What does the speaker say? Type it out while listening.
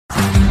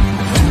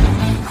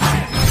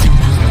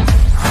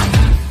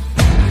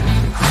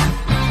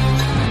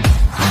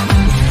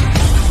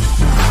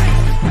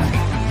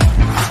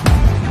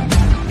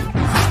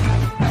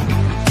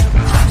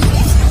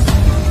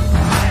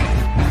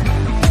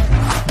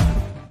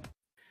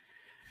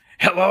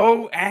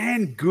Hello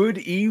and good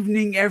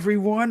evening,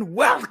 everyone.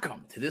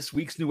 Welcome to this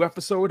week's new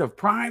episode of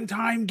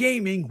Primetime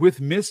Gaming with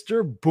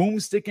Mr.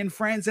 Boomstick and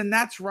Friends. And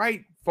that's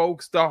right,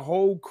 folks. The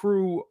whole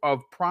crew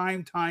of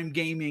Primetime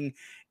Gaming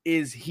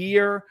is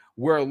here.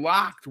 We're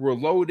locked, we're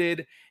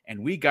loaded,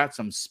 and we got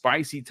some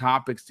spicy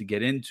topics to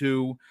get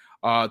into.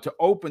 To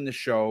open the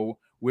show,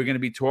 we're going to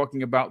be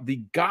talking about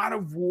the God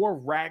of War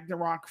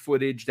Ragnarok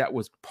footage that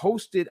was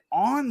posted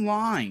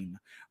online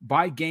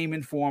by Game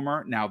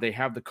Informer. Now, they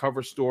have the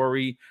cover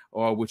story,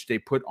 which they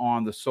put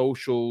on the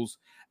socials.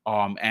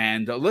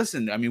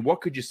 Listen, I mean,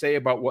 what could you say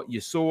about what you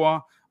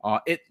saw?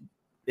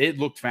 It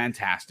looked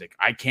fantastic.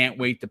 I can't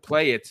wait to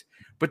play it.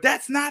 But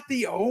that's not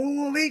the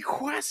only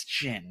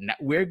question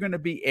that we're going to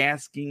be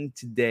asking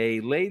today,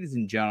 ladies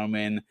and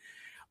gentlemen.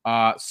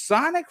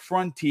 Sonic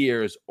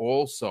Frontiers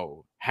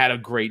also had a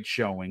great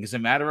showing. As a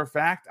matter of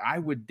fact, I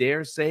would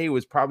dare say it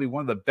was probably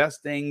one of the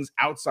best things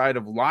outside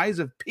of Lies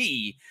of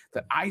P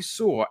that I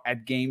saw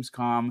at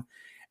Gamescom.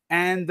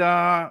 And,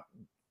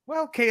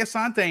 Kay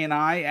Asante and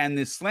I and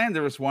this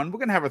slanderous one, we're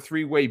going to have a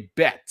three-way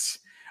bet.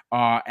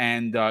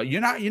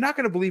 You're not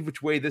going to believe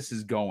which way this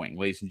is going,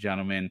 ladies and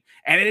gentlemen.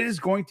 And it is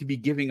going to be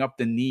giving up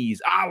the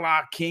knees, a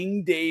la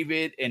King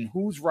David, and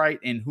who's right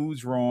and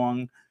who's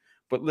wrong.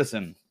 But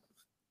listen,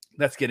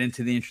 let's get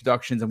into the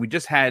introductions. And we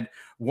just had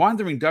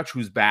Wandering Dutch,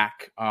 who's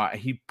back.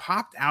 He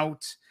popped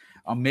out.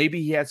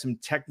 Maybe he had some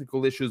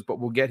technical issues, but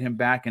we'll get him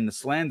back. And the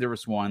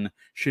slanderous one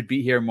should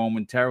be here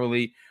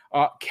momentarily.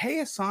 Kay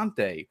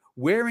Asante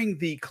wearing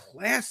the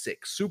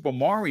classic Super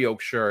Mario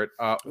shirt.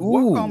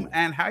 Welcome,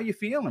 and how you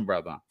feeling,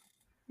 brother?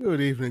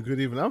 Good evening.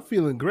 Good evening. I'm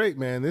feeling great,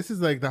 man. This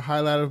is like the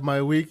highlight of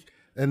my week,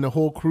 and the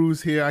whole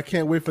crew's here. I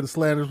can't wait for the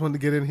slanderous one to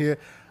get in here.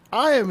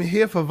 I am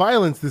here for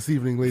violence this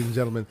evening, ladies and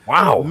gentlemen.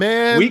 Wow,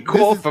 man! We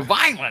call for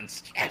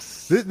violence.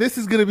 Yes, this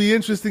is going to be an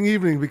interesting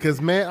evening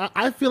because, man,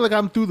 I feel like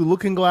I'm through the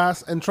looking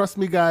glass, and trust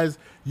me, guys,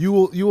 you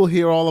will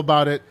hear all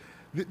about it.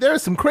 There are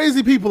some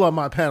crazy people on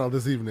my panel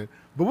this evening,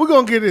 but we're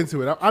going to get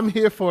into it. I'm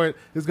here for it.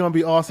 It's going to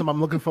be awesome.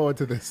 I'm looking forward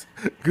to this.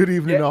 Good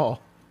evening,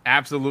 all.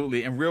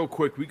 Absolutely, and real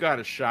quick, we got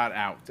a shout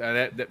out.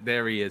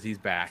 There he is. He's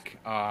back.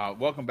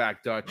 Welcome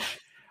back, Dutch.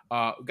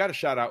 Got to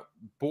shout out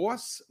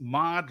Boss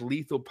Mod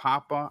Lethal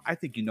Papa. I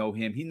think you know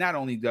him. He not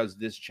only does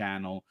this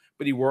channel,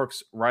 but he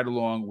works right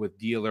along with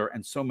Dealer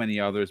and so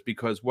many others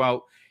because,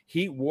 well,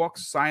 he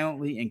walks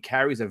silently and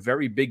carries a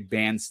very big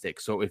band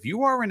stick. So if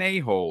you are an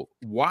a-hole,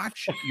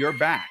 watch your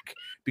back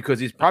because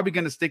he's probably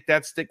going to stick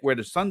that stick where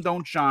the sun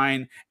don't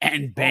shine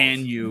and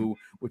ban you,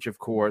 which, of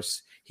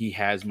course, he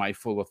has my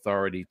full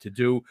authority to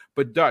do.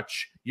 But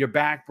Dutch, you're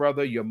back,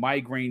 brother. You're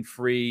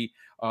migraine-free.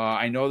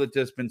 I know that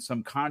there's been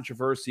some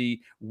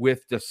controversy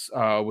with this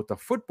with the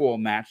football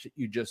match that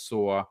you just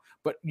saw,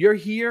 but you're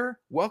here.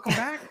 Welcome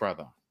back,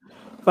 brother.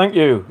 Thank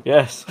you.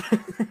 Yes.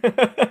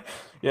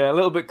 Yeah, a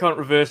little bit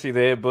controversy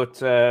there, but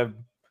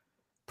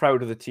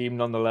proud of the team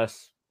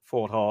nonetheless.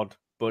 Fought hard,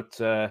 but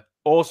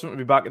awesome to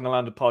be back in the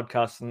land of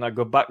podcasting. I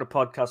go back to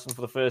podcasting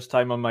for the first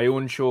time on my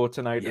own show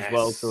tonight as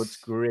well, so it's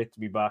great to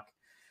be back.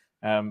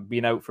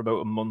 Been out for about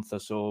a month or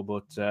so,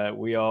 but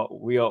we are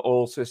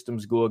all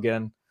systems go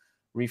again.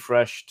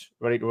 Refreshed,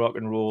 ready to rock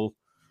and roll.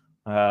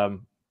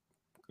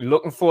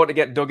 Looking forward to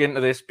get dug into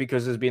this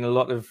because there's been a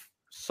lot of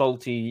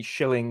salty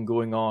shilling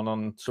going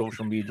on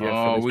social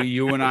media.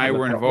 You and I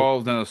were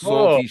involved in a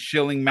salty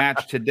shilling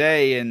match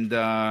today, and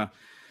I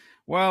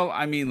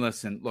mean,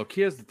 listen, look,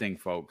 here's the thing,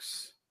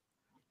 folks.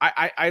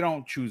 I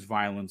don't choose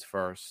violence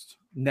first.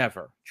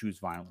 Never choose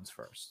violence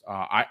first.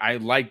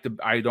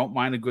 I don't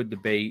mind a good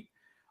debate.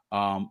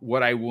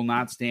 What I will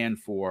not stand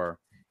for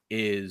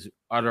is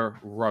utter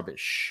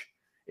rubbish.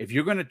 If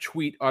you're going to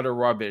tweet utter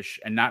rubbish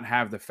and not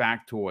have the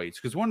factoids,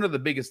 because one of the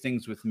biggest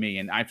things with me,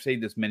 and I've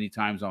said this many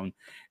times on,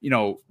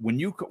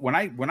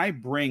 when I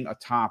bring a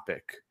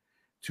topic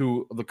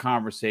to the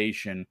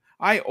conversation,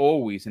 I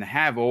always and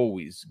have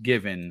always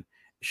given,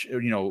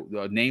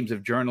 the names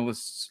of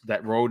journalists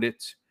that wrote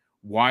it,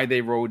 why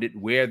they wrote it,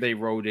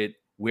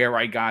 where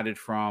I got it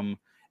from.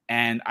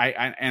 And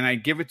I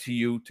give it to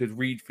you to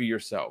read for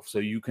yourself so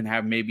you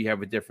can maybe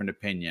have a different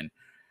opinion.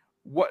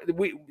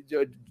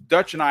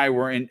 Dutch and I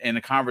were in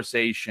a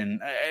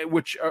conversation,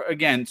 which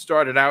again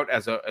started out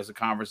as a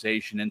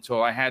conversation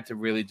until I had to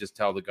really just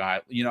tell the guy,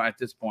 at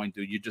this point,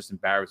 dude, you're just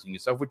embarrassing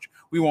yourself, which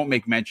we won't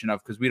make mention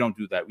of because we don't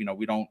do that.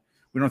 We don't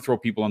throw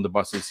people on the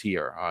buses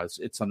here.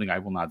 It's something I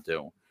will not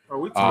do. Are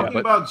we talking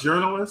about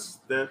journalists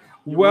that?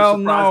 Well,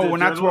 no, we're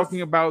not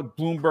talking about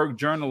Bloomberg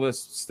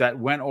journalists that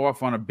went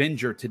off on a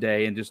binger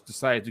today and just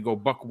decided to go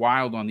buck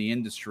wild on the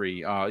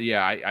industry.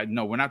 I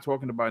know we're not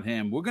talking about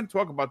him. We're going to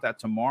talk about that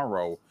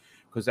tomorrow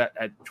because at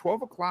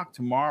 12 o'clock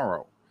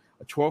tomorrow,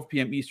 at 12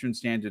 p.m. Eastern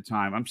Standard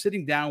Time, I'm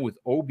sitting down with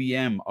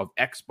OBM of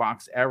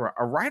Xbox Era,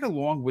 right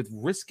along with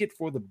Risk It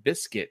for the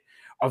Biscuit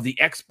of the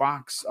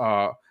Xbox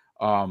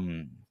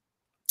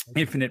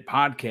Infinite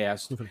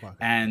podcast.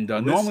 And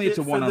normally it's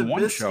a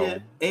one-on-one show,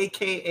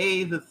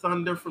 aka the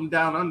Thunder from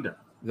Down Under.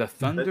 The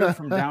Thunder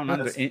from Down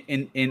Under,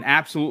 in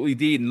absolutely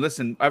indeed. And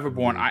listen,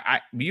 Everborn,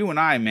 you and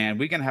I, man,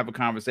 we're gonna have a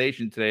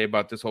conversation today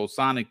about this whole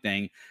Sonic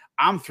thing.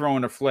 I'm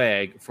throwing a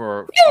flag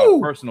for a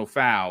personal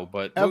foul,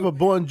 but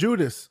Everborn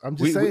Judas. I'm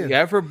just saying.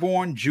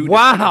 Everborn Judas.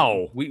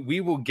 Wow.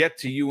 We will get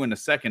to you in a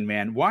second,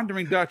 man.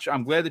 Wandering Dutch,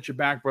 I'm glad that you're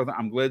back, brother.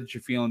 I'm glad that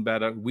you're feeling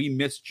better. We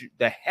missed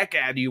the heck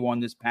out of you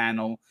on this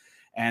panel,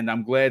 and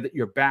I'm glad that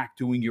you're back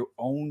doing your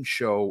own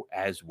show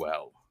as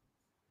well.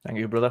 Thank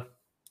you, brother.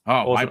 Oh,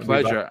 Awesome my to be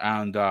pleasure.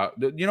 And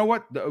you know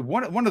what?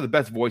 One of the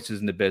best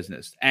voices in the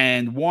business,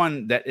 and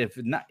one that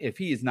if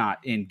he is not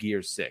in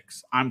Gear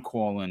 6, I'm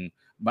calling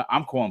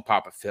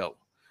Papa Phil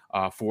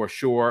for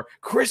sure.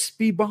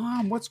 Crispy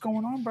Bomb, what's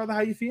going on, brother?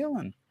 How you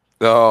feeling?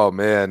 Oh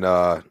man,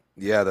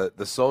 yeah,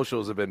 the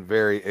socials have been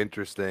very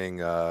interesting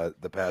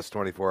the past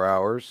 24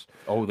 hours.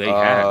 Oh, they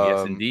have,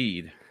 yes,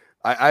 indeed.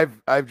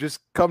 I've just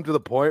come to the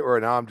point where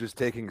now I'm just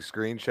taking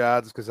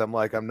screenshots because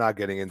I'm not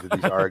getting into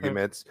these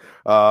arguments.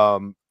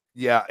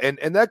 Yeah,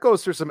 and that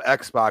goes for some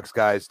Xbox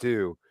guys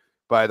too.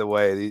 By the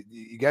way,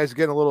 you guys are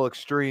getting a little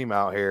extreme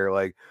out here.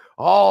 Like,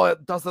 oh,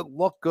 it doesn't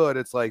look good.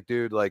 It's like,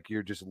 dude, like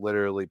you're just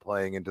literally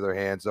playing into their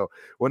hands. So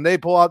when they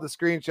pull out the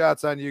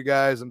screenshots on you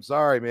guys, I'm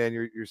sorry, man,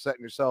 you're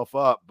setting yourself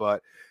up.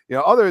 But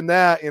other than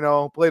that,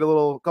 played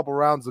a couple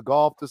rounds of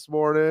golf this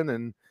morning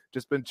and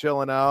just been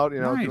chilling out.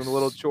 Nice. Doing a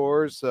little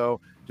chores. So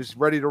just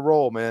ready to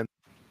roll, man.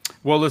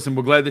 Well, listen,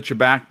 we're glad that you're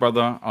back,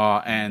 brother.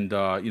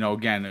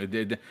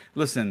 Again,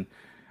 listen.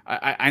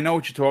 I know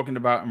what you're talking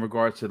about in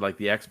regards to like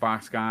the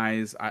Xbox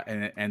guys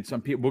and some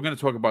people. We're going to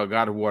talk about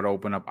God of War to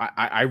open up.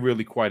 I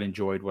really quite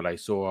enjoyed what I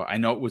saw. I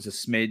know it was a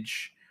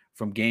smidge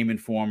from Game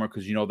Informer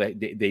because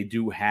they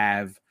do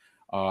have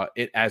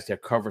it as their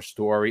cover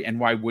story, and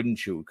why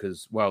wouldn't you?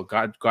 Because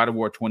God of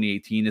War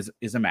 2018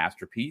 is a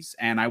masterpiece,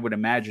 and I would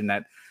imagine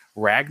that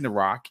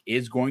Ragnarok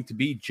is going to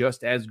be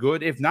just as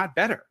good, if not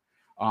better.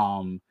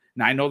 Now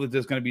I know that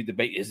there's going to be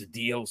debate: is it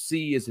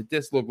DLC? Is it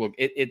this? Look,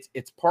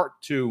 it's part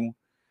 2.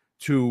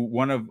 To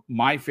one of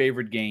my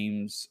favorite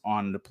games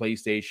on the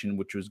PlayStation,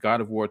 which was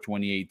God of War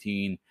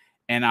 2018,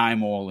 and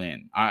I'm all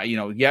in.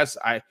 Yes,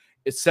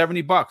 it's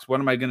 $70. What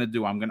am I going to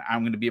do? I'm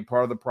going to be a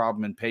part of the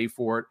problem and pay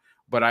for it.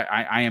 But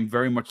I am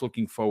very much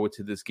looking forward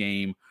to this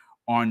game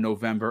on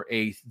November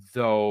 8th.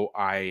 Though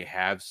I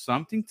have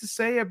something to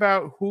say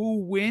about who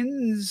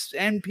wins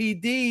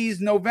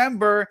NPD's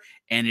November,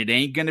 and it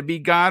ain't going to be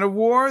God of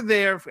War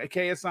there,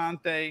 Kay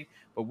Asante.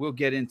 But we'll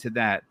get into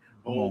that.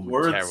 Bold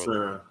words,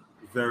 sir.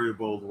 Very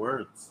bold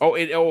words.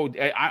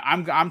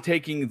 I'm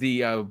taking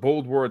the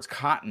bold words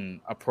cotton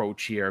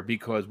approach here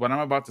because what I'm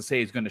about to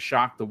say is going to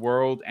shock the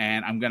world,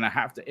 and I'm going to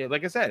have to,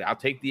 like I said, I'll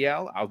take the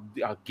L.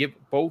 I'll give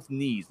both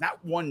knees,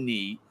 not one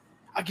knee.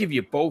 I'll give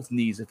you both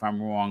knees if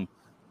I'm wrong,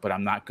 but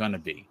I'm not going to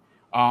be.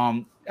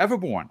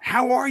 Everborn,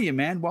 how are you,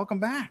 man? Welcome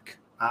back.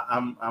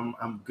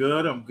 I'm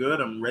good. I'm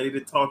good. I'm ready to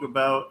talk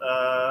about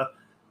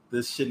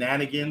the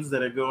shenanigans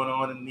that are going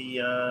on in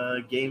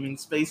the gaming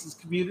spaces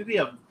community.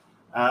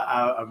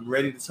 I'm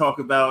ready to talk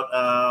about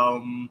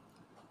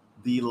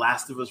the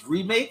Last of Us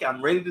remake.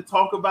 I'm ready to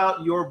talk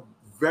about your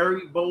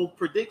very bold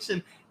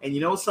prediction. And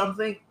you know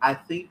something? I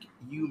think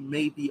you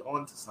may be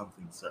onto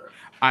something, sir.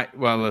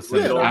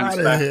 Listen. Get out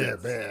of here,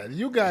 man.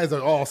 You guys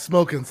are all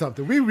smoking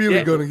something. We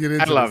really going to get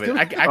into I love this.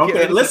 it.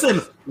 Okay,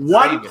 listen.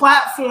 One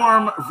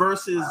platform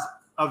versus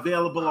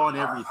available on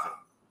everything.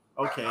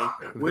 Okay,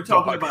 we're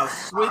talking about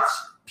Switch,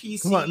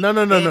 PC. Come on, no.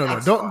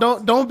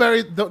 Don't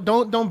bury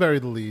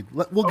the lead.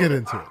 We'll get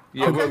into it.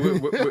 Yeah,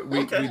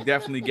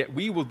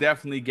 we will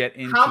definitely get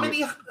into how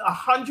many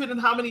 100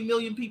 and how many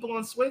million people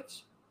on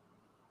Switch?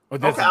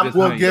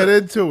 We'll get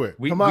into it.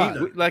 Come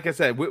on. We, like I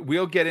said,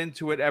 we'll get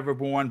into it,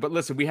 Everborn. But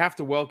listen, we have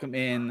to welcome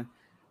in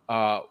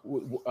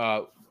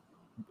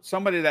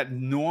somebody that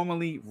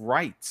normally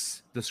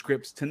writes the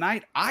scripts.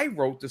 Tonight, I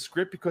wrote the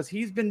script because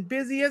he's been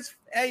busy as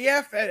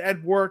AF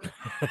at work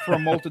for a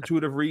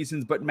multitude of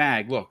reasons. But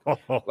Mag, look,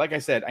 like I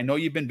said, I know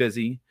you've been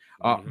busy,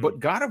 but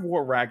God of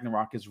War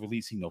Ragnarok is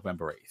releasing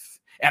November 8th.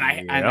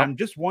 And I'm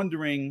just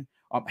wondering,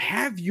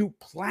 have you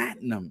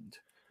platinumed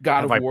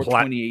God of War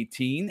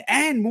 2018?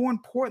 And more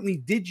importantly,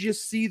 did you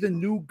see the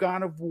new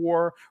God of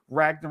War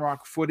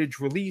Ragnarok footage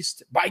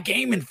released by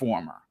Game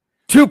Informer?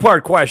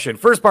 Two-part question.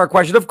 First part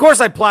question. Of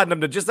course I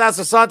platinumed it. Just ask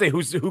Asante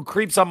who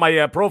creeps on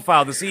my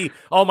profile to see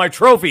all my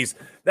trophies.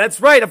 That's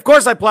right. Of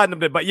course I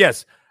platinumed it. But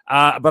yes,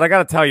 but I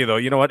got to tell you, though,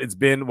 you know what? It's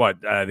been,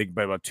 I think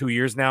about 2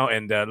 years now.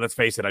 And let's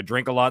face it, I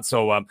drink a lot.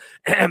 So I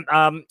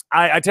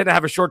tend to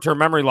have a short-term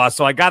memory loss.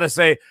 So I got to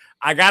say,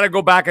 I got to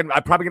go back and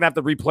I'm probably going to have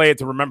to replay it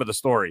to remember the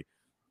story.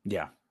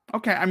 Yeah.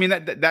 Okay. I mean,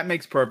 that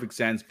makes perfect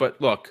sense.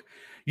 But look,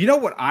 you know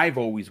what I've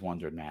always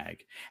wondered,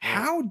 Mag?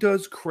 How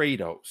does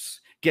Kratos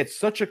get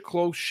such a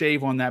close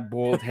shave on that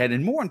bald head?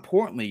 And more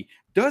importantly,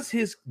 does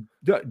he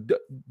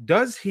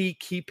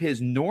keep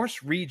his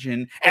Norse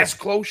region as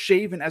close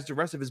shaven as the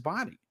rest of his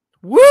body?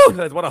 Woo!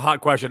 What a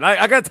hot question.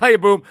 I got to tell you,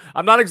 Boom,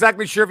 I'm not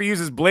exactly sure if he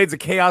uses Blades of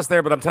Chaos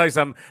there, but I'm telling you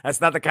something, that's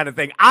not the kind of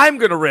thing I'm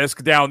going to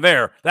risk down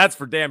there. That's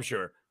for damn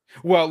sure.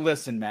 Well,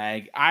 listen,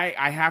 Mag,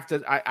 I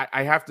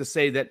have to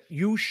say that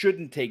you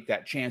shouldn't take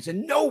that chance,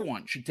 and no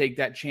one should take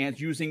that chance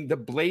using the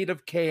Blade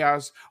of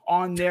Chaos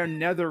on their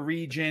nether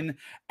region.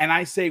 And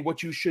I say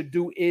what you should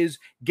do is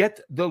get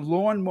the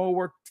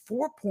Lawnmower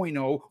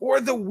 4.0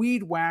 or the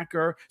Weed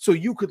Whacker so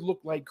you could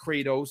look like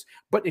Kratos.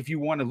 But if you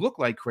want to look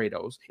like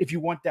Kratos, if you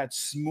want that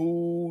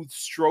smooth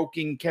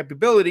stroking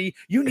capability,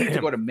 you need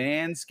to go to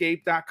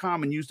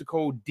manscaped.com and use the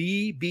code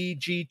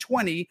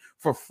DBG20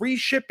 for free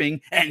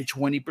shipping and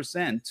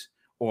 20%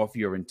 off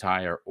your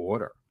entire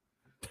order.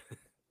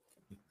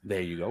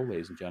 There you go,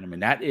 ladies and gentlemen.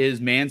 That is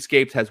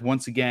Manscaped has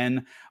once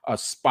again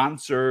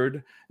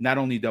sponsored not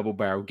only Double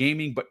Barrel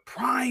Gaming, but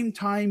Prime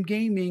Time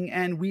Gaming.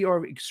 And we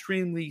are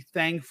extremely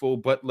thankful.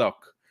 But look,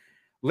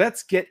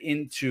 let's get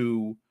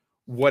into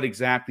what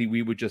exactly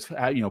we were just,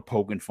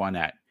 poking fun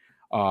at.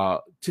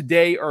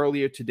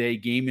 Earlier today,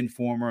 Game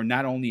Informer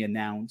not only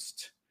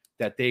announced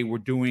that they were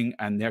doing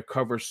on their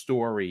cover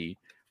story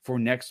for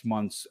next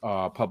month's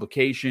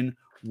publication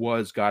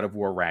was God of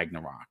War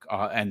Ragnarok.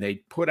 And they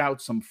put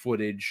out some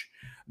footage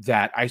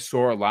that I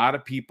saw a lot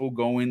of people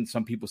going.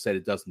 Some people said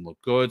it doesn't look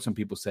good. Some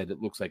people said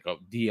it looks like a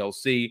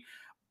DLC.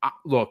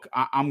 Look,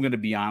 I'm going to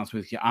be honest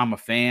with you. I'm a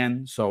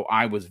fan, so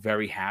I was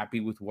very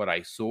happy with what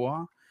I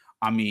saw.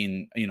 I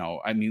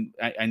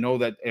know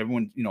that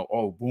everyone,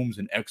 Boom's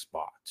an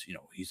Xbox.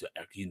 He's an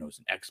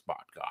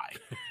Xbox guy.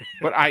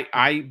 But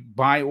I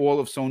buy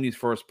all of Sony's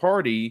first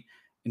party,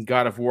 and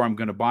God of War I'm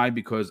going to buy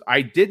because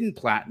I didn't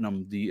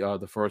platinum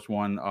the first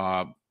one.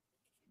 I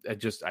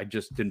just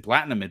didn't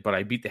platinum it, but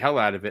I beat the hell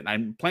out of it. And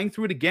I'm playing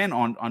through it again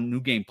on New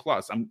Game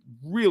Plus. I'm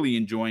really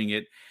enjoying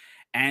it.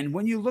 And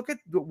when you look at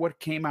what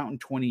came out in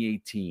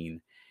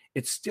 2018,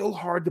 it's still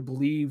hard to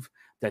believe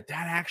that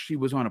actually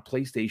was on a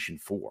PlayStation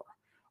 4.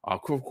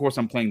 Of course,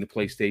 I'm playing the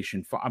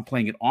PlayStation 5. I'm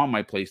playing it on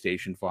my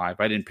PlayStation 5.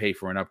 I didn't pay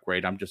for an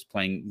upgrade. I'm just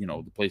playing,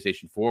 the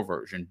PlayStation 4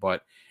 version,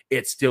 but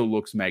it still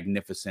looks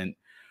magnificent.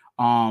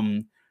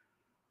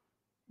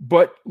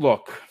 But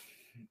look,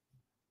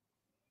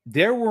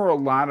 there were a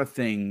lot of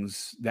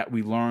things that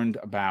we learned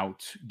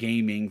about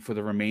gaming for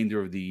the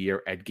remainder of the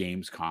year at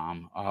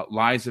Gamescom.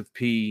 Lies of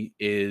P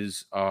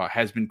has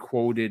been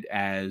quoted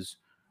as,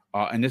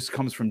 and this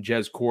comes from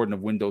Jez Corden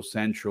of Windows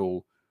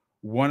Central,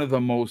 one of the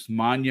most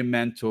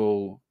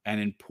monumental and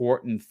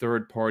important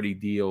third-party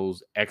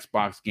deals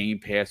Xbox Game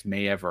Pass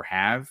may ever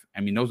have.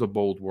 I mean, those are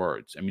bold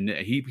words. I mean,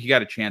 he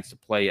got a chance to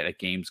play it at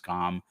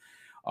Gamescom,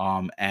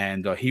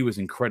 and he was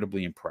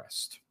incredibly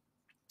impressed.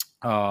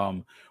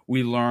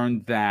 We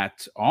learned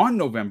that on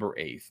November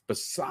 8th,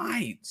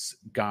 besides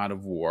God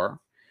of War,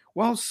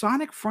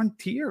 Sonic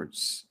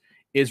Frontiers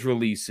is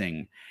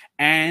releasing.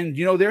 And,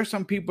 there are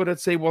some people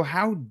that say, well,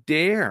 how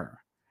dare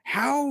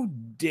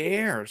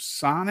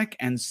Sonic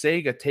and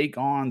Sega take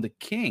on the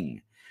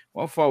king?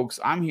 Well, folks,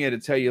 I'm here to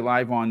tell you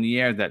live on the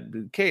air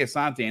that Kay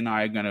Asante and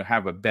I are going to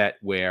have a bet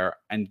where,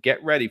 and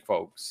get ready,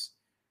 folks,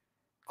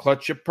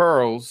 clutch your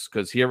pearls,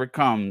 because here it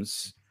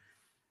comes.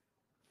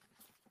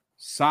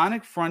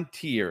 Sonic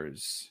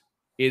Frontiers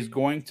is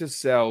going to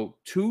sell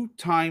 2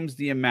 times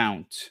the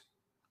amount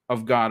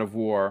of God of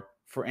War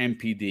for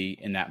MPD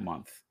in that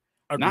month.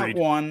 Agreed. Not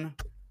 1,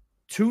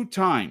 2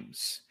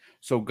 times.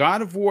 So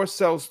God of War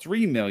sells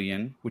 3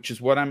 million, which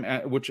is what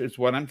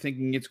I'm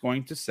thinking it's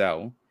going to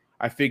sell.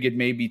 I figured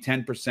maybe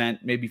 10%,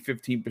 maybe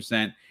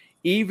 15%,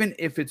 even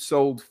if it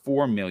sold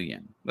 4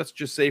 million. Let's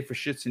just say for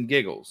shits and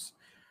giggles.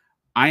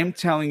 I am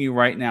telling you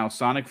right now,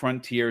 Sonic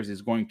Frontiers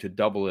is going to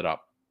double it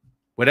up.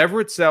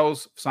 Whatever it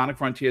sells, Sonic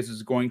Frontiers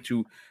is going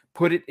to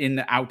put it in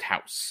the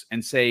outhouse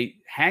and say,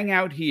 hang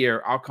out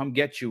here, I'll come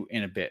get you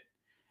in a bit.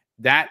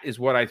 That is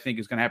what I think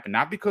is going to happen.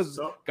 Not because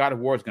God of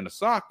War is going to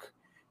suck,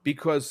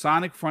 because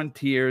Sonic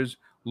Frontiers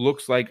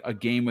looks like a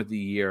Game of the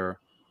Year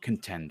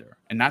contender.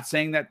 And not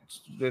saying that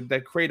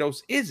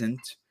Kratos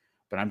isn't,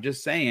 but I'm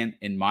just saying,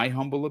 in my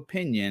humble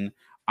opinion,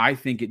 I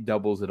think it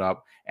doubles it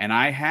up. And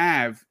I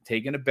have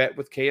taken a bet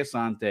with Kay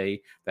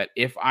Asante that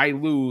if I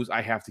lose,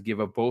 I have to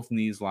give up both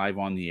knees live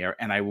on the air.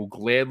 And I will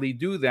gladly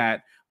do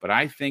that. But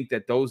I think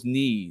that those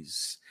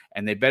knees,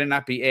 and they better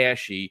not be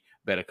ashy,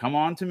 better come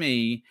on to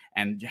me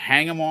and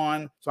hang them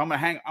on. So I'm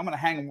gonna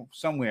hang them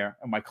somewhere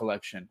in my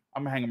collection.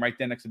 I'm gonna hang them right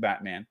there next to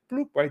Batman.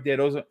 Bloop, right there.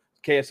 Those are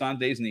Kay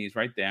Asante's knees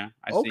right there.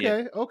 I see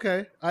it.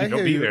 Okay. I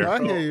hear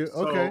you.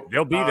 Okay.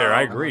 They'll be there.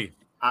 I agree.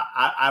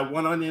 I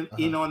went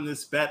in on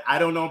this bet. I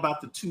don't know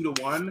about the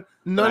 2-1.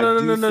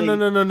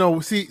 No.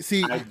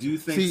 See. I do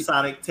think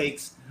Sonic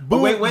takes.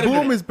 Boom, wait a minute.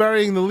 Boom is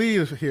burying the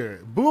lead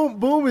here.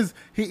 Boom is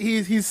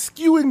he's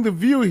skewing the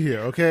view here.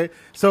 Okay,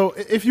 so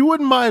if you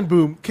wouldn't mind,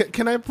 Boom,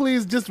 can I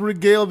please just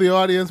regale the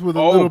audience with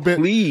a little bit?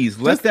 Please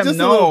let them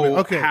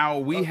know how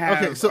we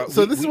have. Okay,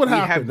 so this is what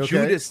happened. We have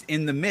Judas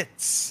in the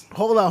midst.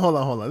 Hold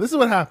on. This is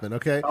what happened.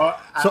 Okay,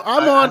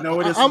 I know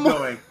where this is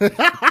going.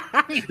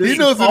 He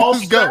knows where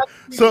this is going.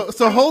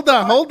 So hold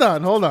on.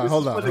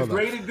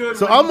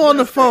 So I'm on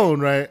the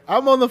phone, right?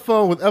 I'm on the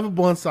phone with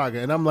Everborn Saga,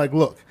 and I'm like,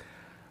 look,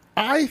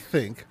 I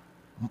think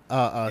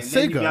And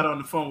then you got Sega. on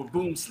the phone with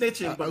Boom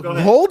snitching, but go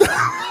ahead. Hold on.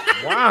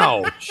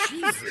 Wow,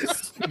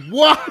 Jesus!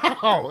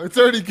 Wow, it's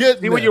already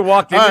getting See when there. you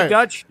walked in, All right.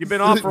 Dutch. You've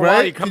been on for a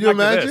while. You come Can you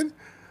back to this. imagine?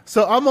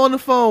 So I'm on the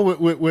phone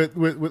with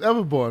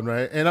Everborn,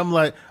 right? And I'm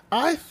like,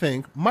 I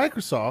think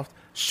Microsoft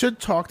should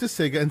talk to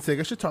Sega, and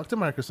Sega should talk to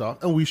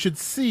Microsoft, and we should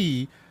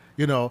see,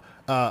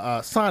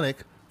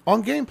 Sonic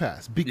on Game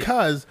Pass,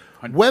 because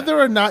 100%. whether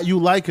or not you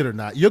like it or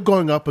not, you're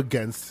going up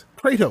against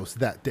Kratos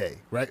that day,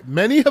 right?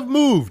 Many have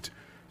moved.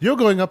 You're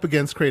going up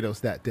against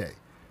Kratos that day,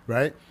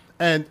 right?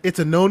 And it's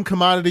a known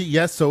commodity.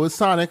 Yes, so is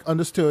Sonic,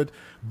 understood.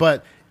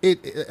 But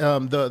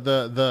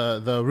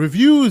the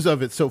reviews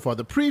of it so far,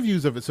 the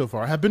previews of it so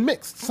far have been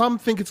mixed. Some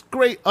think it's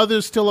great.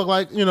 Others still are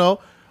like,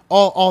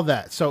 all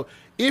that. So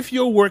if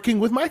you're working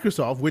with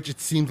Microsoft, which it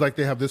seems like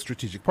they have this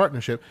strategic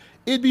partnership,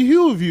 it'd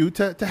behoove you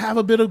to have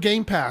a bit of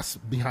Game Pass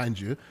behind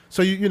you.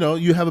 So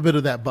you have a bit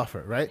of that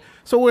buffer, right?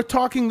 So we're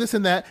talking this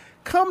and that.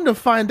 Come to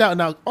find out,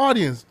 now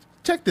audience,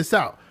 check this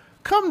out.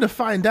 Come to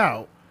find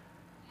out,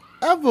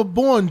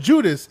 Everborn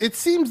Judas, it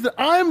seems that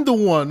I'm the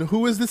one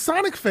who is the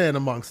Sonic fan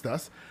amongst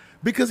us,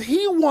 because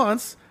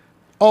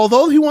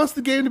although he wants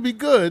the game to be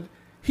good,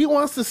 he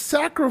wants to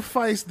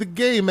sacrifice the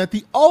game at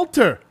the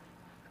altar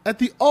of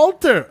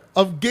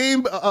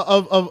game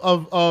of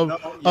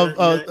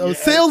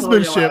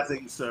salesmanship.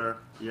 Sir,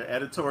 you're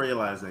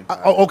editorializing.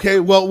 Okay,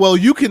 well,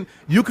 you can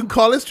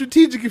call it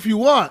strategic if you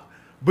want,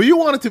 but you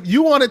want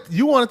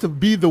it to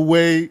be the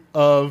way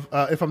of,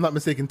 if I'm not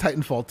mistaken,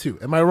 Titanfall 2.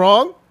 Am I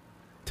wrong?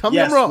 Tell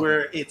me I'm wrong.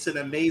 Where it's an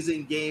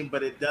amazing game,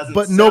 but it doesn't.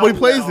 But sell nobody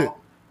plays well. it.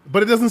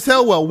 But it doesn't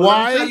sell well. Well,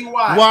 let me tell you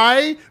why.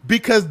 Why?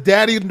 Because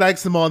Daddy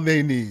likes them on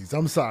their knees.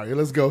 I'm sorry.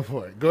 Let's go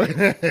for it. Go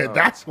ahead.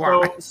 That's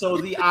why. So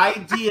the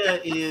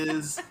idea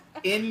is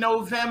in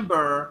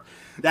November,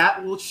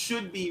 that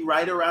should be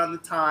right around the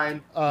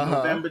time,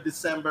 November,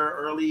 December,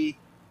 early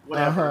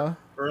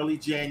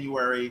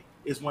January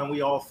is when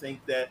we all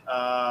think that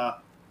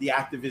the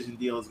Activision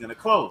deal is going to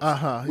close,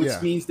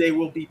 which means they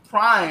will be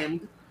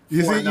primed.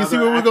 You see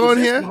where we're going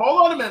here?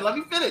 Hold on a minute. Let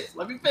me finish.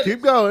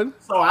 Keep going.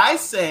 So I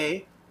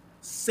say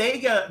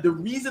Sega, the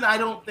reason I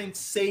don't think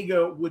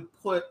Sega would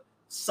put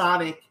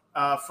Sonic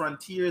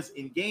Frontiers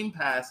in Game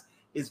Pass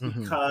is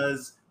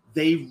because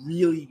they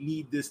really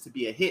need this to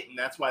be a hit. And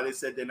that's why they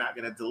said they're not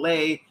going to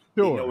delay.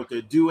 Sure. They know what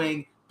they're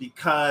doing,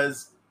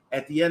 because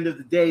at the end of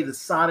the day, the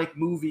Sonic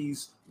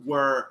movies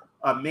were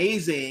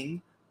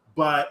amazing,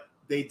 but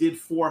they did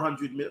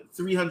 300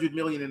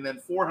 million and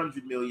then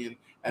 400ed million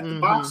at the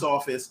box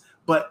office.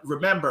 But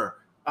remember,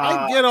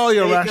 I get all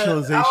your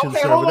rationalization,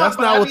 sir, but that's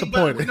not what the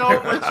point is. But you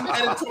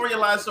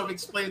editorialize, so I'm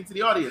explaining to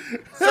the audience.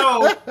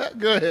 So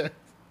go ahead.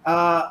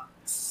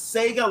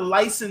 Sega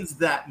licensed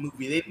that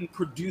movie. They didn't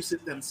produce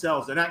it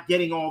themselves. They're not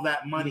getting all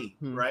that money,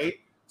 right?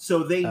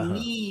 So they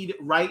need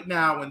right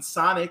now, when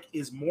Sonic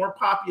is more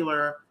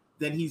popular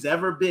than he's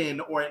ever been,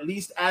 or at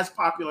least as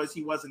popular as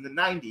he was in the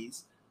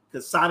 90s,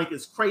 because Sonic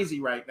is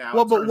crazy right now.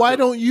 Well, but why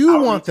don't you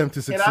want them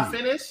to succeed?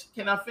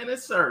 Can I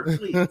finish, sir?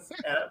 Please.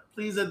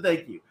 Please and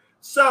thank you.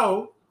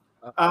 So,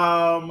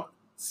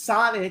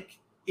 Sonic,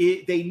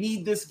 they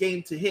need this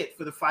game to hit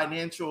for the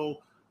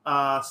financial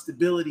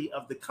stability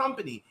of the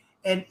company.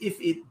 And if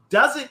it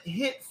doesn't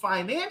hit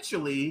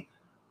financially,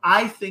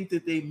 I think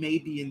that they may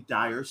be in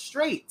dire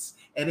straits.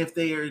 And if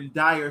they are in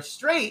dire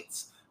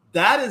straits,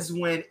 that is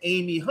when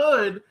Amy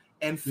Hood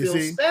and Phil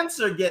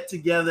Spencer get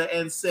together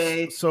and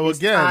say, it's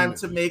time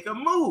to make a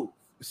move.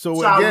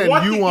 So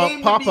again, you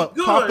want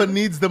Papa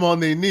needs them on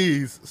their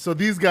knees. So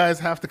these guys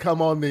have to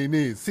come on their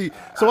knees. See,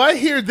 so I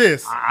hear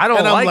this.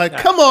 I'm like,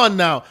 come on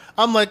now.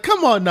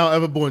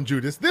 Everborn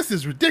Judas. This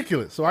is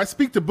ridiculous. So I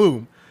speak to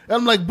Boom. And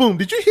I'm like, Boom,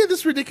 did you hear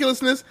this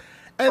ridiculousness?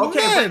 And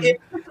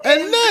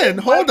then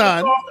hold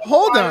on.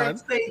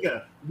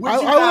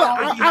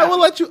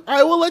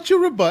 I will let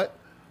you rebut.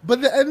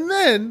 But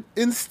then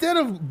instead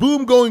of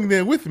Boom going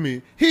there with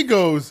me, he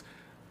goes,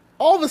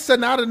 all of a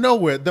sudden out of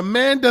nowhere, the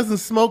man doesn't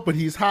smoke, but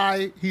he's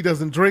high. He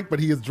doesn't drink, but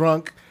he is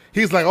drunk.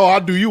 He's like, oh,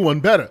 I'll do you one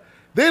better.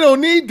 They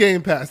don't need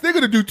Game Pass. They're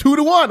going to do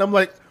 2-1. I'm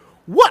like,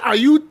 what are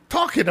you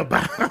talking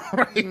about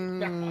right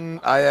now?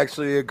 I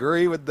actually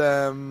agree with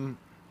them.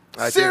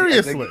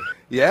 Seriously.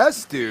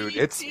 Yes, dude.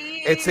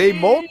 It's a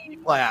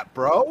multi-plat,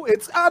 bro.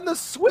 It's on the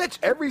Switch.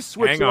 Every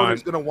Switch owner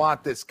is going to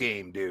want this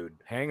game, dude.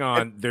 Hang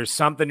on. There's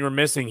something you're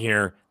missing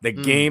here. The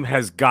game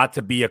has got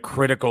to be a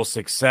critical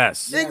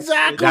success.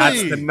 Exactly.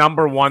 That's the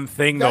number one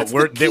thing, though.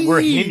 We're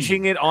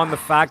hinging it on the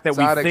fact that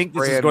Sonic's we think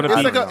this is going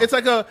to be. It's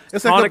like a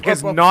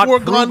not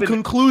foregone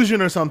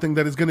conclusion or something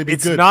that is going to be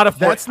good. It's not a.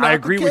 That's not I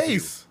agree the with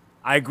case. you.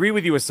 I agree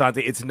with you,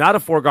 Asante. It's not a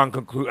foregone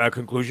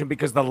conclusion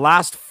because the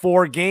last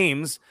 4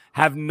 games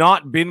have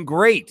not been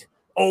great.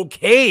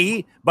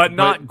 Okay, but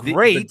not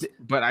great.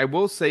 But I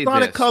will say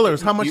Sonic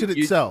Colors, how much did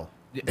it sell?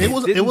 It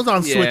was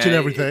on Switch and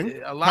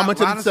everything. How much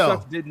did it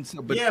sell? Didn't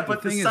sell,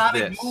 but the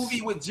Sonic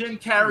movie with Jim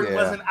Carrey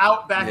wasn't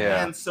out back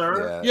then,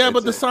 sir. Yeah,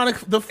 but the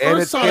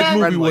first Sonic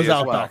movie was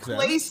out back then.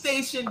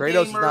 PlayStation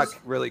Kratos is gamers not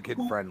really kid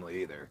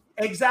friendly either.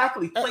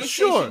 Exactly.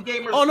 PlayStation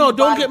gamers. Oh no,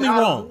 don't get me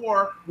wrong.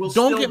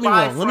 Don't get me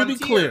wrong. Let me be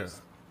clear.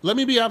 Let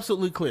me be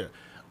absolutely clear.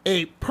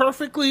 a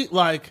perfectly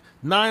like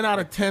 9 out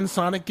of 10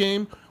 Sonic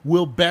game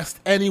will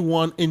best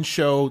anyone in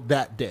show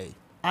that day.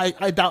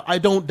 I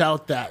don't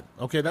doubt that.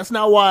 Okay, that is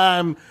not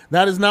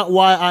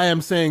why I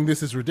am saying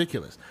this is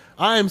ridiculous.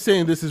 I am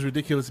saying this is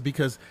ridiculous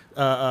because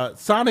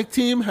Sonic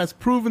Team has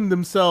proven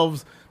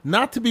themselves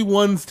not to be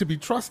ones to be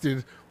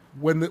trusted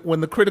when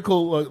the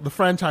critical the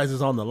franchise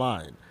is on the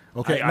line.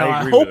 Okay,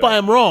 I hope I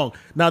am wrong.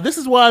 Now, this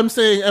is why I'm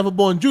saying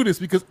Everborn Judas,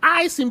 because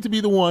I seem to be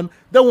the one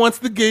that wants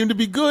the game to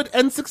be good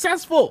and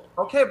successful.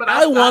 Okay, but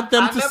I want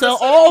them to sell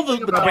all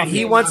the. But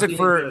he wants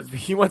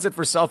it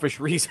for selfish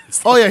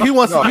reasons. Oh yeah, he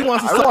wants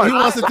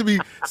it to be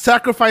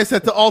sacrificed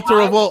at the altar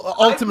of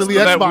ultimately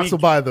Xbox will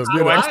buy them.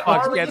 You know?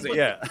 Xbox gets it,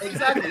 yeah.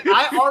 Exactly.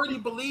 I already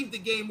believe the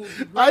game will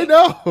be great. I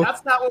know.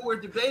 That's not what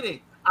we're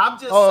debating. I'm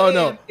just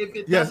saying if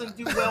it doesn't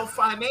do well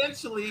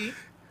financially.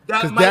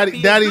 Because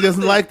Daddy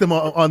doesn't like them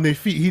on their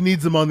feet. He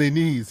needs them on their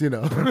knees, you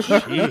know.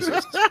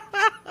 Jesus.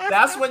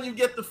 That's when you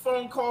get the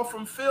phone call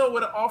from Phil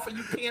with an offer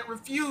you can't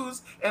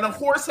refuse and a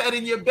horse head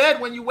in your bed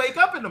when you wake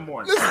up in the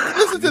morning.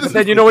 Listen to this.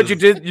 Then you know what you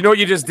did? You know what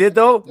you just did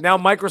though? Now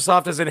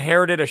Microsoft has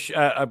inherited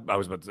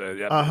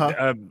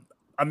a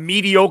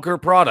mediocre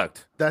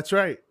product. That's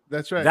right.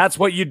 That's right. That's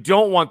what you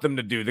don't want them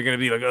to do. They're going to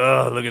be like,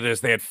 oh, look at this.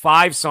 They had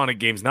 5 Sonic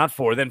games, not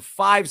 4. Then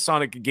 5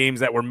 Sonic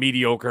games that were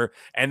mediocre,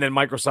 and then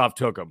Microsoft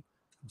took them.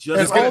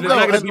 There's not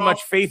going to be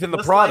much faith in the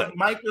product.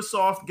 Like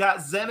Microsoft got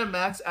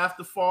ZeniMax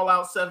after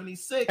Fallout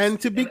 76. And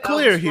to be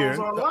clear here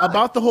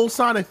about the whole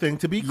Sonic thing,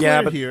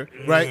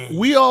 right?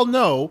 We all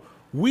know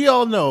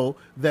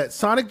that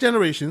Sonic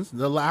Generations,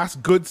 the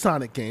last good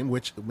Sonic game,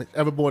 which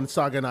Everborn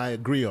Saga and I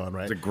agree on,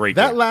 right? It's a great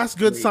game. Last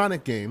good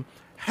Sonic game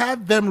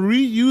had them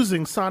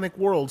reusing Sonic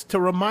worlds to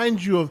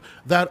remind you of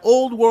that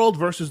old world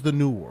versus the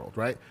new world,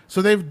 right?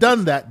 So they've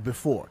done that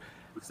before.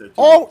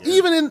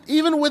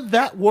 Even with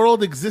that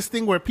world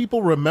existing where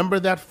people remember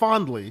that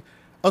fondly,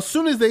 as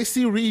soon as they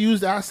see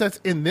reused assets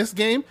in this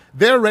game,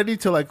 they're ready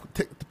to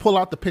to pull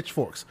out the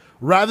pitchforks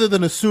rather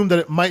than assume that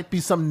it might be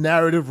some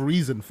narrative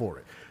reason for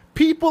it.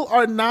 People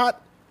are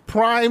not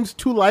primed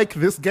to like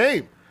this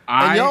game.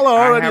 And y'all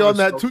are already on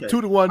that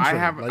 2-to-1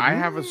 train. I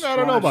have a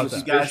strong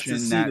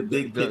suspicion that the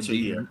big picture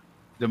here.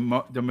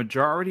 The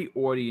majority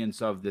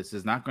audience of this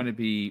is not going to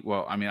be,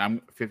 well, I mean,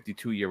 I'm a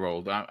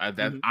 52-year-old.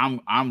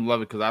 I'm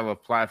loving it because I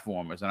love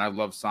platformers and I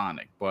love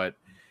Sonic, but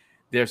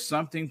there's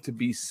something to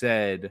be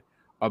said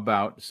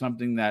about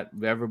something that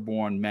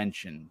Everborn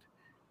mentioned.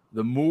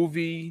 The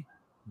movie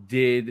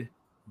did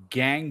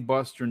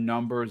gangbuster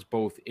numbers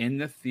both in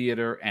the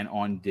theater and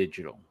on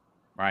digital.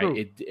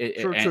 Right.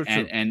 True.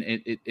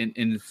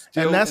 And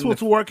that's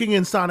what's working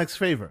in Sonic's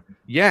favor.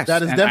 Yes,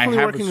 that is definitely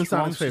working in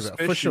Sonic's favor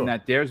for sure.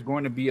 That there's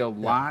going to be a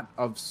lot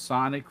of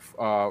Sonic,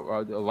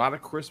 a lot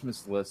of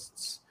Christmas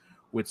lists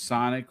with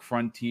Sonic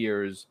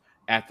Frontiers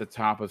at the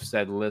top of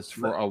said list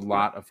for a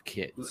lot of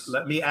kids.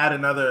 Let me add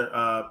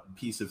another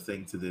piece of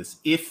thing to this.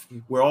 If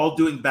we're all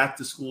doing back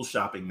to school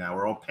shopping now,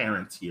 we're all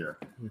parents here,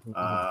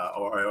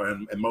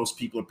 and most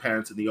people are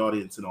parents in the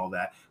audience and all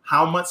that.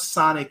 How much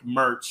Sonic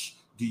merch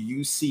do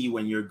you see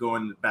when you're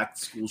going back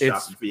to school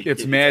shopping for your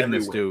kids? It's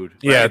madness, dude.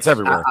 Yeah, right? It's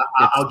everywhere.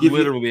 I'll give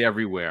literally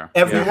everywhere.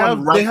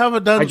 They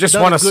have done. I just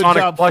won a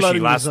Sonic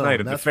plushie last night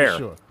at the fair.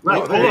 Sure.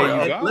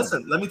 Right.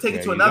 Listen, let me take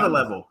it to another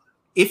level.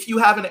 If you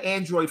have an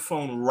Android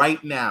phone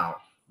right now,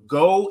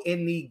 go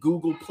in the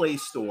Google Play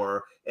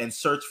Store and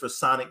search for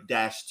Sonic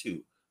Dash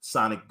 2,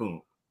 Sonic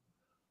Boom.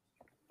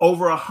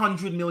 Over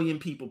 100 million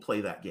people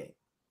play that game.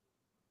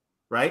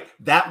 Right?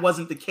 That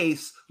wasn't the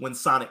case when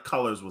Sonic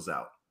Colors was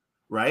out.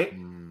 Right?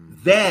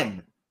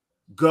 Then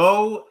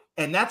go,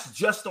 and that's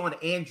just on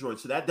Android.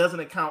 So that doesn't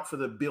account for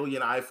the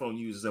billion iPhone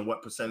users and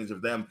what percentage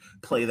of them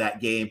play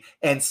that game.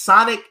 And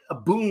Sonic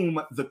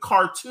Boom, the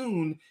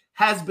cartoon,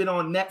 has been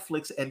on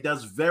Netflix and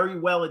does very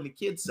well in the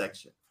kids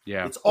section.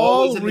 Yeah. It's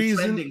always in the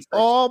trending section.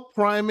 All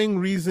priming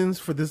reasons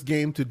for this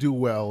game to do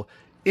well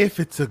if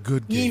it's a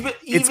good game. Even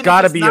it's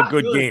got to be a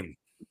good game.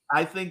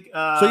 I think.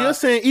 So you're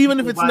saying even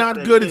if it's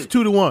not good, it's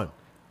 2-to-1.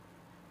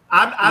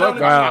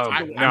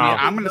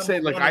 I'm going to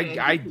say,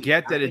 I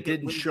get that it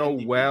didn't show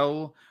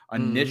well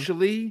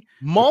initially.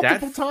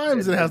 Multiple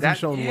times it hasn't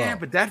shown well. Yeah,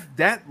 but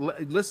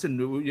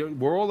listen,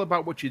 we're all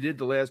about what you did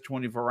the last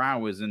 24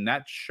 hours, and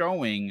that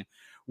showing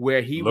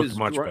where he looked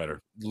much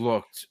better.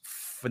 Looked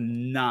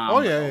phenomenal.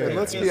 Oh yeah.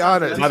 Let's be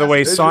honest. By the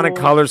way, Sonic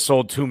Colors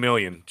sold 2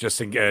 million. Just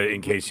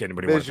in case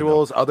anybody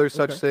visuals, other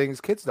such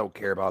things. Kids don't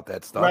care about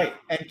that stuff, right?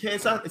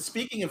 And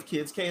speaking of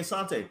kids, Kay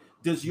Asante,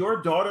 does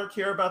your daughter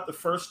care about the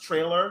first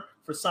trailer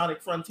for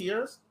Sonic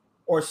Frontiers,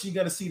 or is she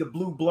going to see the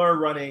blue blur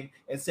running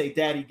and say,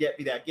 "Daddy, get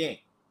me that game"?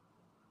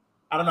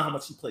 I don't know how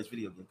much she plays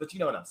video games, but you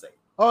know what I'm saying.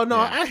 Oh no,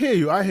 yeah. I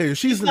hear you.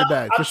 She's in the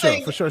bag for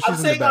sure. She's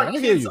in the bag. I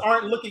hear you.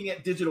 Aren't looking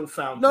at digital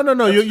foundry.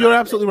 No. You're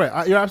absolutely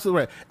right. You're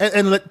absolutely right.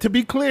 And to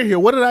be clear here,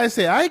 what did I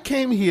say? I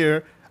came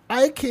here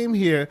I came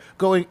here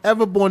going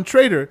Everborn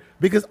Trader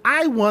because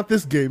I want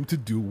this game to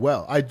do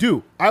well. I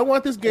do. I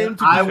want this game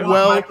to do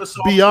well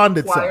beyond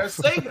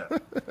itself.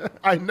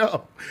 I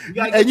know.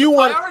 And you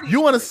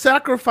want to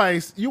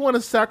sacrifice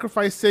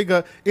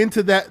Sega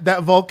into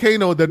that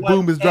volcano that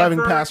Boom is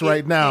driving past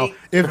right now.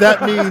 If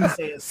that means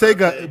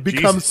Sega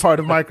becomes part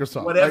of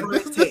Microsoft.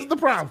 This is the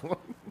problem.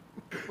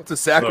 It's a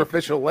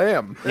sacrificial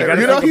lamb.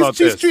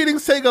 He's treating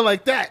Sega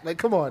like that. Like,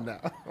 come on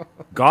now.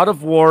 God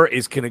of War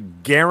is going to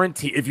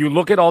guarantee, if you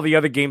look at all the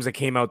other games that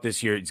came out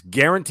this year, it's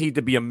guaranteed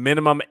to be a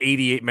minimum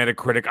 88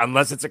 Metacritic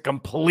unless it's a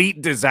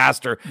complete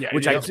disaster,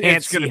 which I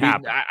can't see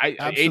happen.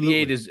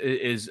 88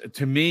 is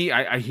to me,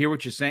 I hear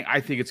what you're saying.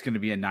 I think it's going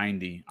to be a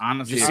 90.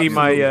 Honestly, you see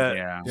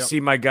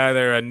my guy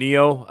there,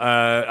 Neo,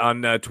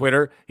 on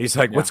Twitter? He's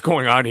like, what's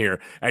going on here?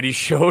 And he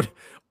showed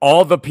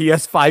all the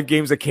PS5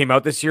 games that came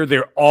out this year,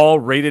 they're all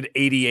rated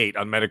 88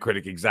 on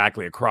Metacritic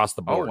exactly across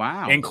the board. Oh,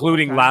 wow.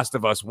 Including Last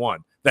of Us 1.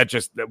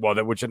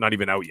 Which are not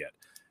even out yet,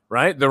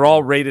 right? They're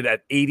all rated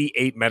at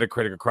 88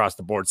 Metacritic across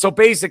the board. So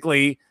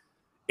basically,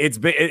 it's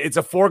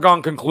a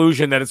foregone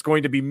conclusion that it's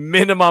going to be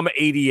minimum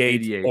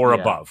 88 or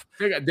above.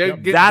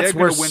 That's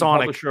where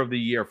Sonic Publisher of the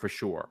Year for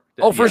sure.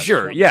 For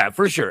sure. Yeah,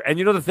 for sure. And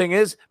you know the thing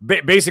is,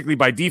 basically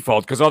by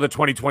default, because all the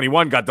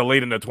 2021 got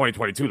delayed into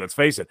 2022, let's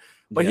face it.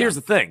 But here's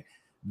the thing.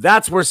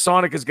 That's where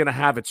Sonic is going to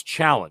have its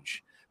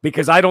challenge,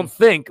 because I don't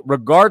think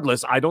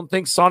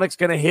Sonic's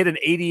going to hit an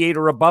 88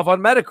 or above on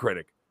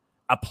Metacritic.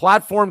 A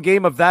platform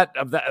game of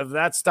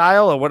that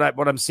style, or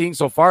what I'm seeing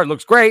so far, it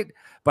looks great,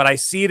 but I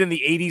see it in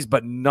the 80s,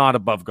 but not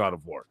above God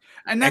of War.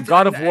 And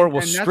God of War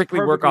will strictly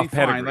work off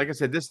pedigree. Like I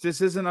said, this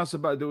isn't us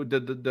about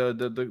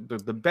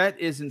the bet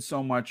isn't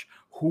so much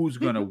who's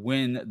going to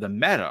win the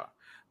meta.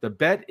 The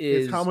bet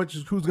is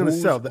who's going to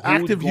sell, the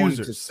active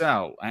users to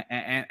sell,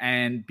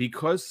 and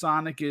because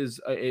Sonic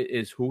is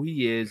who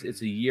he is,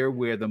 it's a year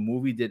where the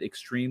movie did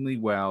extremely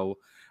well.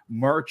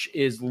 Merch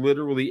is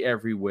literally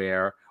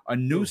everywhere. A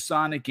new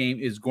Sonic game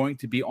is going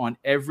to be on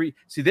every.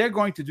 See, they're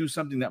going to do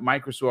something that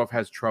Microsoft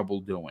has trouble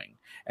doing,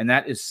 and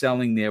that is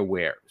selling their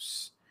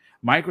wares.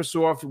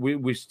 Microsoft,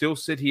 we still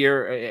sit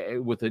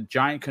here with a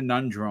giant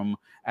conundrum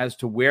as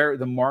to where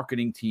the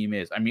marketing team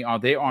is. I mean, are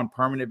they on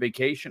permanent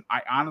vacation?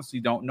 I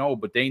honestly don't know,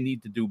 but they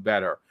need to do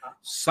better.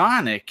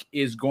 Sonic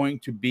is going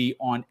to be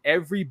on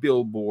every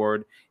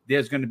billboard.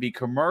 There's going to be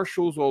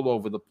commercials all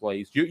over the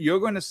place. You're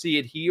going to see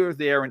it here,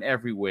 there, and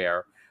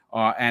everywhere.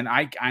 And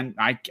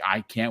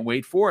I can't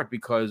wait for it,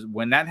 because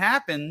when that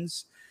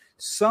happens,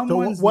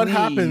 what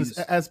happens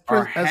as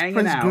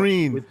Prince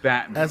Green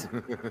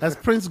as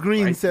Prince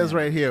Green says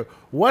right here?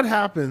 What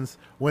happens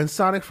when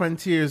Sonic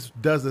Frontiers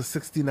does a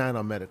 69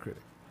 on Metacritic?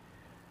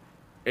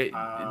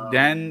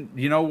 Then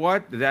you know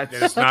what?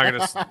 That's not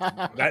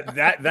gonna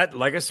that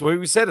like we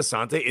said,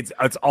 Asante.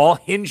 It's all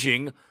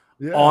hinging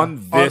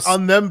on this,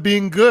 on them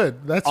being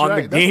good. That's on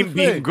right. The game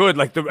being good,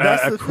 like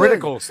a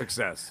critical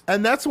success.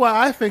 And that's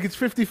why I think it's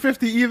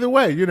 50-50 either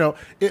way. You know,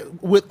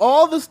 with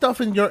all the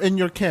stuff in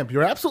your camp,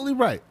 you're absolutely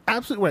right.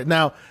 Absolutely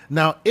right.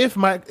 Now if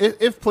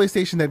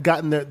PlayStation had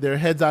gotten their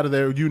heads out of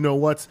their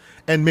what's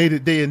and made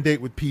it day and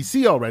date with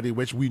PC already,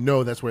 which we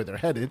know that's where they're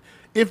headed.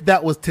 If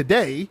that was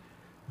today,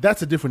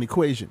 that's a different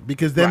equation,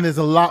 because then there's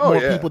a lot more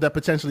people that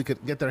potentially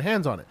could get their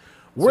hands on it.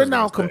 We're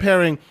now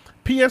comparing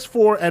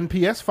PS4 and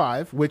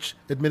PS5, which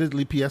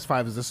admittedly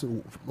PS5 is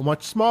a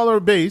much smaller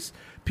base.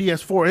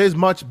 PS4 is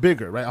much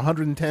bigger, right?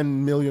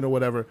 110 million or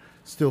whatever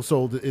still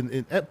sold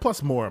in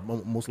plus more,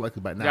 most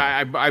likely by now.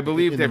 Yeah, I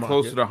believe they're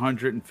closer to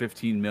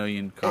 115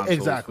 million consoles.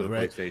 Exactly, for the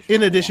right. PlayStation.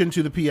 In addition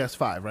to the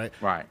PS5, right?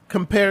 Right.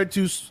 Compared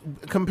to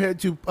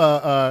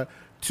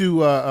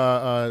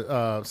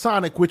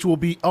Sonic, which will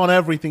be on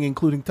everything,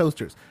 including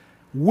toasters.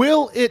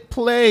 Will it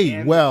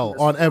play well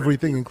on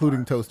everything,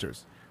 including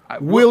toasters?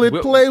 Will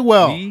it play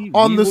well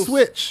on the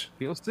Switch?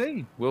 We'll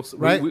see.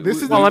 Right?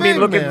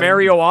 Look at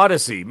Mario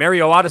Odyssey.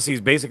 Mario Odyssey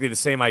is basically the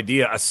same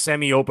idea, a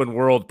semi-open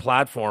world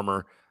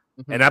platformer,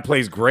 and that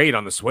plays great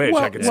on the Switch.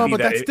 I can see but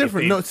that. That's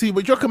different. No, see,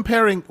 what you're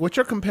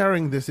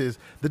comparing this is,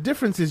 the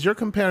difference is you're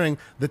comparing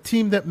the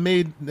team that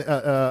made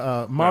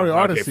Mario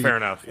Odyssey, fair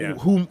enough, yeah.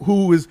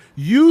 who is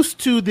used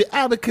to the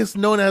abacus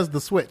known as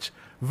the Switch,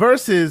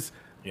 versus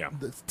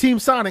Team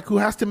Sonic, who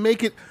has to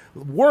make it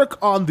work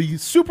on the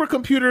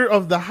supercomputer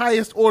of the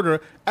highest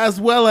order,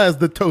 as well as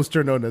the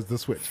toaster known as the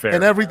Switch,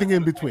 and everything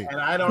in between. And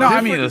I don't No, I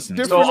mean, listen.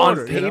 So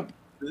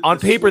on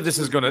paper,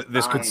 this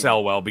could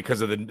sell well because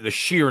of the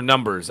sheer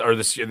numbers, or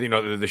the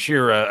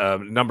sheer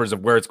numbers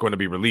of where it's going to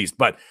be released.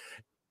 But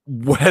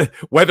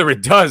whether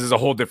it does is a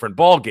whole different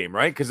ball game,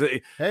 right? Because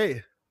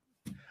I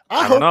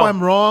hope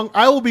I'm wrong.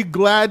 I will be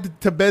glad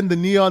to bend the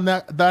knee on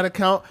that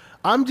account.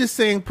 I'm just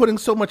saying, putting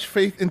so much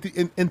faith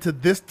into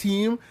this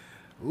team.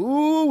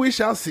 Ooh, we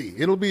shall see.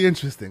 It'll be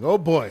interesting. Oh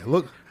boy,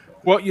 look.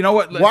 Well, you know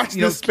what? Watch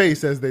this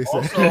space, as they say.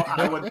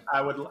 Also,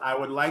 I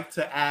would like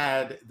to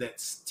add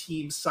that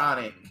Team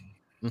Sonic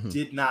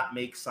did not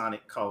make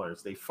Sonic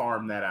Colors. They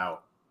farmed that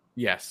out.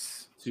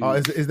 Yes.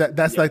 Is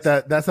that like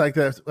that? That's like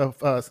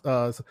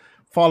that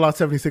Fallout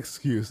 76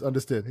 excuse.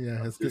 Understood.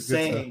 Yeah, it's Just good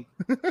saying.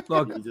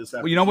 Look, You just have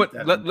well, to you know keep what?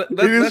 that in mind.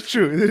 It is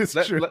true. It is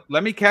true.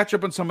 Let me catch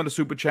up on some of the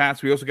super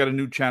chats. We also got a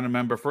new channel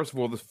member. First of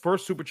all, the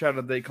first super chat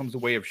of the day comes the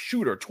way of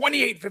Shooter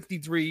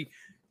 2853,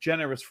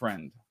 generous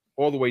friend,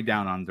 all the way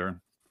down under.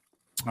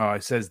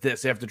 It says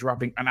this after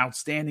dropping an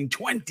outstanding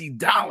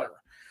 $20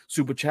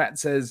 super chat.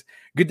 Says,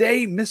 "Good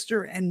day,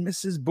 Mr. and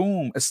Mrs.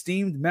 Boom,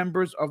 esteemed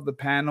members of the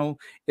panel.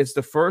 It's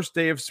the first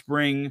day of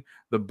spring.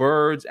 The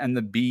birds and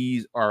the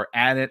bees are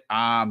at it.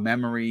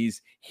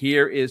 Memories.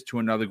 Here is to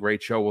another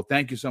great show." Well,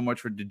 thank you so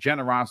much for the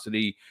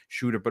generosity,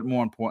 Shooter, but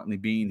more importantly,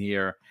 being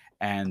here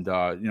and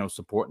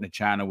supporting the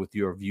channel with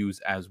your views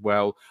as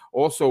well.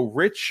 Also,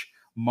 Rich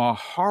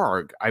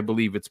Maharg, I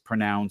believe it's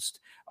pronounced,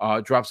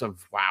 drops a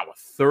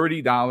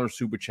 $30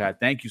 super chat.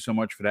 Thank you so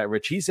much for that,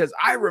 Rich. He says,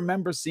 "I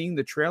remember seeing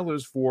the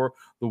trailers for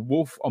The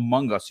Wolf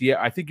Among Us."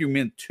 Yeah, I think you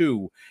meant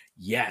 2.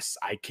 Yes,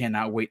 I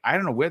cannot wait. I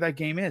don't know where that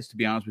game is, to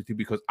be honest with you,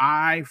 because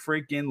I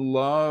freaking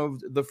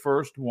loved the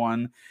first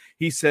one.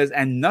 He says,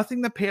 "And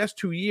nothing the past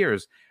 2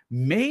 years.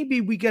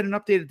 Maybe we get an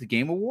update at the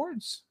Game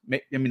Awards."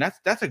 I mean,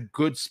 that's a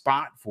good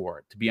spot for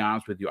it, to be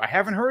honest with you. I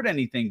haven't heard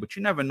anything, but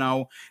you never know.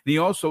 And he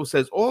also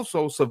says,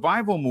 also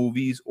survival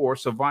movies or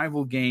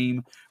survival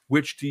game,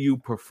 which do you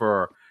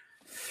prefer?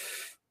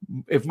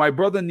 If my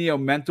brother Neo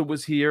Mental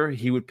was here,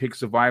 he would pick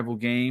survival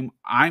game.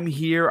 I'm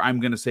here. I'm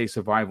going to say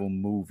survival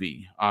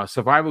movie.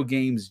 Survival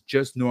games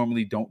just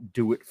normally don't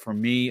do it for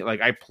me.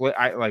 I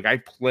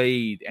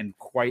played and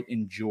quite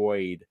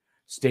enjoyed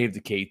State of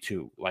Decay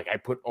 2. I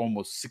put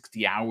almost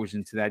 60 hours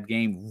into that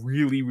game.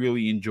 Really,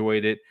 really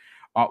enjoyed it.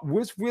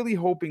 Was really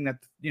hoping that,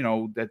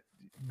 that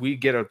we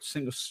get a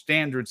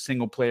standard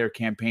single player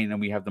campaign and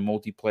we have the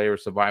multiplayer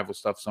survival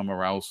stuff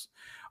somewhere else.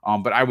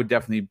 But I would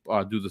definitely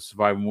do the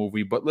survival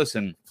movie. But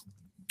listen,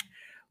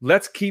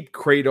 let's keep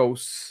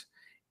Kratos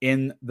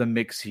in the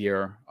mix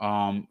here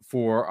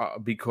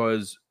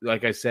because,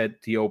 like I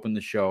said, to open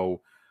the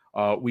show,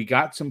 we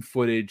got some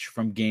footage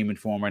from Game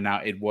Informer.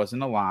 Now, it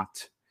wasn't a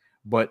lot,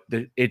 but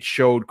it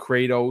showed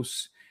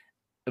Kratos.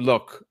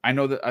 Look, I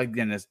know that,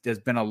 again, there's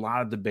been a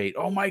lot of debate.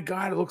 Oh, my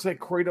God, it looks like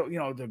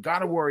Kratos, the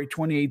God of War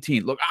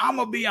 2018. Look, I'm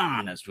going to be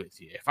honest with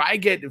you. If I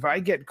get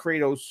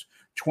Kratos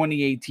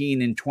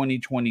 2018 and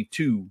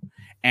 2022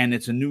 and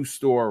it's a new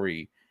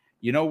story,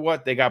 you know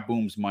what? They got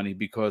Boom's money,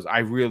 because I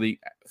really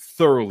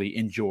thoroughly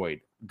enjoyed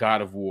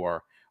God of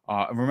War.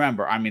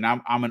 Remember, I mean,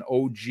 I'm an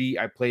OG.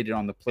 I played it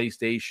on the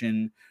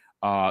PlayStation.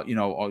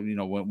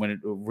 When it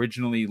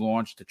originally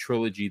launched, the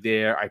trilogy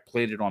there, I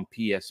played it on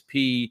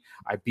PSP.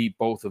 I beat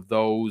both of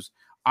those.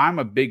 I'm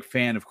a big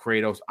fan of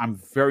Kratos. I'm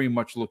very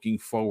much looking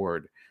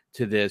forward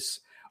to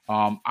this.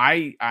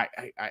 I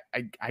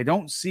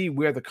don't see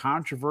where the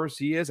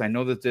controversy is. I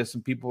know that there's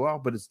some people,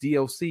 but it's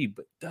DLC,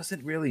 but does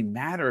it really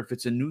matter if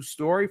it's a new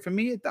story? For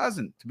me, it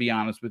doesn't, to be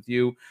honest with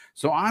you.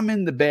 So I'm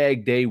in the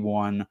bag day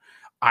one.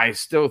 I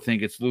still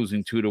think it's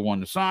losing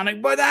 2-1 to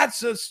Sonic, but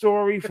that's a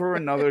story for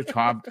another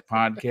top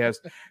podcast.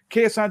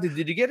 Asante,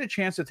 did you get a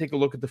chance to take a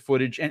look at the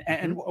footage?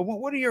 And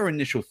what are your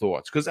initial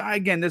thoughts? Because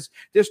again,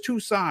 there's two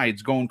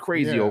sides going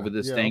crazy over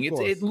this thing.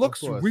 It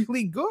looks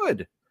really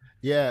good.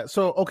 Yeah.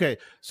 So okay.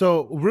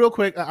 So real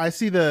quick, I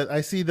see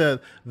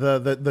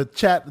the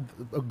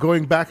chat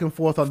going back and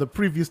forth on the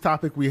previous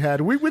topic we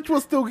had, which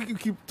we'll still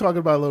keep talking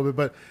about a little bit.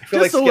 But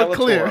just so we're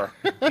clear,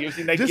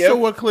 so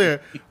we're clear,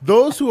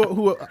 those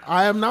who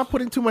I am not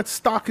putting too much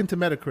stock into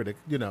Metacritic.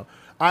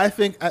 I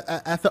think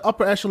at the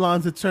upper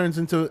echelons it turns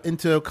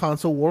into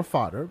console war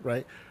fodder,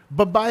 right?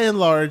 But by and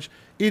large,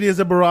 it is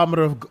a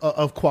barometer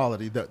of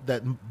quality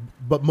that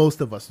but most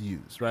of us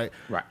use, right?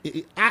 Right.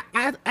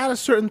 At a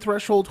certain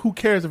threshold, who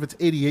cares if it's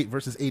 88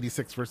 versus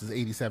 86 versus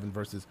 87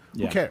 versus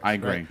who cares? I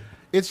agree. Right?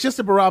 It's just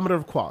a barometer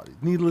of quality.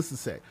 Needless to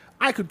say,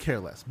 I could care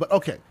less. But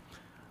okay,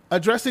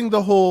 addressing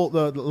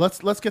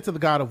let's get to the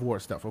God of War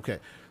stuff. Okay,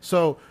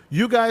 so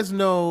you guys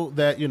know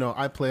that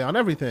I play on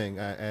everything,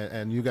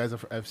 and you guys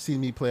have seen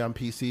me play on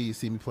PC. You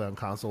see me play on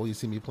console. You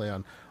see me play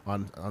on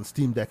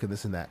Steam Deck and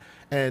this and that.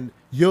 And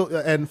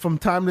from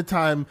time to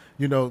time,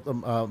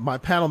 my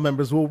panel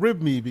members will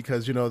rib me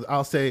because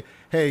I'll say,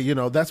 hey,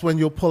 that's when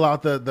you'll pull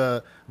out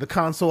the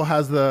console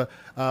has the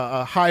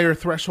higher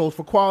threshold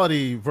for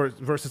quality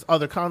versus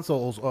other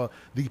consoles, or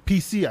the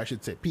PC, I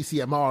should say,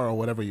 PCMR or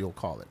whatever you'll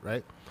call it,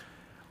 right?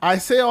 I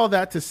say all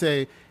that to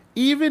say,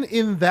 even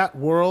in that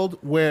world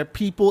where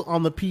people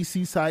on the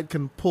PC side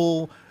can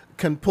pull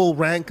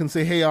rank and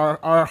say, hey,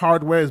 our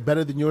hardware is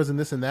better than yours and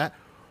this and that,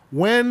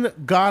 when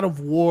God of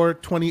War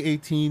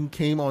 2018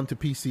 came onto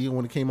PC and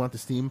when it came onto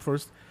Steam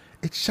first,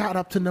 it shot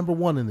up to number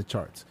 1 in the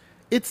charts.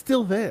 It's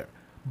still there.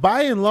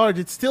 By and large,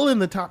 it's still in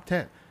the top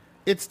 10.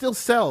 It still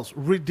sells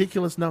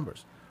ridiculous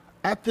numbers.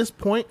 At this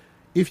point,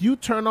 if you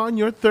turn on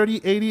your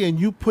 3080 and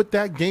you put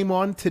that game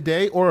on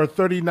today, or a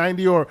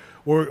 3090 or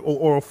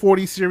a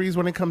 40 series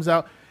when it comes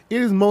out,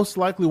 it is most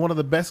likely one of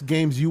the best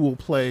games you will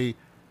play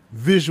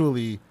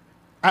visually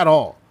at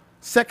all.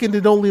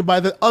 Seconded only by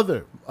the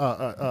other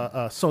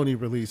Sony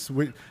release,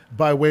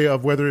 by way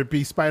of whether it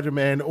be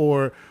Spider-Man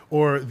or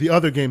the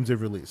other games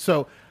they've released.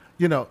 So,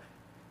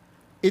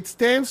 it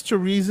stands to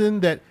reason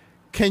that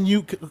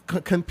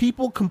can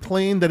people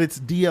complain that it's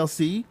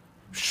DLC?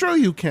 Sure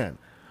you can.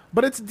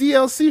 But it's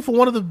DLC for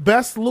one of the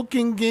best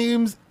looking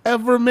games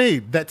ever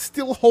made that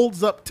still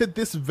holds up to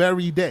this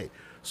very day.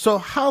 So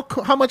how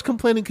much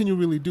complaining can you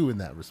really do in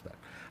that respect?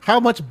 How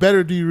much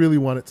better do you really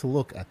want it to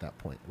look at that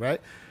point, right?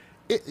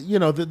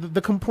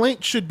 The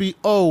complaint should be,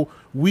 oh,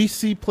 we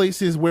see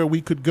places where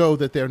we could go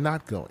that they're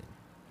not going,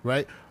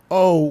 right?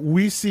 Oh,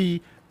 we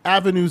see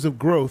avenues of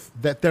growth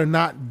that they're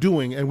not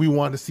doing and we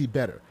want to see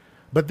better.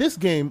 But this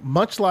game,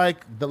 much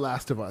like The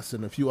Last of Us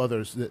and a few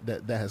others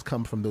that has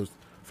come from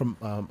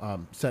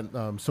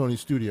Sony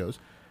Studios,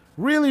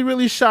 really,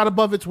 really shot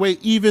above its weight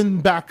even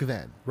back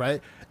then,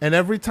 right? And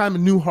every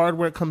time new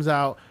hardware comes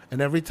out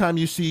and every time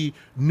you see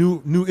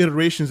new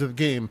iterations of the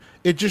game,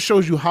 it just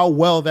shows you how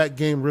well that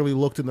game really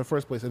looked in the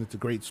first place. And it's a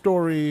great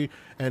story.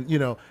 And,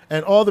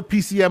 and all the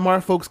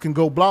PCMR folks can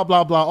go blah,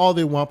 blah, blah, all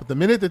they want. But the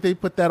minute that they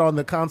put that on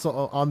the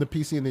console, on the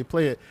PC and they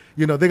play it,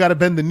 they got to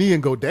bend the knee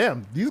and go,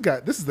 damn,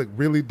 this is a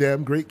really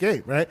damn great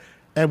game, right?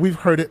 And we've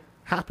heard it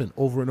happen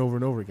over and over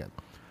and over again.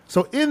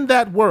 So in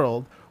that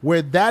world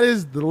where that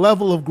is the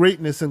level of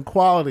greatness and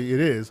quality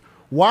it is,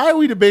 why are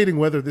we debating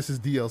whether this is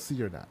DLC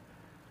or not?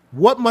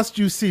 What must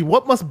you see?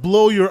 What must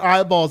blow your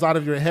eyeballs out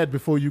of your head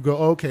before you go,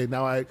 okay,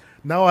 now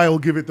I will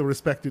give it the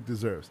respect it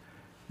deserves?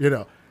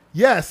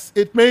 Yes,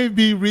 it may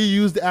be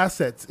reused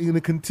assets in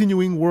a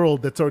continuing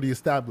world that's already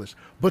established.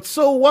 But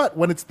so what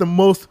when it's the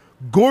most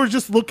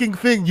gorgeous looking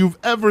thing you've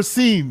ever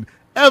seen,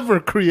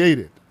 ever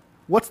created?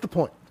 What's the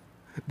point?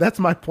 That's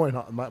my point,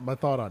 my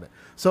thought on it.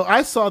 So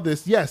I saw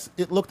this. Yes,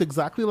 it looked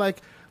exactly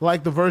like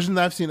the version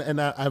that I've seen,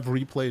 and I've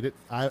replayed it.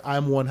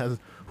 I'm one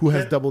who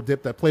has double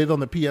dipped. I played it on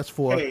the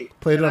PS4,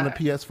 played it on the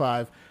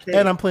PS5,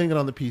 and I'm playing it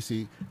on the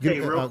PC.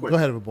 Real quick. Go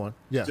ahead, everyone.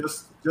 Yeah.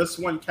 Just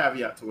one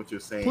caveat to what you're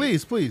saying.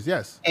 Please,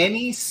 yes.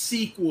 Any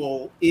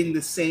sequel in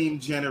the same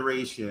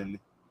generation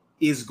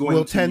is going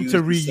will to tend use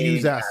to the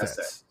reuse same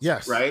assets.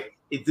 Yes. Right?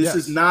 This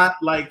is not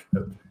like,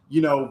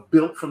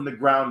 built from the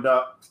ground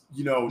up,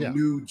 Yeah.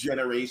 new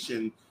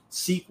generation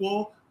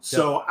sequel.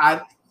 So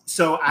I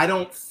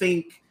don't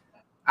think,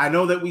 I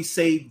know that we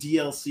say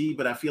DLC,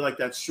 but I feel like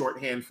that's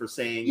shorthand for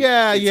saying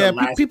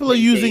people are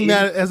using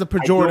that as a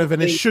pejorative,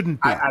 and it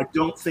shouldn't be. I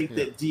don't think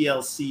that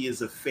DLC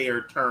is a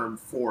fair term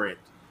for it.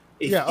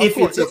 Of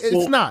course,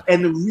 it's not.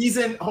 And the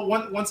reason,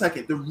 one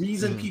second, the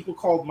reason people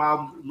called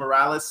Miles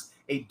Morales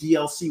a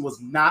DLC was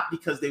not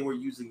because they were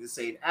using the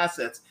same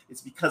assets.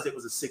 It's because it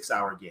was a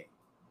 6-hour game,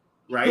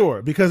 right?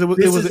 Sure, because it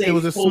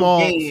was a small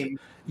game.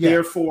 Yeah.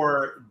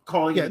 Therefore,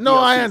 calling it no,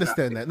 DLC I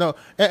understand that. No,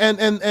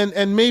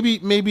 and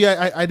maybe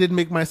I didn't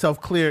make myself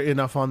clear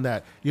enough on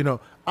that.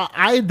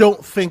 I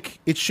don't think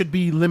it should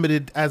be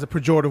limited as a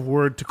pejorative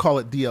word to call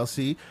it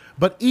DLC.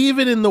 But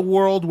even in the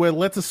world where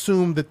let's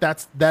assume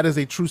that is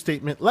a true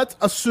statement, let's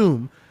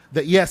assume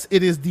that yes,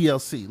 it is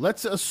DLC.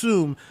 Let's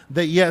assume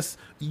that yes,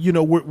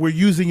 we're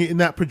using it in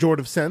that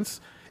pejorative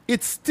sense.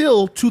 It's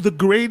still to the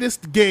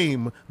greatest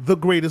game, the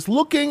greatest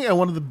looking, and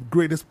one of the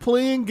greatest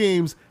playing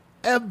games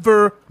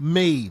ever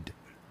made.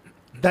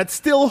 That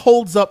still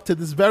holds up to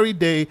this very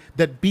day,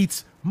 that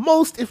beats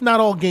most, if not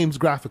all, games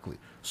graphically.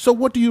 So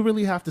what do you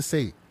really have to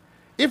say?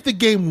 If the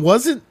game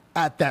wasn't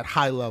at that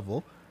high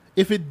level,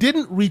 if it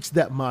didn't reach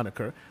that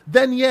moniker,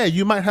 then yeah,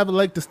 you might have a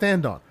leg to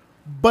stand on.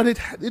 But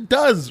it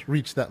does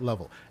reach that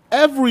level.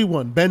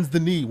 Everyone bends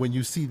the knee when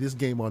you see this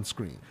game on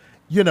screen.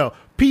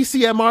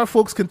 PCMR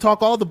folks can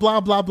talk all the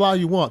blah, blah, blah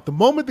you want. The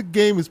moment the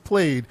game is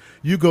played,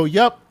 you go,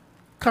 yep,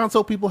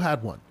 console people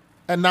had one.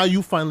 And now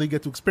you finally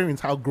get to experience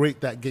how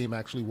great that game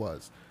actually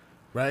was,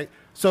 right?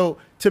 So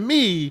to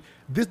me,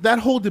 that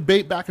whole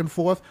debate back and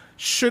forth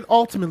should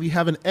ultimately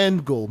have an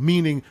end goal,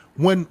 meaning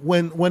when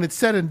it's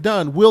said and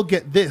done, we'll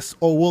get this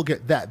or we'll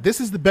get that. This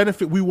is the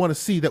benefit we want to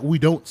see that we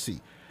don't see.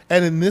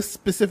 And in this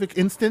specific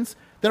instance,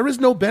 there is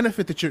no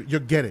benefit that you're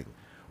getting.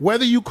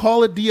 Whether you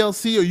call it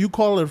DLC or you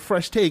call it a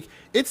fresh take,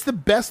 it's the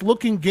best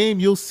looking game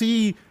you'll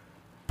see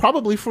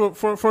probably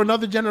for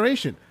another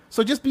generation.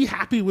 So just be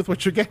happy with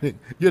what you're getting.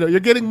 You're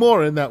getting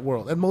more in that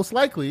world. And most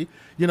likely,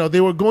 they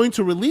were going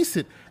to release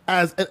it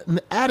as an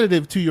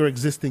additive to your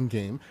existing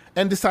game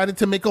and decided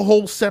to make a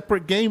whole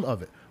separate game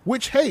of it,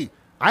 which, hey,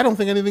 I don't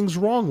think anything's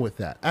wrong with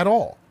that at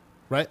all,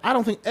 right? I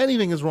don't think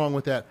anything is wrong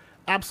with that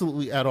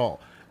absolutely at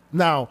all.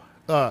 Now,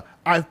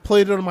 I've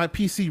played it on my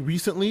PC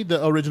recently,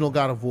 the original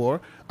God of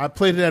War. I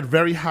played it at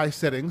very high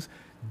settings.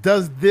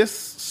 Does this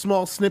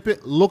small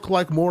snippet look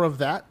like more of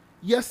that?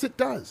 Yes, it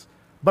does.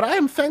 But I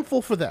am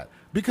thankful for that.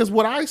 Because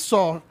what I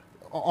saw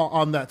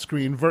on that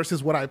screen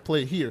versus what I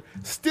play here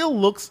still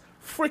looks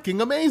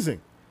freaking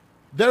amazing.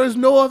 There is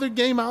no other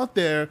game out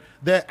there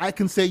that I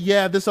can say,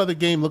 yeah, this other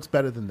game looks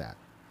better than that.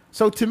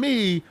 So to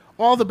me,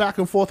 all the back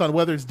and forth on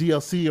whether it's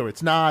DLC or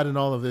it's not and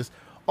all of this,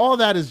 all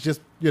that is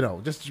just,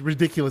 just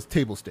ridiculous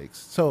table stakes.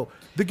 So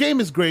the game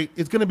is great.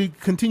 It's going to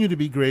continue to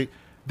be great.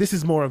 This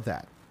is more of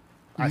that.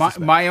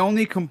 My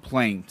only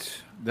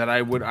complaint that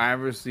I would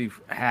obviously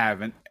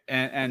have,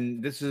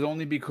 and this is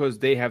only because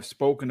they have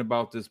spoken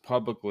about this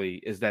publicly,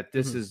 is that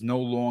this Mhm. is no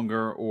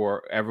longer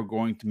or ever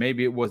going to,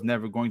 maybe it was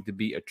never going to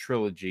be a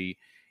trilogy.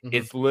 Mhm.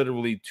 It's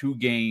literally 2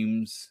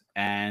 games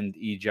and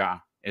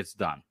Ija. It's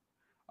done.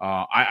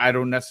 I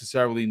don't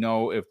necessarily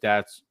know if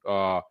that's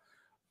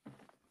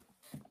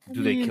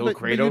do they kill but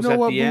Kratos you know at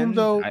what, the Boom, end?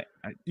 though? I,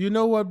 You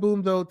know what,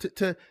 Boom, though,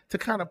 to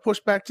kind of push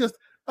back just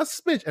a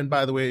smidge. And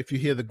by the way, if you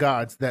hear the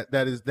gods, that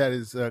is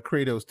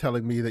Kratos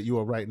telling me that you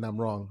are right and I'm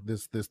wrong.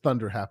 There's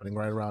thunder happening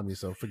right around me,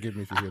 so forgive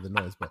me if you hear the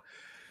noise. But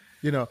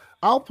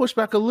I'll push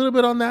back a little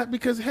bit on that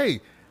because hey,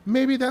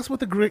 maybe that's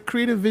what the great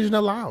creative vision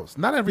allows.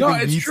 Not everything. no,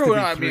 it's needs true. To be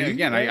I mean, 3,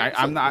 again, right?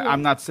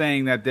 I'm not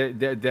saying that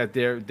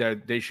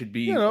they should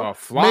be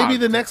flogged. Maybe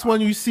the next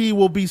one you see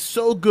will be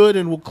so good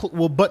and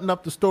will button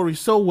up the story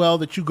so well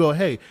that you go,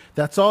 hey,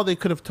 that's all they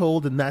could have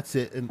told and that's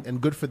it,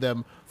 and good for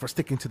them for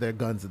sticking to their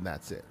guns and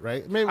that's it,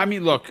 right? Maybe, I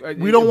mean, look,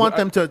 we don't want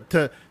them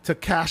to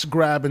cash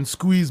grab and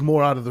squeeze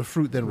more out of the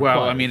fruit than required.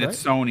 Well, I mean, right?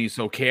 it's Sony,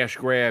 so cash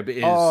grab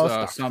is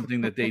something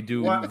that they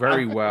do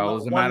very well.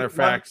 As a matter of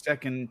fact,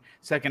 second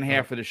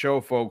half of the show,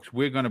 folks,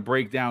 we're going to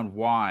break down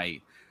why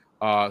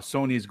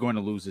Sony is going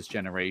to lose this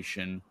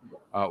generation,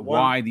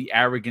 why the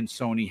arrogant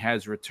Sony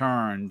has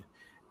returned,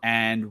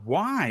 and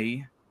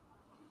why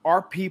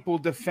are people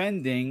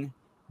defending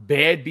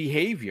bad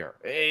behavior.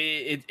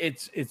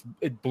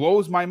 It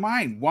blows my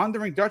mind.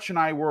 Wandering Dutch and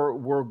I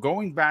were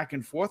going back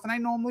and forth, and I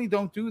normally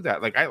don't do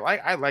that. Like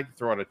I like to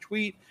throw out a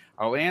tweet.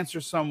 I'll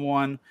answer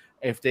someone.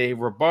 If they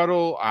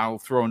rebuttal, I'll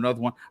throw another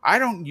one. I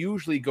don't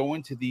usually go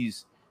into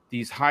these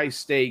high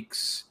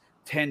stakes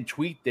 10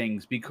 tweet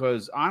things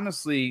because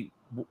honestly,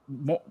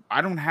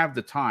 I don't have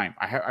the time.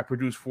 I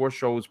produce 4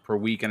 shows per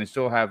week, and I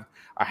still have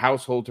a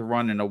household to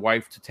run and a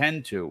wife to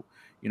tend to.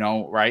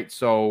 Right?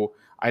 So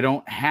I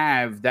don't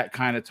have that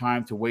kind of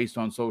time to waste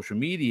on social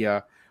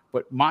media.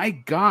 But my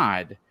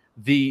God,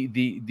 the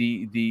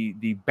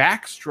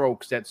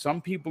backstrokes that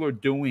some people are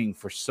doing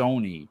for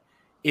Sony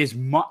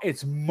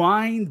it's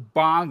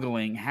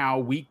mind-boggling how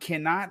we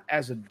cannot,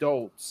 as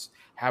adults,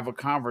 have a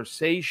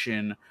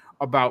conversation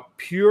about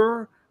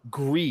pure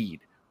greed,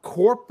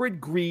 corporate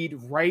greed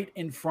right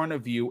in front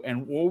of you,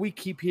 and all we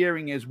keep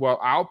hearing is, well,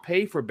 I'll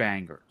pay for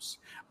bangers.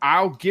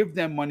 I'll give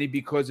them money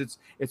because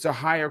it's a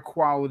higher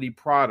quality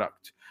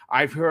product.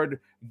 I've heard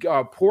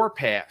Poor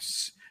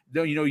Pass.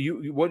 What do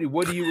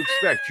you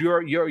expect?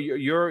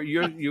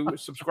 You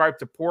subscribe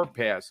to Poor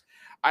Pass.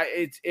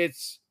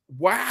 It's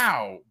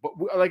wow. But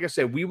like I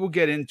said, we will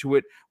get into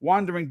it.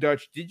 Wandering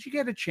Dutch, did you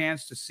get a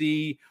chance to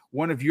see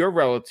one of your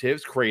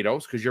relatives,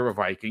 Kratos, because you're a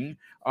Viking,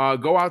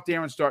 go out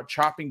there and start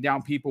chopping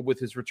down people with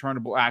his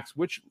returnable axe,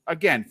 which,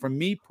 again, for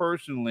me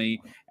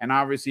personally, and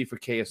obviously for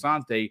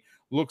Keosante,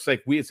 looks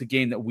like it's a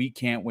game that we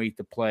can't wait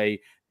to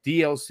play,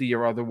 DLC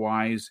or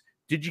otherwise.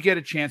 Did you get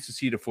a chance to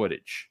see the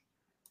footage?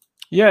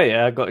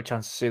 Yeah, I got a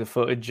chance to see the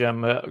footage.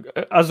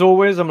 As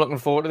always, I'm looking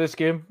forward to this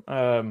game.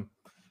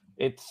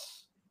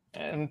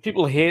 And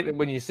people hate it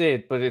when you say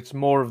it, but it's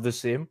more of the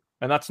same.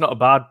 And that's not a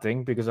bad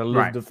thing because I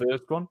loved the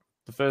first one.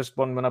 The first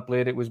one, when I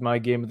played it, was my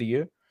game of the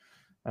year.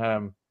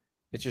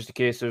 It's just a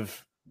case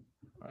of,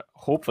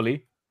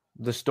 hopefully,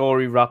 the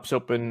story wraps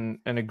up in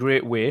a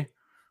great way.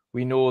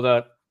 We know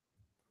that,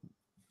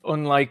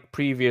 unlike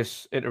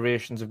previous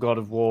iterations of God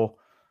of War,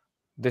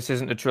 this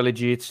isn't a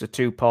trilogy, it's a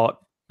 2-part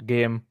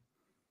game.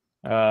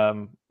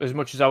 As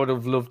much as I would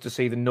have loved to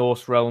see the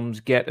Norse Realms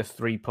get a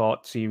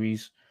 3-part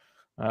series,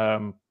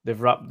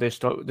 they've wrapped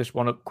this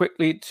one up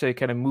quickly to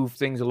kind of move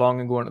things along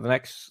and go on to the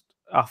next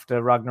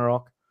after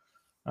Ragnarok.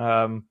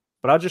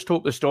 But I just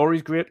hope the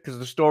story's great because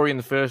the story in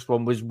the first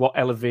one was what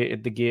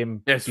elevated the game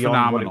beyond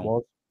phenomenal. what it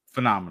was.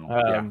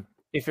 Phenomenal.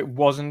 If it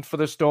wasn't for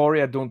the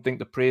story, I don't think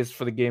the praise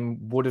for the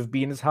game would have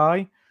been as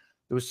high.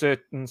 There were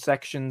certain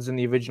sections in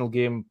the original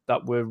game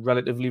that were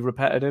relatively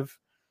repetitive.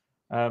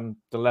 The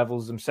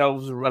levels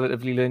themselves were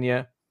relatively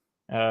linear.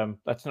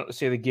 That's not to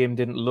say the game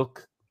didn't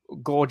look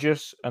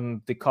gorgeous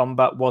and the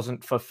combat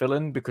wasn't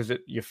fulfilling because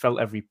you felt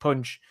every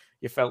punch,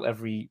 you felt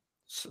every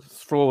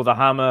throw of the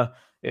hammer.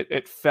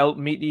 It felt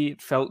meaty,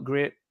 it felt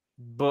great.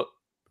 But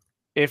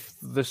if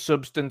the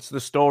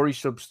story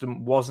substance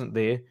wasn't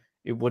there,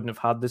 it wouldn't have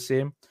had the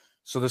same.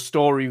 So the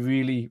story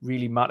really,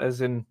 really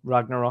matters in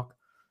Ragnarok.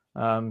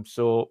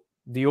 So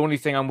the only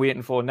thing I'm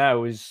waiting for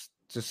now is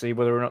to see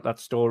whether or not that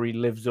story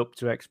lives up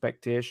to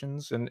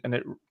expectations and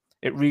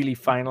it really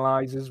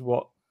finalizes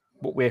what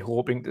we're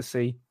hoping to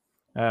see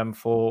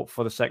for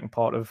the second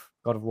part of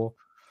God of War.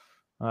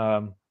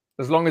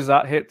 As long as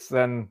that hits,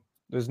 then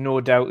there's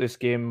no doubt this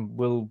game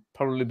will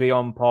probably be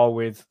on par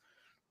with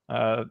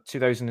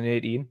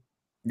 2018.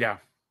 Yeah.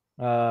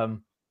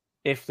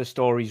 If the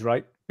story's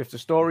right. If the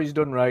story's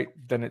done right,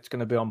 then it's going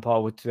to be on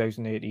par with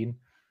 2018.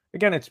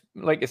 Again, it's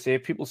like I say,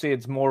 people say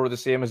it's more of the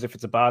same as if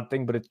it's a bad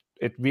thing, but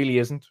it really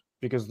isn't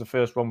because the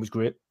first one was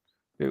great.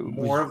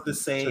 More of the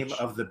same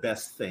of the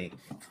best thing.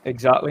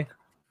 Exactly.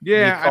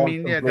 Yeah, I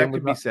mean, that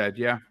could be said.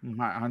 Yeah,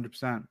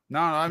 100%. No,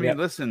 I mean,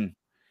 listen,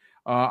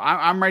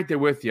 I'm right there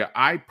with you.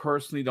 I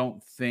personally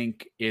don't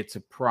think it's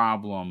a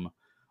problem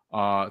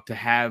to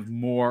have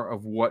more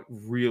of what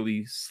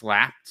really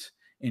slapped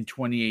in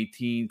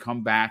 2018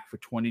 come back for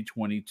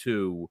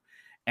 2022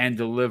 and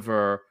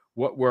deliver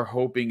what we're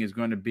hoping is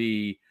going to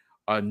be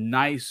a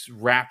nice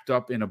wrapped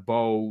up in a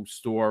bow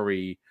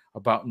story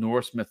about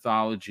Norse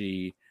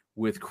mythology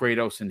with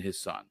Kratos and his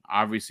son.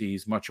 Obviously,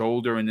 he's much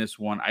older in this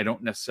one. I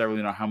don't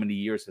necessarily know how many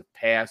years have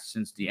passed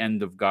since the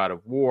end of God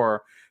of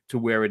War to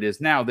where it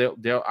is now.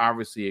 They're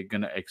obviously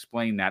going to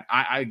explain that.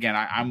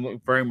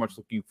 I'm very much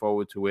looking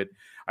forward to it.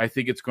 I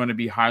think it's going to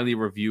be highly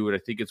reviewed. I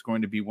think it's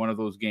going to be one of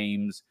those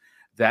games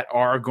that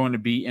are going to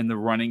be in the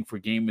running for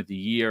Game of the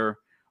Year.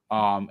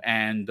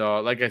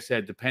 Like I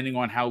said, depending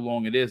on how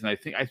long it is, and I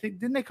think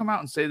didn't they come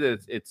out and say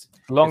that it's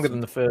longer than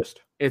the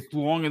first? It's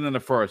longer than the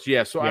first,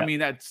 yeah. So yeah. I mean,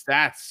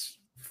 that's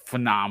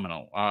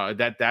phenomenal.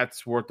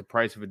 That's worth the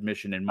price of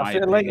admission in my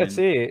opinion. Like I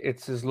say,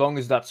 it's as long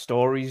as that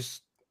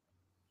story's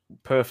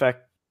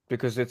perfect,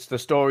 because it's the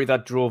story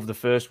that drove the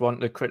first one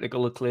to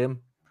critical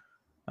acclaim.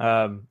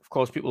 Of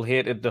course, people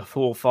hated the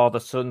whole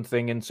father-son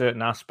thing in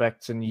certain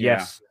aspects, and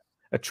yes,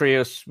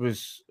 Atreus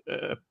was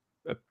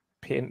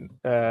he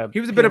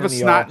was a bit of a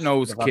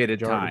snot-nosed kid at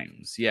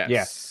times.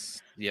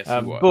 Yes, he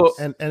was.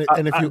 And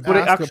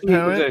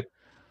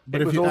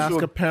if you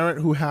ask a parent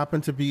who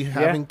happened to be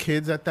having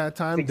kids at that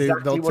time, they'll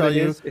tell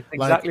you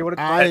exactly what it's like.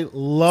 I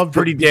loved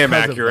pretty damn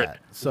accurate.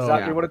 So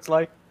exactly what it's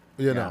like.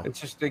 You know, it's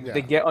just they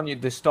get on you.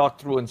 They start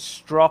throwing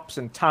strops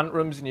and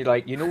tantrums, and you're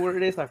like, you know what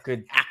it is? I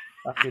could.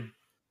 I got you.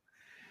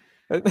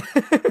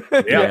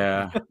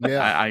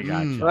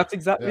 So that's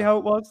exactly how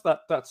it was.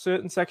 That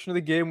certain section of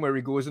the game where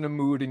he goes in a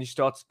mood and he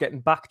starts getting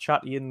back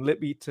chatty and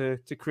lippy to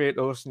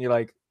Kratos, and you're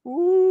like,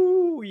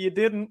 "Ooh, you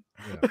didn't."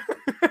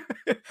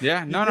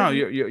 No.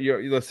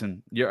 You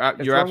listen. You're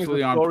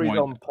absolutely on point.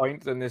 On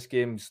point, then this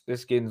game's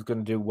going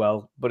to do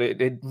well. But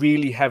it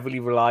really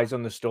heavily relies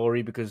on the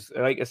story because,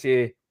 like I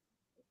say,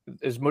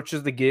 as much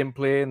as the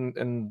gameplay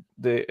and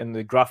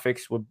the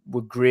graphics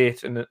were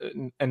great and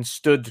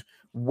stood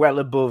well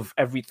above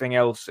everything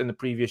else in the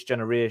previous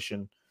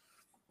generation,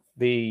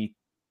 the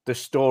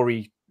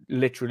story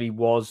literally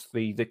was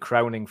the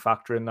crowning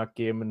factor in that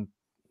game, and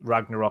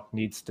Ragnarok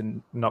needs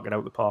to knock it out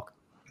of the park.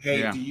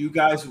 Hey, do you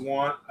guys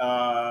want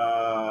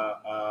a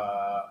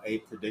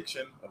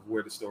prediction of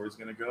where the story is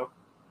going to go?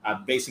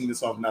 I'm basing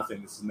this off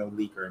nothing. This is no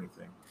leak or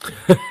anything.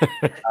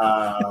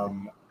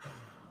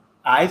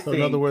 I think,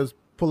 in other words,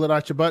 pull it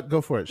out your butt.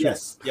 Go for it.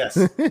 Yes.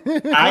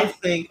 I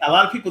think a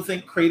lot of people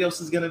think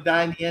Kratos is going to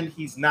die in the end.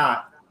 He's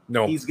not.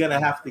 No. He's going to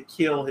have to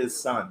kill his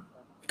son.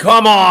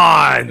 Come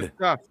on.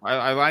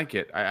 I like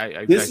it.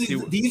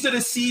 These are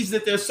the seeds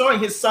that they're sowing.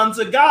 His son's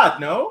a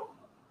god, no?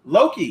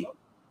 Loki,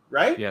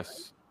 right?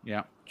 Yes.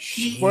 Yeah.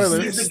 He's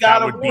the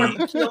god of war. He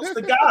kills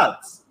the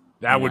gods.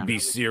 That would be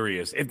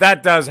serious. If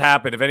that does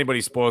happen, if anybody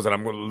spoils it,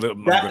 I'm going to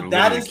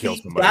literally kill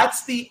somebody.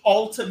 That's the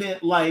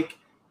ultimate,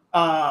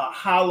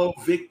 hollow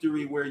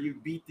victory where you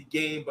beat the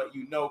game, but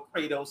you know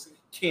Kratos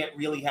can't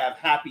really have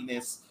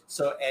happiness,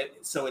 so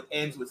it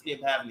ends with him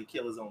having to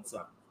kill his own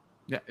son.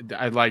 Yeah,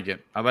 I like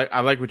it.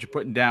 I like what you're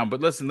putting down. But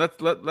listen,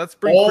 let's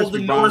bring all the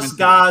Norse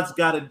gods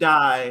got to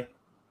die.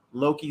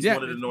 Loki's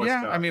one of the Norse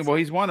gods. I mean, well,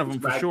 he's one of them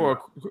for sure.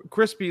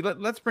 Crispy,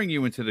 let's bring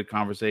you into the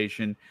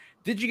conversation.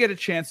 Did you get a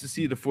chance to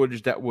see the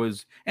footage that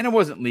was, and it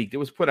wasn't leaked, it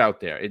was put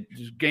out there.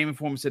 Game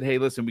Informer said, hey,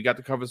 listen, we got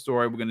the cover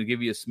story. We're going to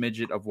give you a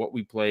smidget of what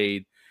we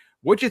played.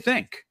 What'd you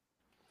think?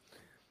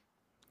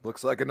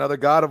 Looks like another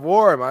God of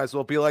War. Might as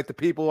well be like the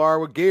people are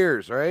with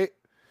Gears, right?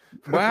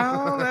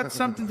 Well, that's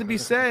something to be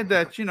said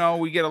that,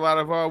 we get a lot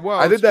of,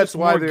 I think that's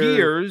why they're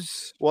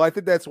Gears. Well, I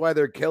think that's why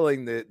they're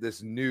killing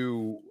this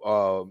new,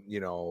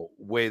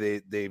 way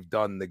they've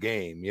done the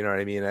game. You know what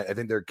I mean? I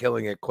think they're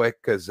killing it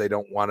quick because they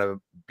don't want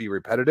to be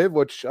repetitive,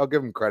 which I'll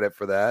give them credit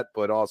for that.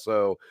 But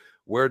also,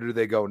 where do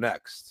they go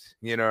next?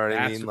 You know what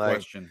I mean? That's the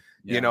question.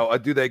 Yeah.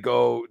 Do they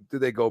go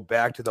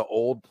back to the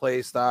old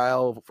play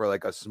style for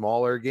like a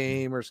smaller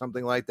game or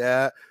something like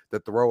that to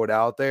throw it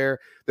out there?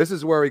 This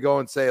is where we go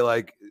and say,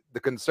 the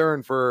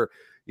concern for,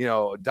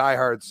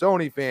 diehard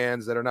Sony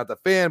fans that are not the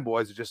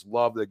fanboys that just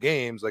love the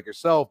games like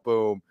yourself,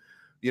 Boom,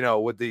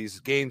 with these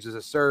games as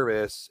a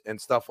service and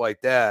stuff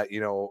like that,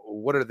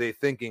 what are they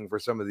thinking for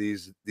some of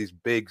these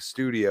big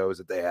studios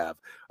that they have?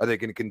 Are they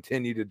going to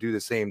continue to do the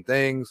same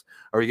things?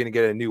 Are you going to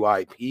get a new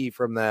IP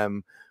from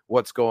them?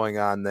 What's going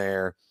on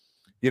there?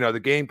 The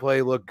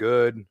gameplay looked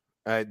good.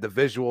 The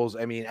visuals,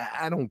 I mean,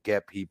 I don't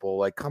get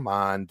people. Come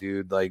on,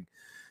 dude.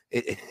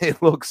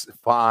 It looks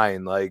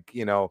fine.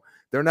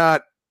 They're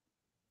not.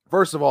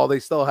 First of all, they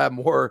still have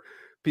more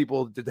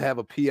people to have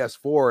a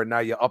PS4, and now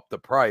you up the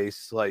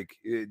price, on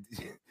the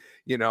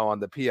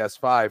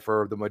PS5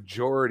 for the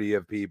majority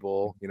of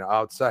people,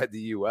 outside the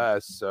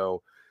US.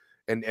 So,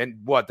 and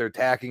what they're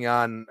tacking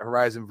on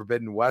Horizon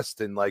Forbidden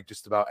West and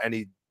just about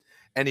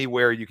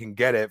anywhere you can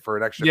get it for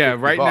an extra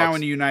 $50. Right now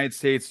in the United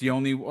States, the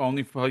only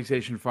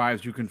PlayStation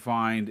 5s you can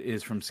find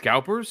is from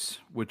scalpers,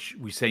 which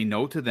we say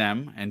no to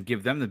them and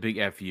give them the big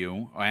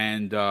FU,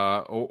 and you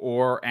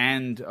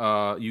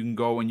can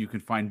go and you can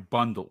find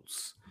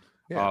bundles.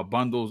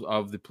 Bundles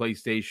of the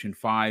PlayStation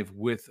 5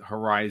 with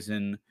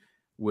Horizon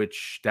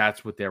which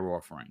that's what they're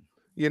offering.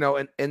 You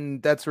know,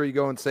 and that's where you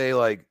go and say,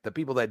 like, the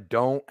people that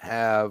don't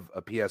have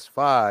a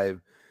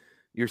PS5,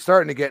 you're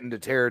starting to get into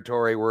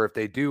territory where if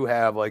they do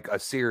have like a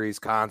series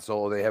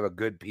console, they have a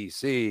good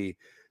PC,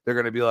 they're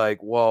going to be like,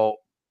 well,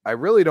 I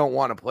really don't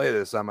want to play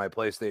this on my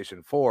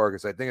PlayStation 4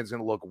 because I think it's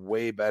going to look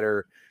way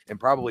better and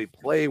probably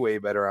play way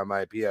better on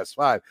my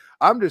PS5.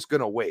 I'm just going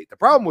to wait. The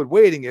problem with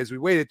waiting is we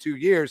waited 2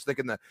 years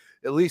thinking that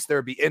at least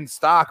there'd be in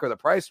stock or the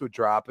price would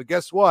drop. But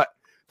guess what?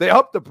 They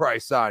upped the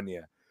price on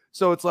you.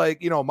 So it's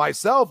like, you know,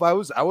 myself, I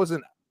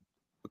wasn't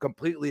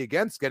completely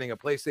against getting a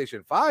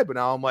PlayStation 5, but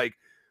now I'm like,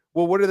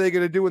 well, what are they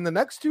going to do in the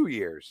next 2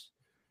 years?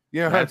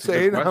 You know what I'm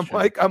saying? I'm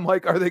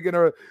like, are they going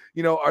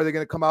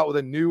to come out with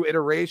a new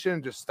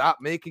iteration, just stop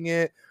making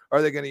it?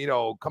 Are they going to, you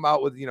know, come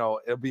out with, you know,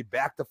 it'll be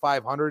back to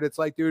 500? It's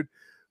like, dude,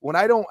 when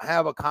I don't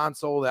have a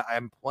console that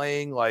I'm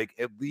playing like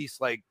at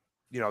least like,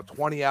 you know,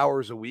 20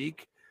 hours a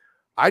week,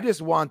 I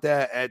just want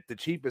that at the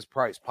cheapest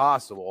price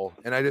possible.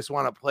 And I just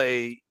want to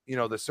play, you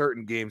know, the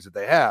certain games that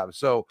they have.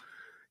 So,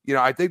 you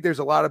know, I think there's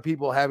a lot of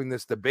people having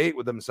this debate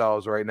with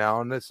themselves right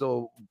now, and this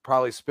will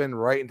probably spin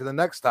right into the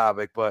next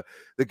topic. But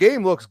the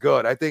game looks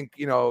good. I think,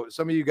 you know,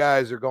 some of you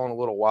guys are going a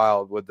little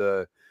wild with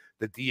the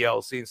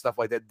DLC and stuff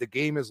like that. The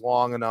game is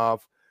long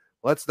enough.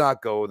 Let's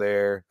not go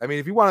there. I mean,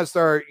 if you want to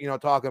start, you know,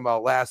 talking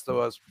about Last of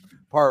Us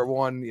Part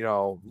 1, you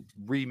know,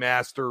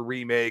 remaster,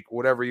 remake,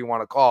 whatever you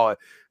want to call it,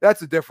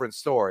 that's a different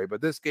story.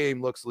 But this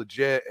game looks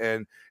legit,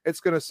 and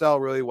it's going to sell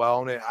really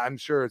well, and I'm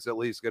sure it's at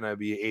least going to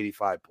be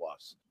 85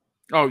 plus.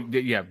 Oh,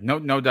 yeah,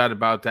 no doubt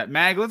about that.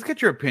 Mag, let's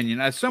get your opinion.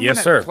 As someone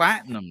that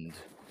platinumed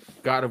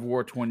God of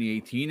War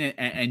 2018,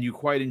 and you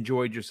quite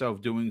enjoyed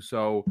yourself doing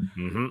so,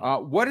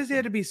 what is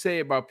there to be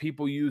said about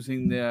people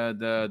using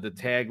the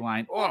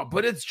tagline, oh,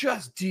 but it's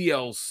just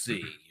DLC?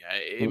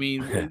 I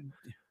mean...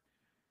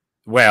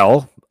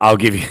 Well, I'll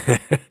give you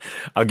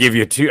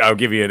two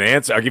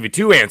answers. I'll give you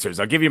two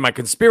answers. I'll give you my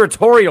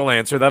conspiratorial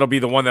answer. That'll be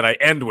the one that I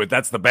end with.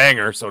 That's the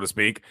banger, so to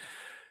speak.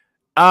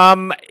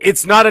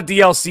 It's not a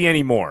DLC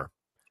anymore.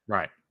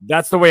 Right.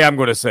 That's the way I'm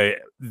going to say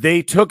it.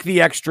 They took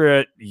the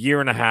extra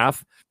year and a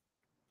half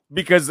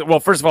because, well,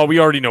 first of all, we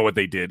already know what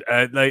they did.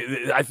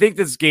 I think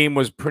this game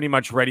was pretty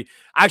much ready.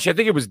 Actually, I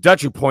think it was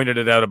Dutch who pointed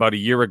it out about a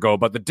year ago,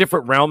 but the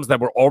different realms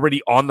that were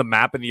already on the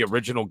map in the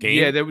original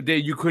game. Yeah,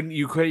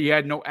 you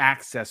had no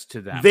access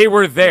to them. They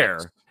were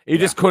there. You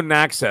just couldn't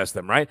access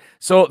them, right?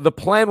 So the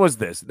plan was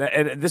this,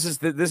 and this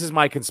is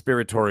my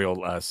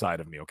conspiratorial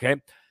side of me,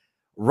 okay?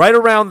 Right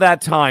around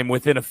that time,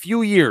 within a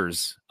few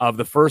years of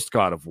the first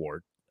God of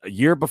War, a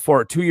year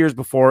before, 2 years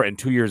before, and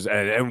 2 years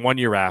and 1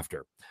 year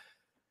after,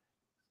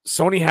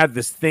 Sony had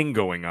this thing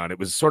going on. It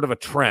was sort of a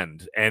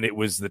trend, and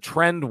the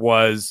trend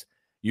was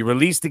you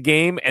released a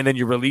game and then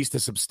you released a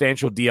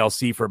substantial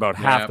DLC for about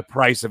half the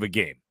price of a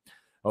game.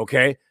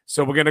 Okay,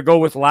 so we're gonna go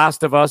with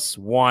Last of Us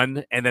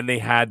 1, and then they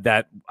had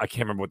that, I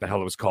can't remember what the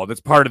hell it was called. It's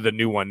part of the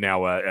new one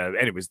now.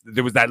 Anyways,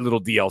 there was that little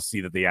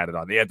DLC that they added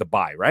on. They had to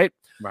buy, right?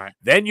 Right.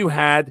 Then you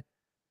had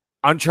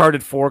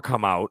Uncharted 4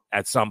 come out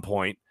at some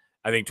point.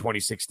 I think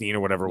 2016 or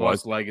whatever it was.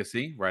 Lost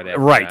Legacy, right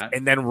after that.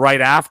 And then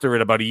right after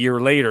it, about a year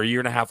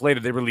and a half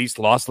later, they released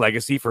Lost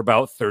Legacy for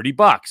about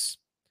 $30.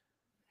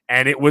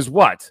 And it was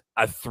what?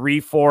 A 3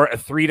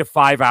 to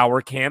 5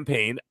 hour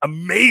campaign.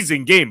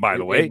 Amazing game, by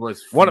the way. It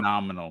was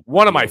phenomenal.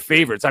 One of my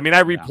favorites. I mean,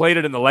 I replayed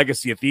it in the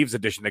Legacy of Thieves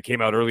edition that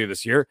came out earlier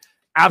this year.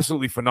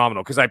 Absolutely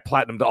phenomenal because I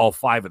platinumed all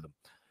 5 of them.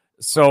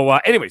 So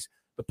anyways,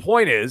 the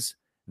point is,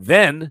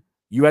 then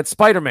you had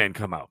Spider-Man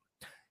come out.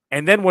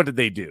 And then what did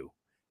they do?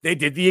 They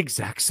did the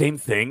exact same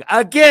thing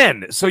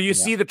again. So you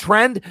see the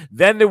trend.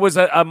 Then there was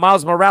a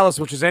Miles Morales,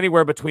 which is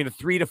anywhere between a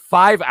 3 to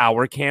 5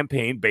 hour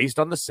campaign based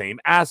on the same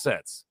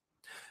assets.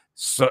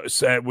 So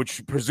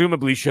which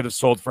presumably should have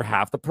sold for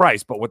half the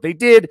price. But what they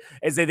did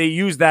is they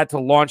used that to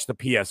launch the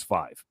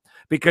PS5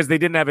 because they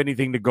didn't have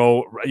anything to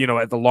go, you know,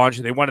 at the launch.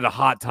 They wanted a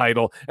hot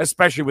title,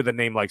 especially with a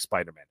name like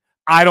Spider-Man.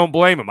 I don't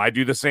blame them. I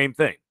do the same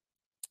thing.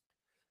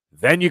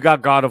 Then you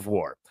got God of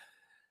War.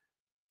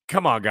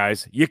 Come on,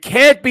 guys. You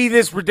can't be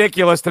this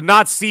ridiculous to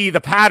not see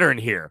the pattern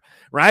here,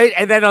 right?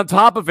 And then on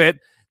top of it,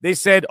 they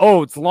said,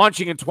 oh, it's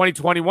launching in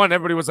 2021.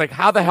 Everybody was like,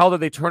 how the hell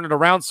did they turn it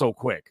around so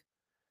quick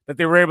that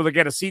they were able to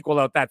get a sequel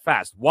out that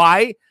fast?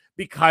 Why?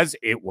 Because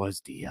it was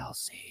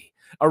DLC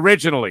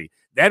originally.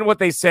 Then what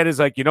they said is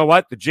like, you know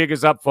what? The jig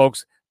is up,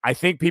 folks. I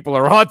think people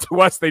are on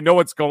to us. They know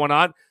what's going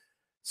on.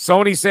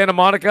 Sony Santa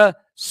Monica,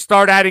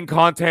 start adding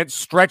content,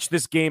 stretch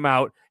this game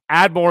out.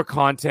 Add more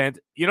content.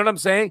 You know what I'm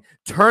saying?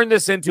 Turn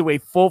this into a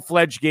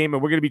full-fledged game,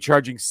 and we're going to be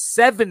charging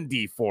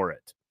 $70 for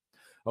it.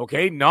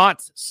 Okay? Not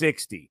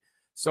 $60.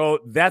 So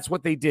that's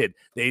what they did.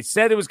 They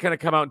said it was going to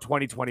come out in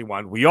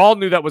 2021. We all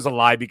knew that was a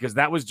lie because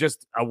that was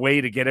just a way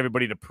to get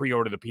everybody to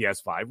pre-order the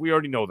PS5. We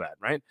already know that,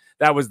 right?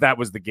 That was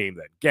the game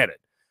then. Get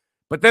it.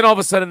 But then all of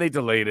a sudden they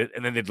delayed it,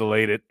 and then they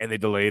delayed it, and they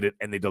delayed it,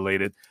 and they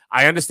delayed it.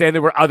 I understand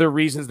there were other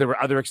reasons. There were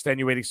other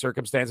extenuating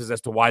circumstances as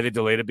to why they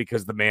delayed it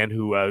because the man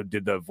who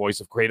did the voice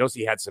of Kratos,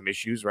 he had some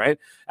issues, right?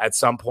 At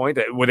some point.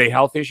 Were they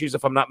health issues,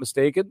 if I'm not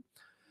mistaken?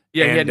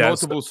 Yeah, he And, had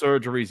multiple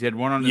surgeries. He had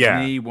one on his Yeah.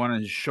 knee, one on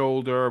his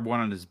shoulder, one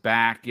on his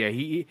back. Yeah,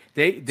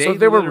 they So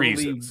there were literally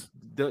reasons.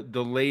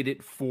 delayed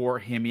it for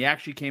him. He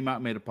actually came out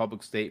and made a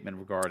public statement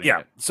regarding Yeah.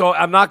 it. So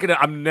I'm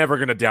never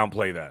gonna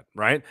downplay that,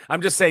 right?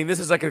 I'm just saying this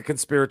is like a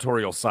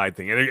conspiratorial side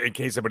thing. In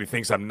case somebody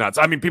thinks I'm nuts.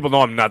 I mean, people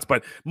know I'm nuts,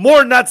 but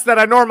more nuts than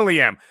I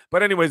normally am.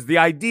 But anyways, the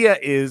idea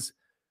is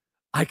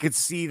I could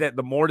see that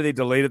the more they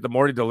delayed it,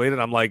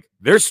 I'm like,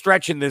 they're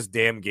stretching this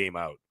damn game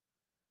out.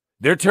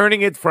 They're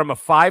turning it from a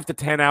 5 to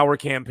 10 hour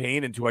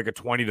campaign into like a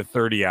 20 to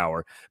 30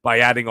 hour by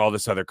adding all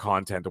this other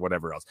content or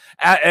whatever else.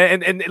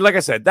 And like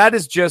I said, that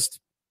is just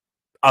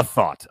a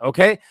thought.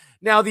 Okay.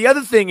 Now, the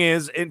other thing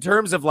is, in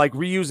terms of like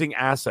reusing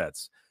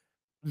assets,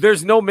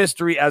 there's no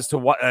mystery as to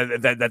what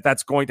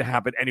that's going to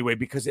happen anyway,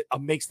 because it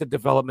makes the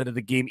development of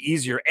the game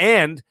easier.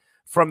 And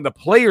from the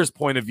player's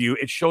point of view,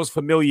 it shows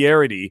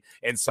familiarity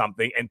in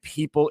something, and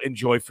people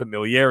enjoy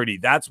familiarity.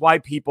 That's why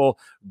people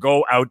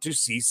go out to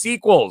see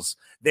sequels.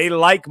 They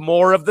like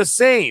more of the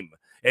same.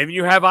 If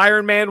you have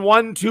Iron Man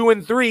 1, 2,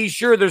 and 3,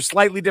 sure, there's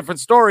slightly different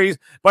stories,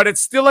 but it's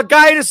still a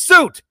guy in a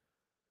suit.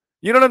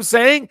 You know what I'm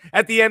saying?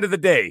 At the end of the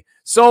day.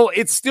 So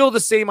it's still the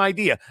same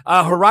idea.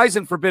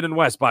 Horizon Forbidden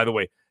West, by the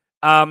way,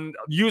 there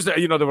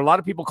were a lot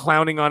of people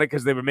clowning on it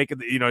because they were making,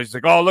 it's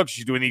like, oh, look,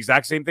 she's doing the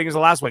exact same thing as the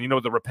last one.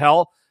 The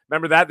rappel.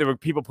 Remember that? There were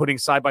people putting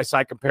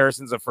side-by-side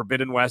comparisons of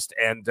Forbidden West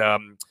and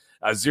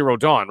Zero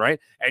Dawn,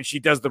 right? And she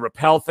does the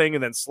rappel thing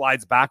and then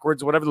slides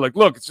backwards or whatever. They're like,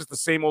 look, it's just the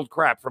same old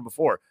crap from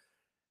before.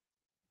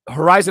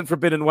 Horizon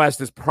Forbidden West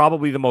is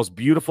probably the most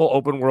beautiful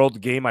open-world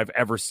game I've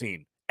ever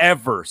seen.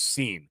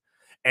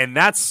 And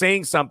that's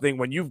saying something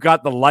when you've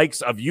got the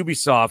likes of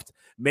Ubisoft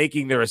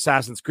making their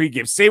Assassin's Creed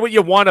games. Say what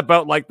you want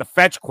about like the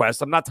fetch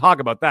quest. I'm not talking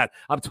about that.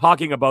 I'm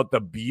talking about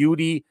the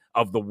beauty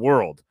of the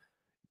world.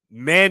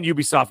 Man,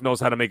 Ubisoft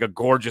knows how to make a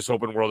gorgeous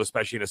open world,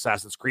 especially in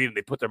Assassin's Creed, and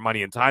they put their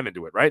money and time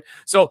into it, right?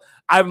 So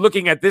I'm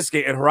looking at this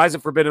game, and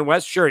Horizon Forbidden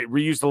West, sure, it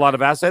reused a lot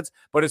of assets,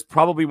 but it's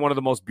probably one of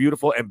the most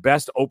beautiful and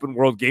best open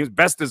world games,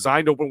 best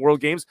designed open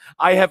world games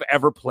I have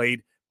ever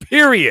played,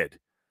 period.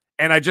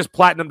 And I just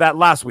platinumed that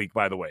last week,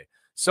 by the way.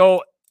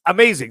 So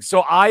amazing. So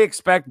I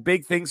expect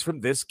big things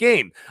from this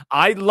game.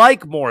 I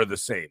like more of the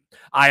same.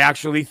 I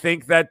actually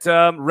think that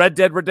Red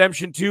Dead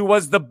Redemption 2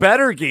 was the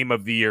better game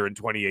of the year in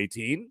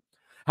 2018.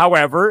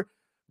 However,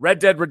 Red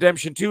Dead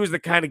Redemption 2 is the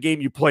kind of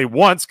game you play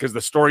once because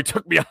the story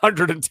took me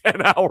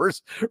 110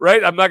 hours,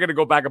 right? I'm not going to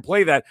go back and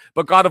play that.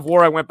 But God of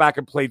War, I went back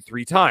and played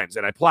 3 times,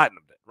 and I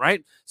platinumed it,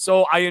 right?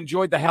 So I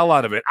enjoyed the hell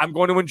out of it. I'm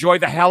going to enjoy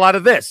the hell out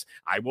of this.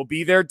 I will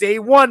be there day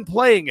one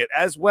playing it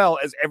as well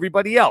as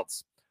everybody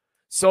else.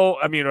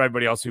 So, I mean,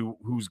 everybody else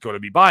who's going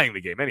to be buying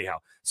the game anyhow.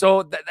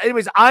 So,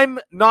 anyways, I'm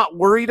not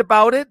worried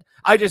about it.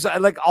 I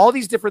like all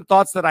these different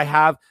thoughts that I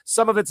have.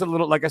 Some of it's a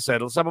little, like I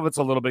said, some of it's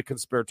a little bit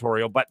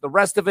conspiratorial, but the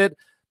rest of it,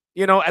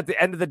 at the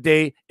end of the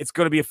day, it's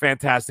going to be a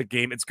fantastic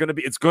game. It's going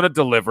to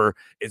deliver.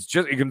 It's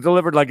going to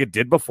deliver like it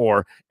did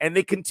before, and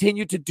they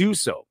continue to do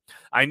so.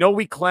 I know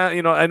we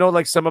clown, I know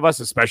like some of us,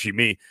 especially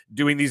me,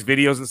 doing these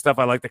videos and stuff,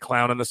 I like to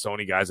clown on the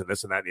Sony guys and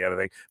this and that and the other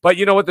thing. But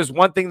you know what? There's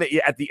one thing that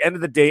at the end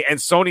of the day, and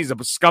Sony's a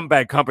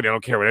scumbag company. I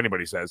don't care what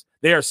anybody says.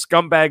 They are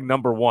scumbag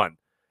number one.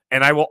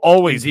 And I will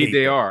always Indeed,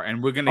 they them. are.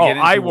 And we're going to get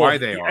into why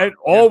they are. And,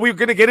 we're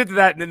going to get into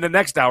that in the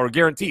next hour,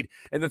 guaranteed.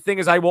 And the thing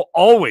is, I will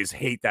always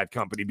hate that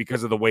company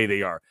because of the way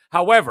they are.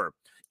 However,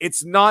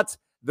 it's not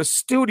the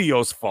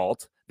studio's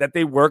fault that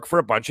they work for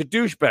a bunch of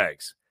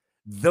douchebags.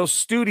 Those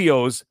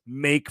studios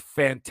make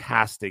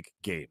fantastic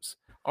games.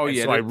 Oh, and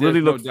yeah. So I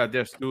really look that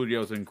their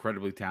studios are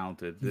incredibly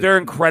talented. They're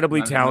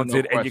incredibly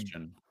talented. No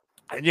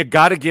and you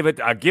got to give it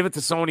to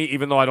Sony,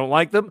 even though I don't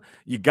like them.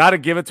 You got to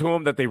give it to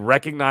them that they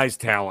recognize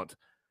talent.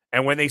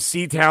 And when they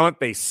see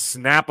talent, they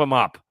snap them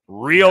up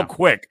real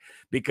quick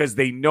because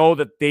they know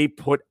that they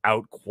put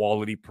out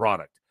quality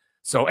product.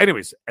 So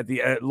anyways, at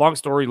the long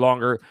story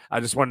longer, I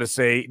just wanted to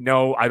say,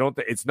 no, I don't.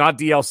 It's not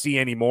DLC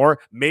anymore.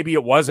 Maybe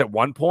it was at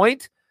one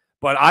point,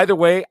 but either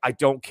way, I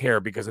don't care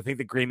because I think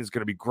the game is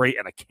going to be great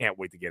and I can't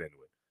wait to get into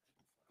it.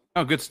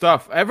 Oh, good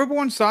stuff.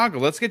 Everborn Saga,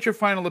 let's get your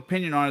final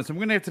opinion on it. So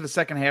we're going to get to the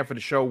second half of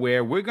the show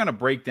where we're going to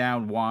break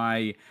down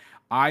why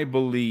I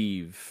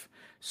believe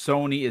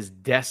Sony is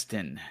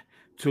destined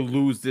to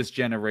lose this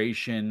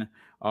generation,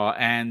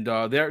 and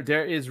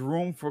there is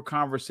room for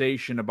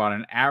conversation about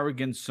an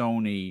arrogant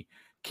Sony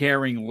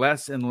caring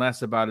less and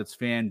less about its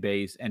fan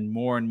base and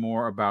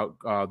more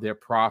about their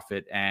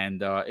profit.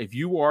 And if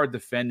you are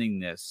defending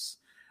this,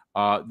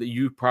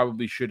 you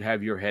probably should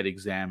have your head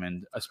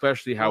examined,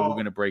 especially how we're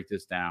going to break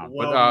this down.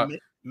 Well, but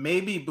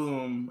maybe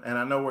Boom, and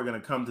I know we're going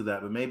to come to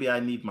that, but maybe I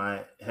need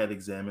my head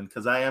examined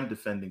because I am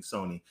defending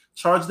Sony.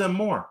 Charge them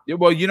more. Yeah,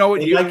 well, you know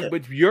what?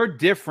 But you're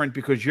different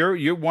because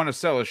you want to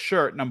sell a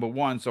shirt, number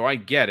one, so I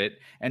get it.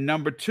 And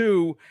number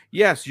two,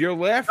 yes, you're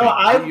laughing. No,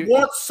 I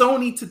want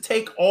Sony to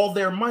take all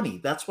their money.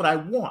 That's what I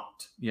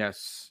want.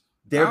 Yes.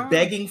 They're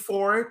begging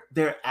for it.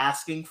 They're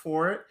asking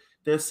for it.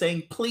 They're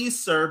saying,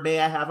 please, sir, may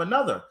I have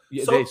another?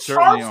 Yeah, so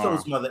charge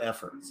those mother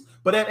efforts.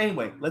 But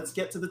anyway, let's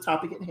get to the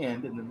topic at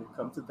hand, and then we'll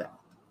come to that.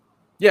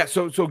 Yeah,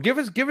 so give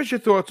us your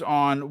thoughts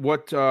on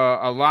what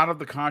a lot of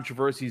the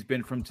controversy has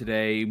been from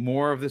today.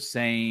 More of the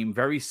same,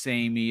 very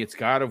samey. It's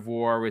God of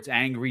War. It's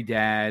Angry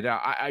Dad.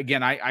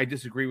 I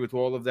disagree with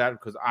all of that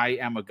because I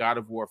am a God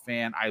of War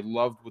fan. I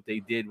loved what they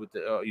did with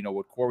the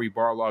what Corey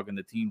Barlog and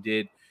the team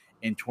did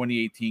in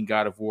 2018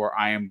 God of War.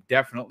 I am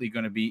definitely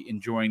going to be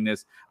enjoying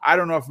this. I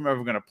don't know if I'm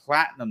ever going to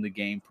platinum the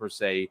game per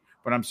se,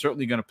 but I'm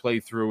certainly going to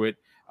play through it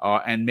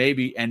and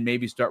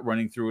maybe start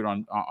running through it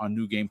on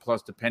New Game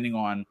Plus, depending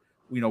on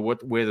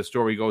where the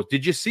story goes.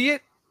 Did you see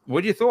it?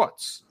 What are your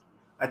thoughts?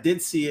 I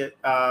did see it.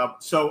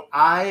 So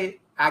I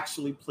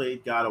actually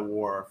played God of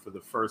War for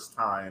the first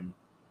time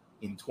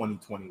in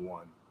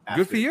 2021.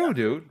 Good for you,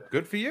 dude.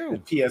 Good for you.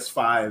 The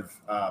PS5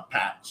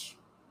 patch.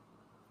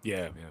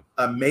 Yeah.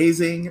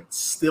 Amazing.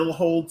 Still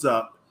holds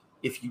up.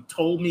 If you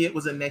told me it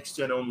was a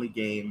next-gen only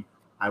game,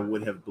 I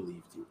would have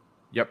believed you.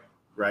 Yep.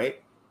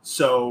 Right?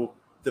 So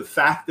the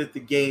fact that the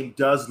game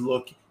does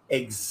look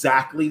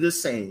exactly the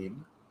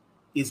same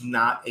is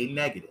not a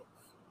negative.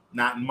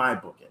 Not in my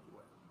book,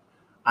 anyway.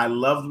 I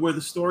loved where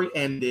the story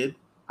ended.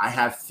 I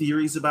have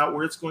theories about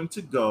where it's going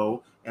to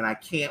go, and I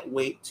can't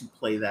wait to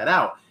play that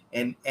out.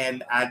 And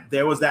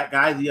there was that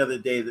guy the other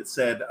day that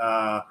said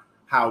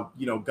how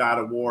God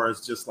of War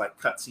is just like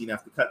cutscene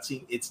after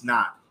cutscene. It's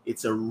not.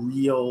 It's a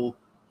real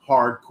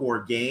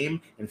hardcore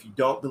game. And if you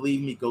don't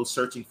believe me, go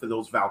searching for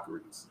those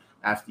Valkyries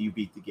after you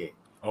beat the game.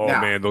 Oh now,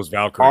 man, those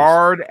Valkyries.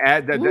 Hard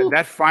at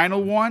that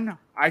final one.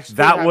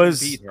 That was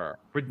beat her.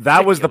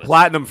 That was the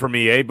platinum for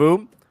me,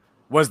 Boom?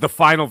 Was the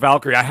final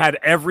Valkyrie. I had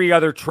every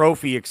other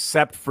trophy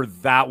except for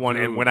that one,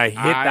 and when I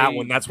hit that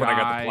one, that's when I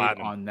got the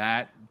platinum. On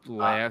that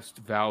last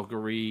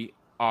Valkyrie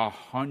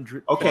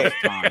 100 okay.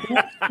 times.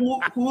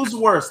 Who's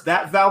worse,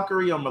 that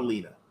Valkyrie or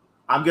Melina?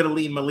 I'm gonna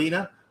lean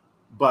Melina,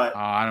 but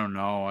I don't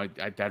know.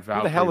 That Valkyrie.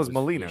 Who the hell is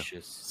Melina?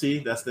 Vicious. See,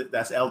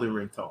 that's Elden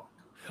Ring talk.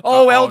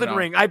 Oh, Elden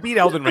Ring. I beat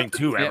Elden Ring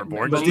too,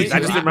 Everborn. I just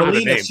didn't remember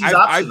the name.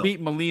 I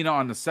beat Melina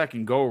on the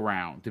second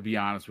go-round, to be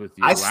honest with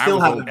you. I still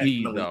haven't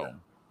beat Melina. Though.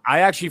 I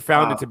actually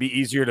found it to be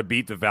easier to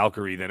beat the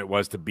Valkyrie than it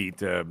was to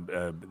beat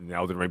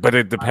Elden Ring. But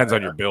it depends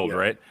on your build,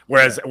 right?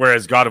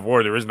 Whereas God of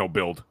War, there is no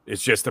build.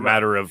 It's just a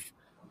matter of...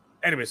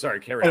 Anyway, sorry,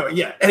 carry on.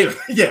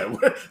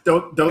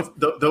 Don't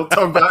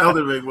talk about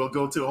Elden Ring. We'll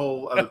go to a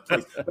whole other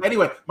place. But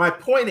anyway, my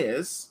point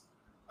is,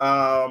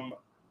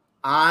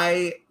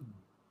 I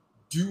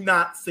do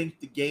not think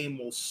the game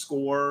will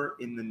score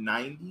in the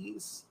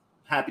 90s.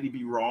 Happy to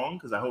be wrong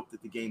because I hope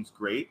that the game's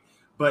great.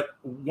 But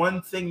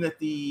one thing that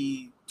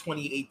the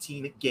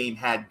 2018 game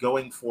had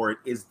going for it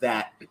is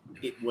that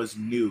it was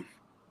new,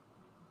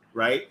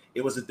 right?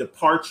 It was a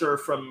departure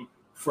from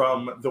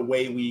the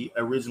way we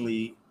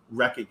originally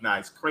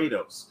recognized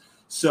Kratos.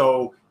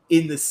 So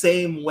in the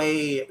same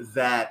way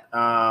that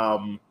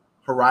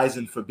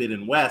Horizon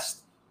Forbidden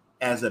West,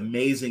 as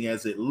amazing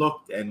as it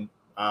looked, and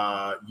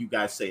you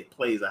guys say it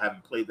plays, I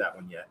haven't played that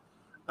one yet.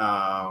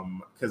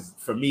 Because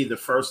for me, the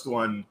first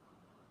one,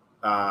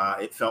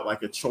 it felt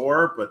like a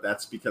chore, but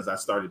that's because I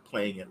started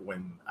playing it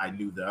when I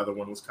knew the other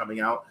one was coming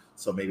out.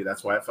 So maybe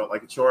that's why it felt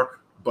like a chore.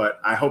 But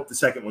I hope the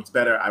second one's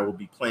better. I will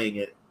be playing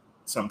it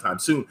sometime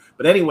soon.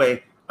 But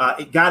anyway,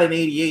 it got an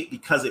 88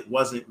 because it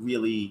wasn't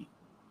really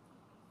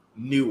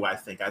new, I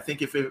think. I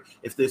think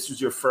if this was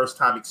your first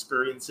time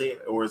experiencing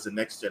it or as a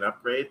next-gen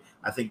upgrade,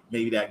 I think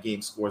maybe that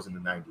game scores in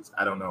the 90s.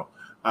 I don't know.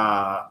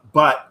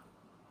 But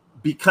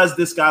because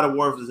this God of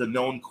War is a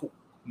known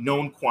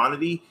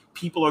quantity,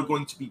 people are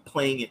going to be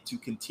playing it to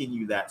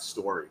continue that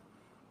story.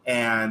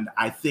 And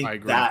I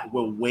think that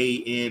will weigh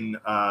in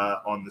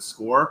on the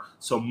score.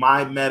 So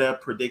my meta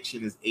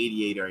prediction is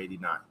 88 or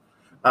 89.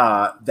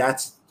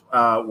 That's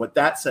what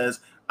that says.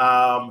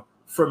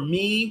 For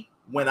me,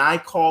 when I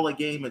call a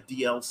game a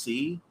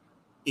DLC,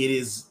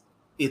 it's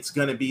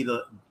going to be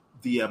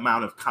the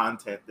amount of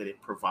content that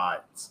it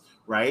provides,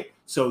 right?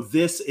 So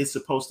this is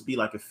supposed to be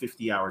like a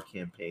 50-hour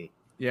campaign.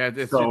 Yeah,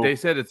 they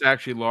said it's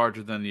actually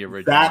larger than the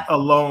original. That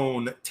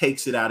alone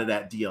takes it out of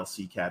that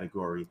DLC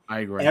category.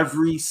 I agree.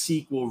 Every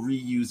sequel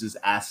reuses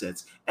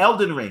assets.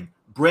 Elden Ring,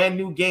 brand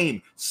new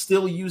game,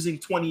 still using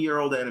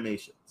 20-year-old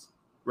animations,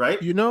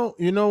 right? You know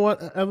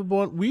what,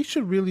 Everborn? We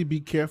should really be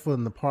careful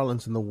in the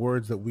parlance and the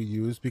words that we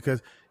use,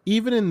 because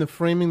even in the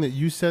framing that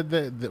you said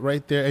that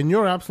right there, and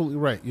you're absolutely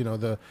right.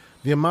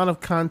 The amount of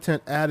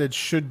content added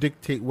should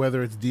dictate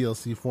whether it's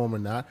DLC form or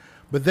not.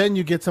 But then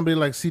you get somebody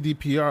like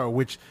CDPR,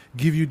 which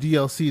give you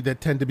DLC that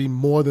tend to be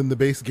more than the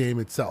base game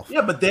itself.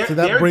 Yeah, but so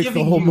that breaks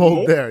the whole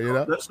mold there,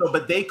 So,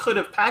 but they could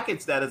have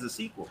packaged that as a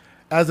sequel.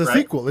 As a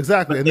sequel,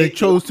 exactly, and they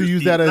chose to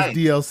use that as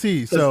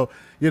DLC. So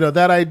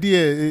that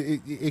idea,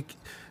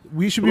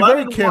 we should be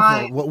very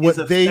careful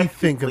what they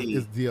think of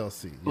as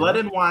DLC. Blood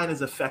and Wine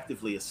is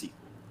effectively a sequel.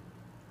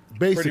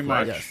 Basically, pretty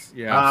much. Yes.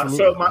 Yeah.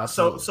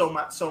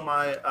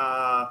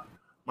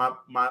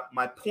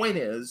 My point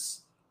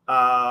is,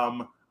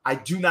 I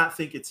do not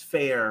think it's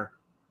fair.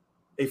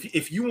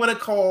 If you want to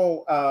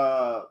call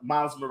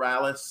Miles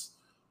Morales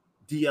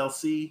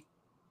DLC,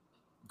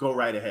 go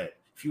right ahead.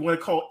 If you want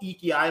to call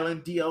Iki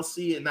Island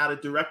DLC and not a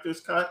director's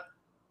cut,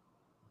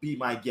 be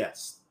my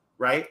guest,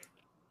 right?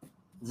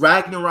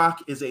 Ragnarok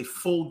is a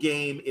full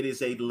game. It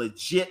is a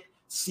legit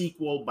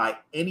sequel by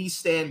any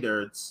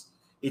standards.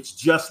 It's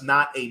just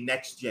not a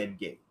next-gen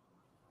game.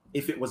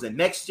 If it was a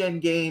next-gen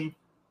game,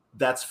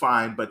 that's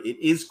fine, but it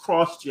is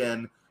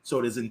cross-gen, so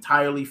it is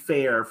entirely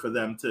fair for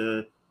them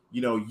to,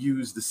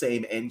 use the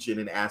same engine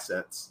and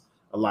assets,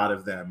 a lot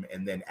of them,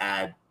 and then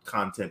add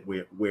content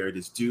where it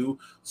is due.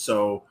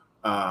 So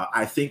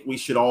I think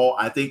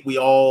we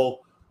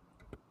all,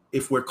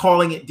 if we're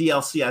calling it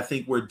DLC, I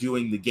think we're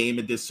doing the game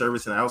a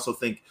disservice, and I also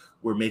think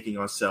we're making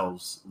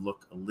ourselves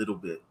look a little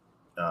bit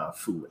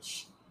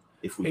foolish.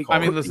 If we call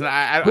listen,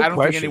 I don't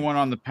think anyone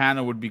on the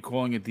panel would be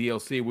calling it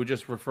DLC. We're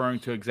just referring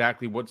to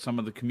exactly what some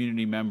of the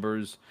community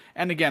members,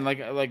 and again,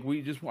 I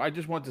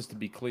just want this to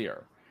be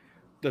clear.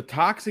 The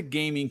toxic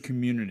gaming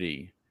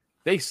community,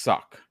 they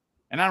suck.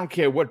 And I don't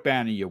care what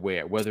banner you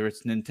wear, whether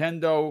it's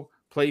Nintendo,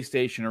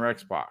 PlayStation, or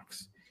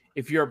Xbox.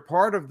 If you're a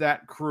part of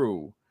that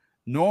crew,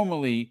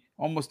 normally,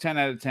 almost 10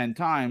 out of 10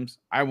 times,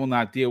 I will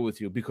not deal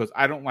with you because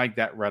I don't like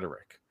that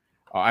rhetoric.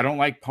 I don't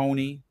like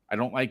pony. I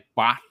don't like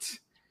bot.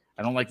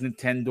 I don't like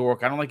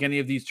Nintendork. I don't like any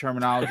of these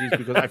terminologies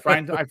because I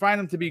find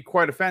them to be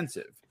quite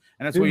offensive.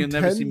 And that's why you'll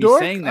never see me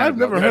saying that. I've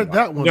never heard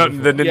that one. No,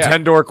 the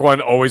Nintendork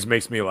one always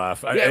makes me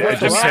laugh. It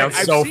just sounds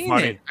so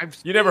funny.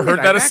 You never heard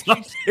that? It's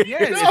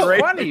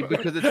funny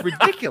because it's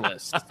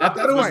ridiculous. That's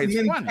why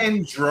it's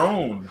funny.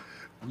 Drone.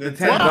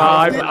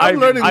 I'm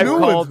learning new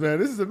ones, man.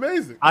 This is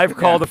amazing. I've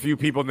called a few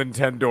people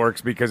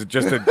Nintendorks because it's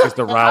just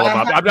to rile them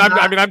up.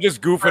 I'm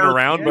just goofing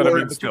around, but I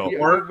mean, still.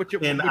 But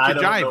you're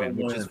jiving,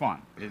 which is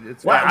fun.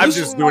 I'm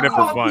just doing it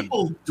for fun.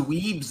 People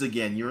dweebs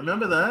again. You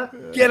remember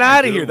that? Get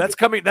out of here. That's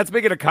coming. That's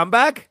making a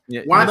comeback.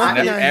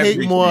 Nothing I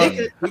hate more.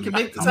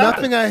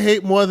 Nothing I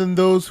hate more than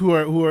those who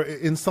are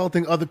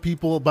insulting other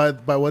people by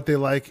what they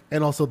like,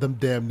 and also them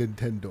damn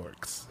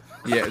Nintendorks.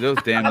 Yeah, those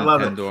damn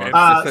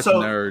Nintendo. Such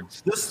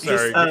nerds.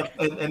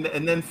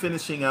 And then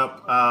finishing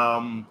up,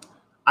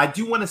 I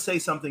do want to say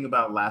something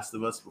about Last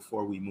of Us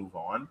before we move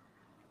on.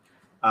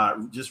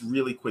 Just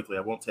really quickly,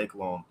 I won't take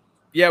long.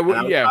 I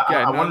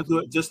want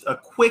to do just a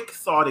quick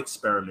thought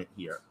experiment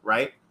here,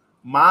 right?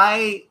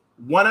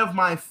 One of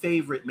my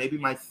favorite, maybe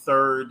my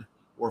third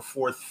or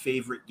fourth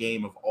favorite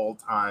game of all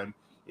time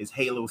is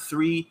Halo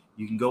 3.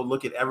 You can go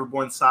look at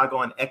Everborn Saga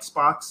on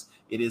Xbox.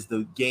 It is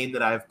the game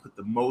that I've put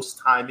the most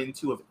time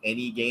into of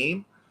any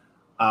game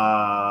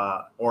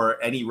or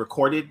any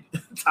recorded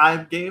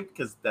time game,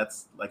 because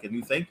that's like a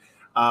new thing.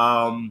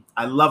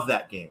 I love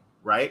that game,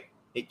 right?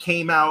 It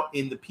came out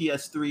in the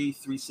PS3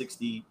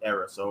 360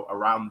 era, so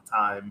around the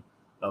time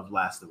of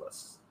Last of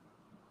Us,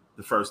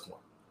 the first one.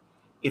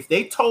 If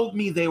they told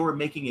me they were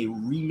making a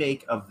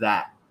remake of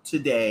that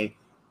today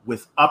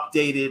with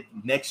updated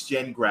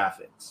next-gen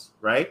graphics,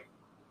 right?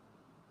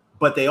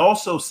 But they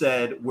also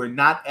said we're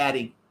not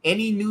adding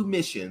any new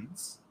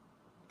missions,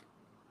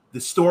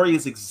 the story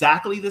is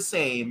exactly the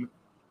same,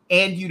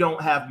 and you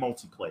don't have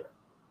multiplayer,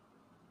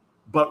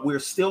 but we're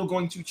still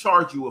going to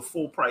charge you a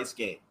full price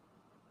game.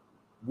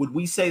 Would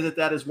we say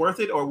that is worth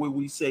it, or would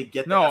we say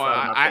get the F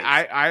out of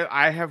my face?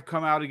 I have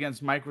come out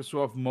against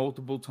Microsoft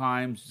multiple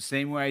times, the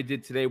same way I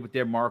did today with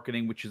their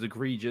marketing, which is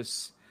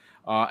egregious,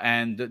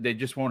 and they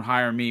just won't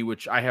hire me,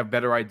 which I have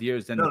better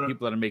ideas than the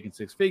people that are making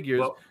six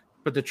figures. Well,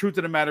 but the truth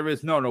of the matter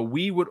is, no,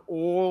 we would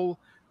all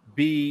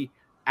be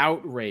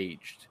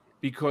outraged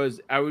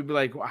because I would be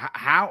like,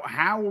 how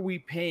are we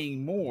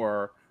paying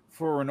more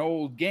for an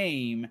old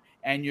game,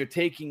 and you're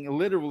taking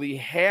literally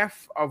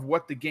half of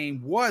what the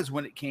game was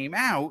when it came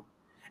out,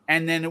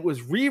 and then it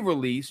was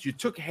re-released, you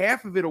took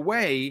half of it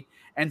away,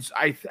 and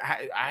I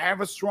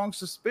have a strong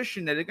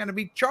suspicion that they're going to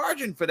be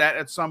charging for that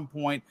at some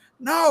point.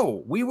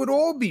 No, we would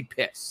all be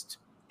pissed.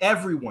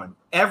 Everyone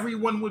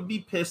would be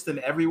pissed, and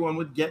everyone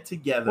would get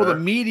together. Well, the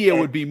media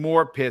would be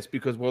more pissed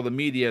because, the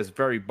media is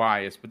very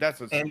biased. But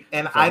that's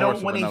I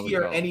don't want to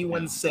hear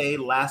anyone say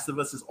Last of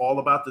Us is all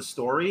about the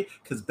story,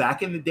 because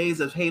back in the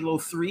days of Halo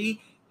 3,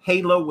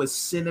 Halo was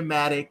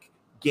cinematic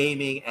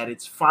gaming at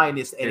its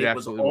finest, and it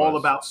was all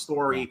about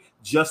story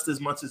just as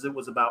much as it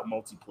was about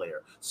multiplayer.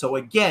 So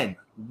again,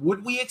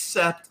 would we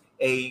accept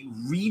a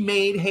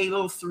remade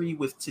Halo 3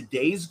 with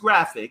today's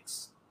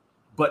graphics,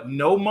 but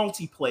no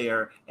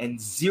multiplayer and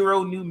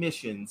zero new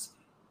missions,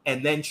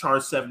 and then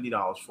charge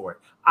 $70 for it?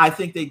 I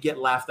think they'd get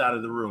laughed out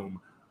of the room.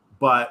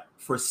 But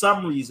for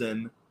some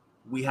reason,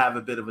 we have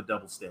a bit of a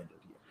double standard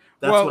here.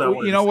 That's what I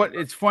want. You know what?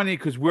 It's funny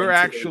because we're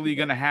actually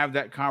going to have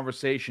that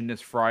conversation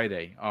this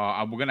Friday.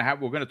 We're going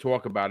to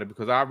talk about it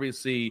because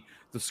obviously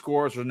the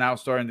scores are now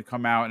starting to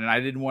come out, and I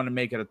didn't want to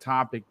make it a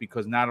topic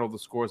because not all the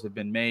scores have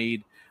been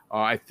made.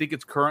 I think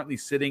it's currently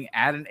sitting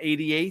at an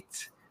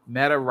 88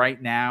 meta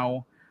right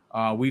now.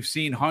 We've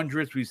seen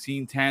hundreds, we've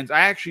seen tens.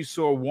 I actually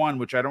saw one,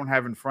 which I don't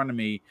have in front of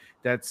me,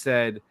 that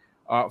said,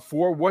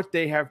 for what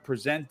they have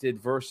presented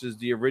versus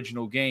the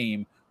original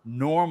game,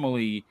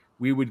 normally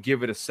we would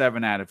give it a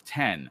 7 out of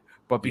 10.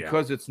 But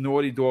because it's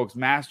Naughty Dog's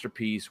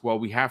masterpiece, well,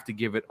 we have to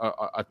give it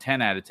a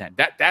 10 out of 10.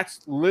 That's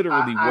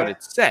literally what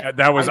it said.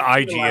 That was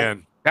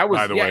IGN. That was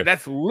by the way.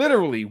 That's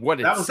literally what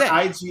it That was said.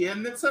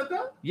 IGN that said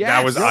that? Yes.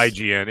 That was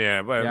IGN,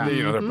 yeah. But Yeah.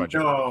 you know, they're a bunch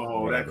of No,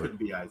 that whatever. couldn't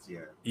be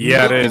IGN.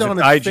 Yeah, it Naked is. on It's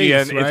its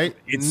IGN. face, right?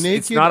 It's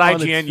Naked not on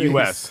its IGN face.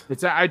 US.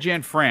 It's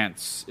IGN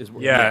France. Is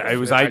what Yeah, it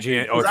was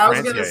IGN. Oh, 'Cause it's I was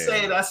France? gonna Yeah,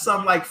 say yeah. that's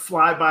some like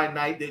fly by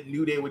night that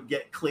knew they would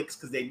get clicks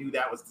because they knew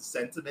that was the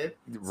sentiment.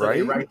 So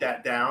they Right? write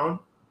that down.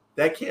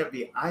 That can't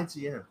be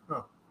IGN.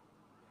 Huh.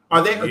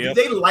 Are they? Yep. Did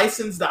they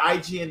license the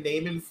IGN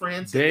name in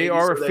France? They Maybe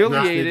are so they're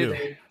not-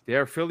 affiliated.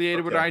 They're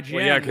affiliated with Okay. IGN.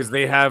 Well, yeah, because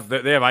they have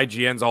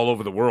IGNs all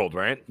over the world,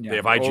 right? Yeah, They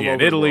have all IGN over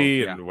the Italy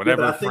world, and yeah.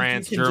 whatever, Yeah, but I think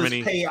France, you can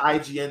Germany. just pay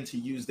IGN to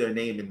use their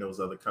name in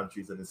those other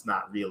countries, and it's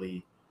not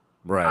really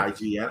Right.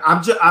 IGN.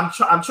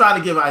 I'm trying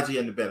to give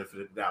IGN the benefit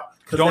of the doubt.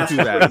 'Cause Don't that's do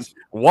that. crazy.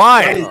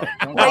 Why? That is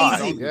Don't-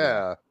 crazy.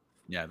 Yeah.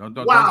 Yeah, don't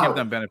Wow. give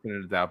them benefit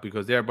of the doubt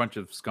because they're a bunch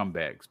of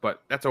scumbags.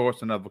 But that's a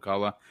horse another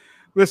color.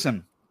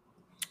 Listen,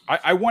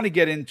 I want to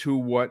get into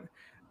what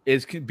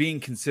is being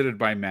considered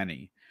by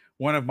many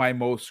one of my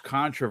most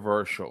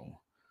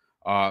controversial,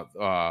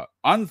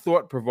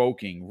 unthought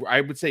provoking,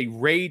 I would say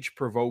rage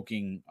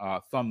provoking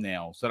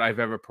thumbnails that I've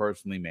ever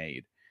personally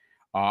made.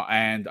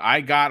 And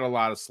I got a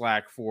lot of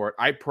slack for it.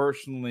 I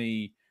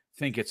personally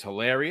think it's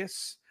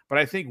hilarious. But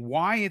I think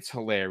why it's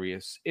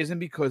hilarious isn't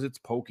because it's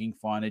poking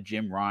fun at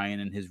Jim Ryan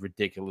and his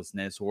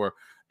ridiculousness or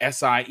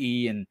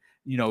SIE and,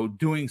 you know,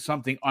 doing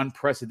something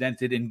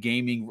unprecedented in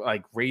gaming,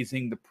 like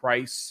raising the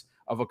price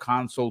of a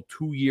console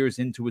 2 years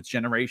into its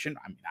generation.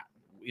 I mean,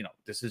 you know,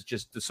 this is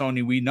just the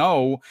Sony we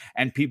know,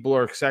 and people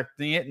are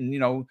accepting it and, you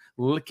know,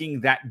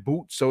 licking that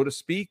boot, so to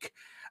speak.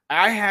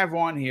 I have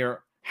on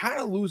here How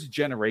to Lose a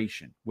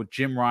Generation with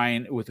Jim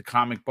Ryan with the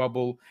comic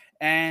bubble.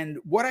 And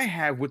what I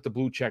have with the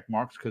blue check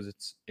marks, because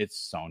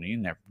it's Sony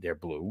and they're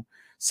blue,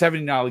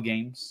 $70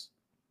 games,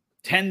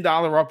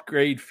 $10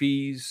 upgrade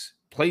fees,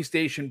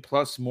 PlayStation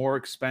Plus more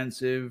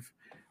expensive,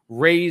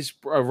 raise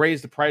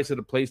the price of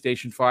the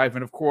PlayStation 5,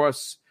 and of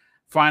course,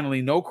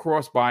 finally, no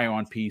cross-buy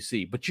on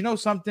PC. But you know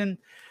something?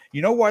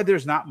 You know why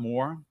there's not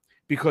more?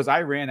 Because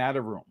I ran out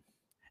of room.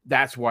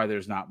 That's why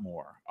there's not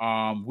more.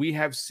 We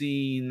have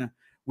seen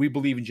We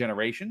Believe in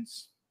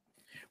Generations.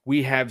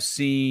 We have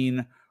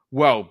seen,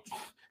 well,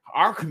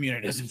 our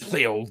community doesn't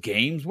play old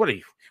games.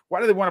 Why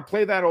do they want to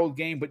play that old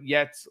game? But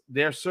yet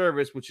their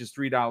service, which is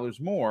 $3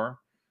 more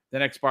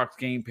than Xbox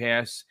Game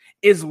Pass,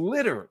 is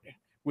littered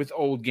with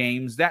old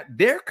games that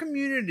their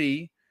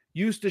community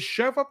used to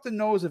shove up the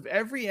nose of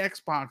every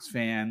Xbox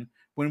fan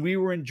when we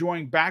were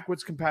enjoying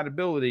backwards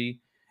compatibility.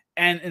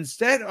 And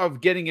instead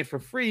of getting it for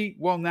free,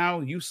 well,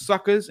 now you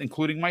suckers,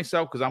 including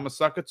myself, because I'm a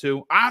sucker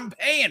too, I'm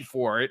paying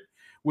for it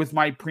with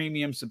my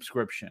premium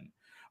subscription.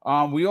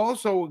 We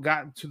also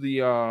got to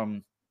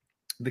the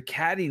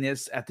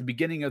cattiness at the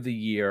beginning of the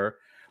year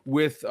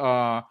with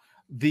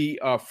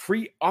the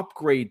free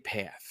upgrade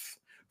path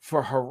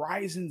for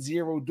Horizon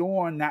Zero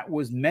Dawn that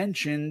was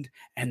mentioned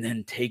and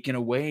then taken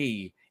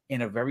away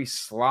in a very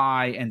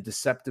sly and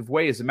deceptive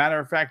way. As a matter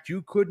of fact,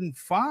 you couldn't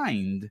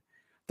find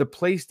the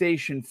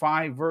PlayStation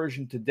 5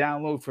 version to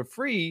download for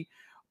free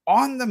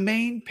on the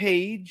main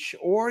page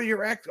or your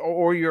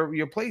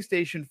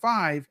PlayStation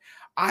 5.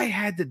 I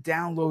had to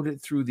download it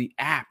through the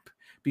app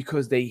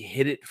because they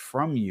hid it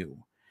from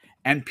you.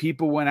 And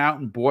people went out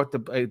and bought the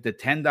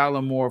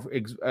 $10 more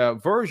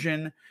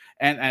version,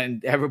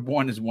 and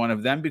Everborn is one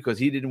of them because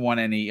he didn't want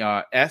any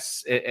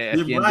S at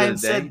the end Ryan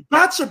of the day. said,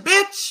 "Gotcha,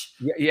 bitch."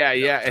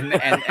 Yeah,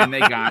 and they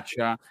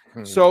gotcha.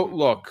 So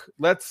look,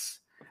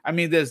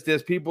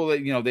 there's people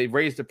that, you know, they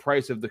raised the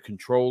price of the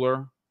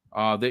controller.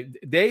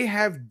 They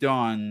have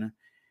done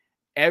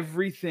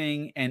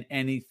everything and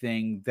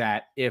anything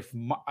that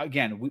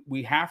again,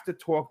 we have to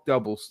talk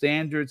double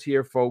standards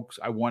here, folks.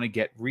 I want to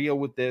get real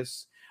with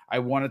this. I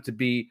want it to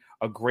be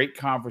a great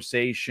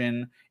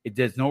conversation.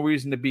 There's no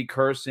reason to be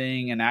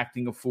cursing and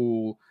acting a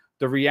fool.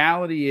 The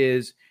reality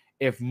is,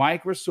 if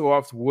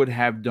Microsoft would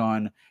have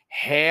done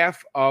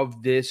half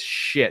of this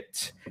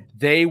shit,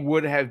 they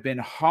would have been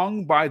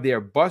hung by their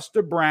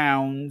Buster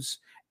Browns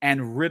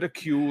and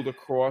ridiculed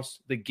across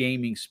the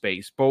gaming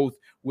space, both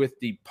with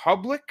the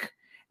public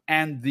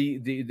and the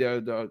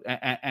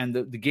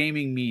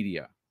gaming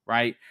media,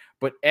 right?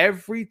 But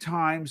every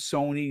time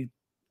Sony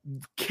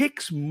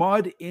kicks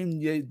mud in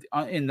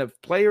the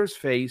player's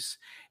face,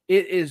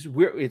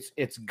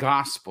 it's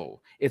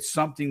gospel. It's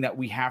something that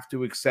we have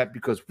to accept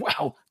because,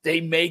 well,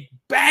 they make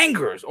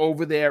bangers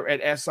over there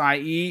at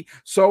SIE.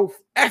 So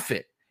F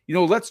it. You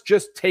know, let's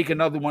just take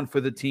another one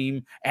for the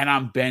team, and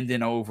I'm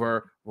bending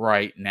over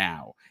right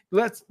now.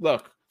 Let's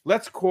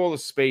call a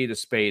spade a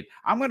spade.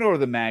 I'm going to go to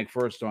the mag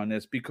first on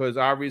this because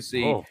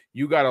obviously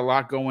you got a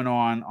lot going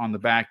on the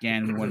back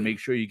end. We want to make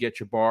sure you get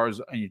your bars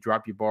and you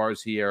drop your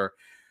bars here.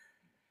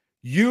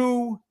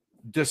 You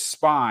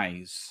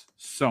despise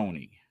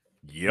Sony.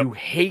 Yep. You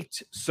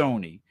hate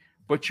Sony,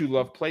 but you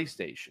love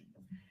PlayStation.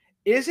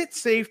 Is it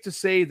safe to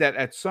say that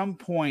at some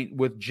point,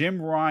 with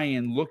Jim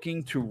Ryan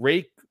looking to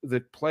rake the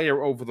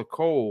player over the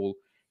coal,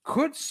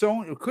 could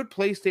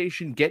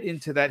PlayStation get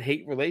into that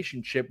hate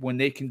relationship when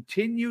they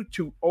continue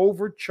to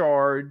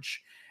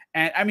overcharge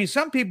And I mean,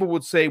 some people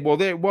would say, well,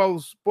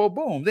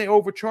 boom, they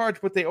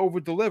overcharge, but they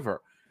overdeliver.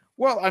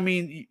 Well, I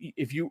mean,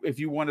 if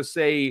you want to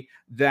say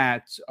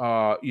that,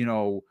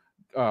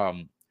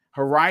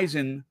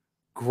 Horizon,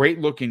 great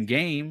looking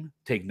game,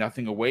 take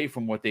nothing away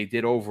from what they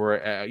did over,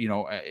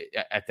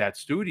 at that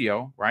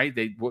studio, right?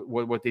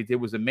 What they did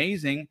was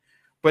amazing,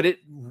 but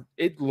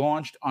it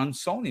launched on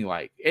Sony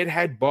like. It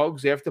had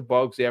bugs after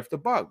bugs after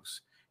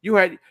bugs. You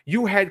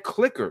had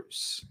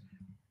clickers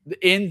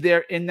in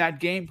that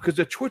game because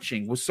the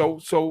twitching was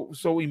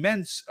so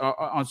immense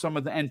on some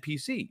of the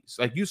NPCs.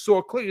 Like you saw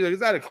a clicker, like, is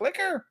that a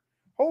clicker?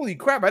 Holy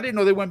crap! I didn't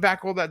know they went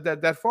back all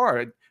that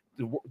far.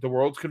 The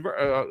worlds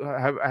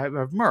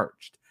have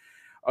merged.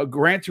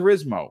 Gran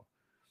Turismo,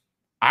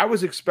 I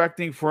was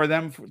expecting for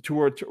them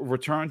to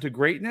return to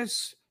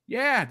greatness.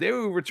 Yeah, they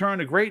will return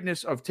to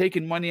greatness of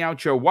taking money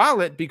out your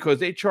wallet because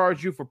they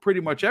charge you for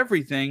pretty much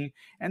everything,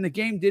 and the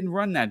game didn't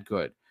run that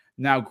good.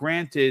 Now,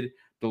 granted,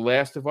 The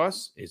Last of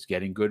Us is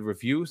getting good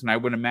reviews, and I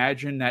would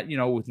imagine that,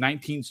 with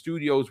 19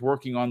 studios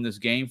working on this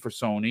game for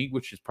Sony,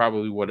 which is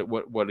probably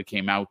what it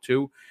came out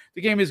to,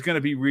 the game is going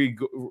to be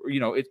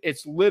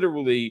it's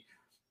literally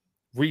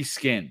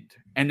reskinned,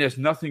 and there's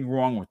nothing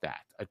wrong with that.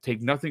 I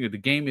take nothing. The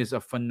game is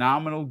a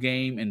phenomenal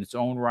game in its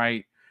own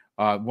right.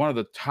 One of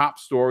the top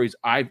stories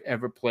I've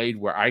ever played,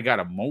 where I got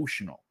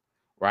emotional.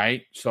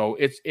 Right, so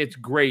it's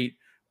great.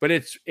 But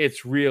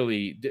it's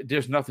really,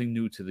 there's nothing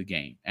new to the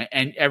game.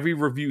 And every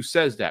review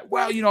says that.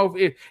 Well,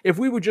 if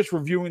we were just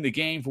reviewing the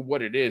game for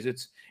what it is,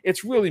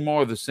 it's really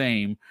more of the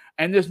same.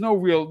 And there's no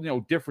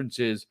real,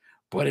 differences,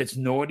 but it's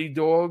Naughty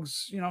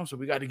Dog's, so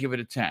we got to give it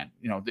a 10.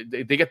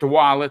 They get the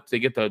wallet, they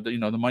get the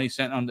money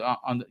sent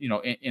on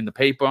in the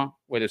paper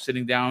where they're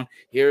sitting down.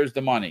 Here's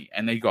the money.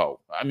 And they go.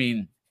 I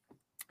mean,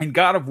 in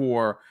God of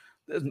War,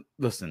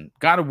 listen,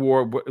 God of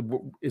War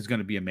is going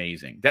to be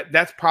amazing.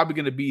 That's probably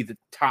going to be the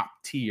top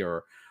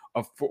tier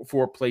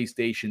for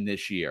PlayStation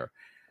this year.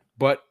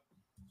 But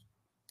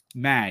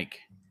Mag,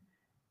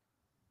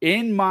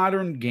 in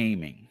modern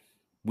gaming,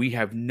 we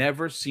have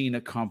never seen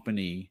a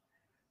company,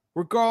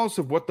 regardless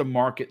of what the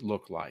market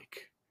looked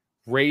like,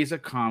 raise a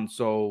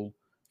console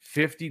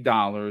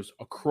 $50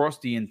 across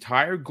the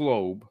entire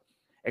globe,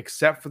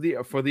 except for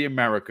the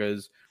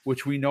Americas,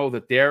 which we know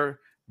that they're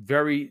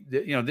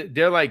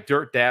they're like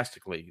Dirt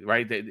Dastardly,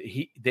 right?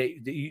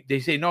 They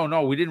say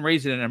no, we didn't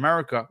raise it in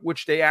America,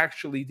 which they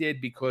actually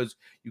did, because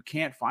you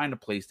can't find a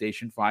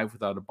PlayStation 5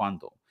 without a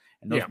bundle,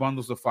 and those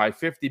bundles are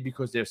 $550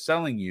 because they're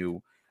selling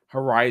you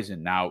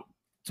Horizon. Now,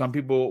 some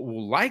people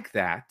will like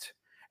that,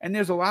 and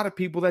there's a lot of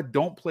people that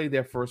don't play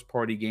their first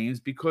party games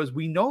because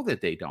we know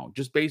that they don't,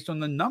 just based on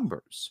the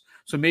numbers.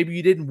 So maybe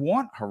you didn't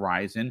want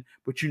Horizon,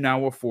 but you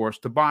now are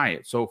forced to buy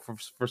it. So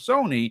for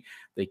Sony,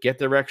 they get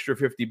their extra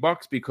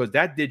 $50 because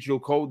that digital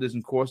code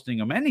isn't costing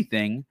them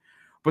anything,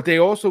 but they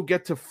also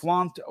get to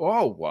flaunt,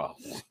 oh, well,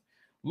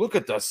 look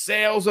at the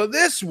sales of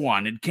this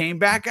one. It came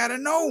back out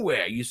of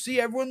nowhere. You see,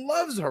 everyone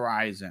loves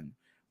Horizon,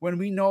 when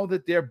we know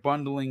that they're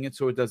bundling it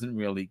so it doesn't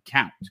really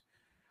count.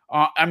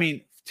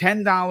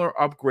 $10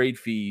 upgrade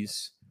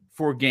fees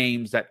for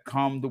games that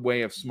come the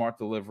way of smart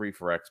delivery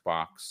for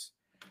Xbox.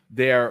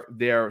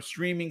 Their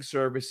streaming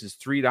service is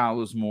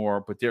 $3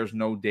 more, but there's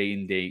no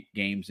day-and-date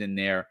games in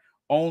there,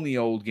 only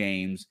old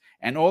games.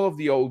 And all of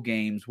the old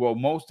games, well,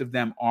 most of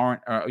them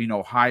aren't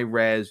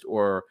high-res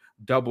or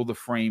double the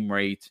frame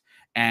rate,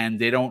 and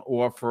they don't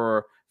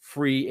offer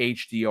free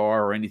HDR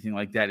or anything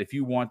like that. If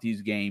you want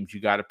these games, you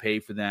got to pay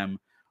for them.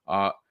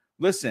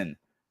 Listen,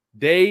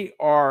 they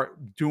are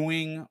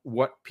doing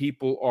what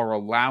people are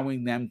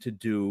allowing them to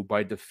do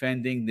by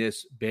defending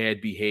this bad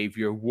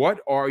behavior.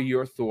 What are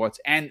your thoughts?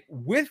 And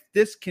with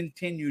this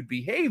continued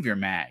behavior,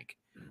 Mag,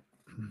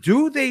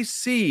 do they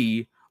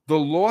see the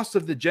loss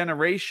of the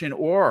generation,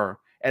 or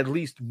at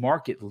least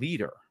market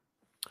leader?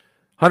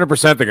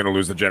 100% they're going to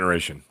lose the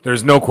generation.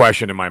 There's no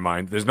question in my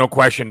mind. There's no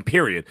question,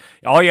 period.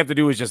 All you have to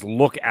do is just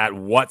look at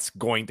what's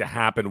going to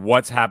happen,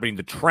 what's happening,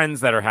 the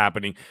trends that are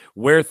happening,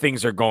 where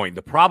things are going.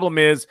 The problem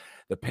is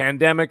the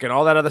pandemic and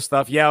all that other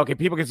stuff. Yeah, okay,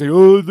 people can say,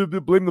 oh,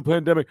 blame the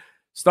pandemic.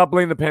 Stop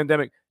blaming the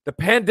pandemic. The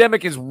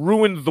pandemic has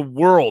ruined the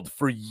world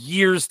for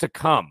years to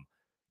come.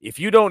 If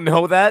you don't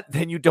know that,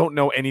 then you don't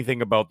know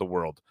anything about the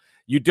world.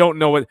 You don't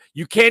know it.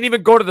 You can't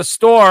even go to the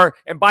store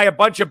and buy a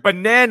bunch of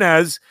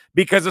bananas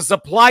because the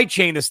supply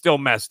chain is still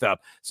messed up.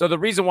 So the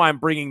reason why I'm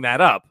bringing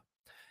that up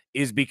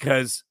is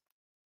because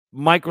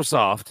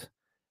Microsoft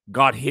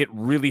got hit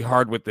really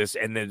hard with this,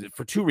 and then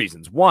for two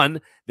reasons.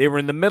 One, they were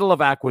in the middle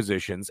of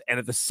acquisitions, and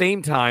at the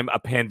same time, a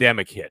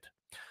pandemic hit.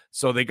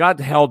 So they got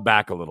held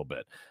back a little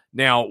bit.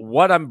 Now,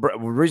 the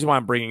reason why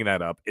I'm bringing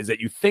that up is that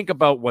you think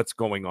about what's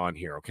going on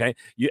here, okay?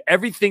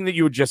 Everything that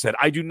you just said,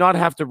 I do not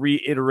have to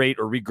reiterate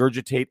or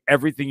regurgitate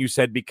everything you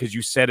said because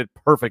you said it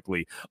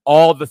perfectly.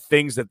 All the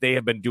things that they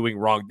have been doing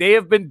wrong. They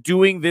have been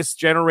doing this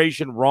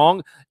generation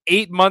wrong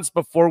 8 months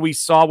before we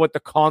saw what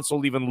the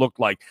console even looked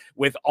like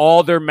with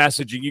all their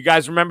messaging. You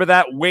guys remember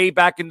that way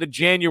back in the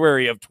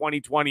January of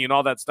 2020 and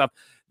all that stuff?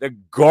 The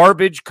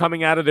garbage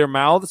coming out of their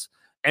mouths.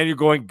 And you're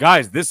going,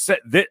 guys,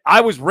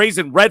 I was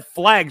raising red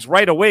flags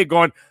right away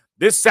going,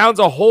 This sounds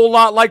a whole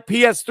lot like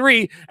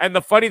PS3. And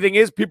the funny thing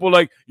is, people are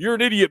like, you're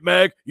an idiot,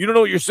 Mag. You don't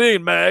know what you're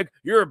saying, Mag.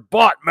 You're a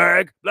bot,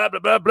 Mag. Blah,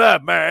 blah, blah, blah,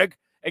 Mag.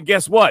 And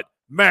guess what?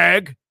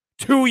 Mag,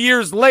 2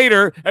 years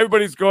later,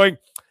 everybody's going,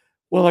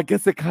 well, I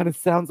guess it kind of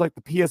sounds like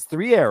the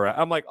PS3 era.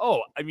 I'm like,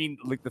 oh, I mean,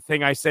 like the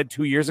thing I said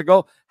 2 years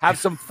ago, have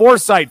some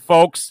foresight,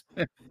 folks.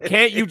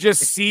 Can't you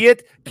just see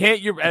it? Can't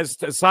you, as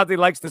Santi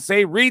likes to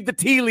say, read the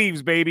tea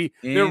leaves, baby?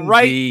 They're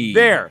right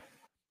there.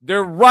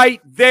 They're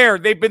right there.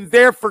 They've been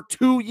there for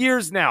 2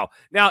 years now.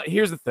 Now,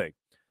 here's the thing.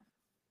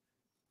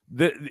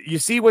 You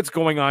see what's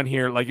going on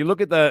here. Like you look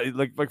at the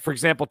like for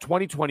example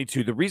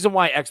 2022, the reason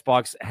why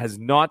Xbox has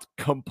not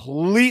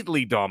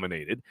completely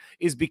dominated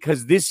is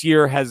because this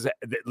year has,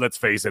 let's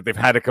face it, they've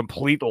had a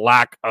complete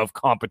lack of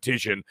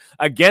competition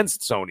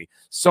against Sony.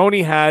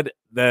 Sony had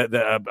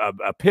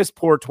a piss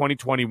poor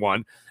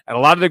 2021, and a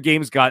lot of their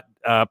games got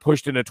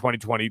pushed into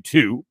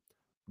 2022.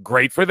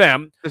 Great for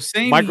them. The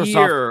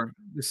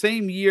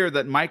same year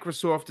that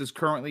Microsoft is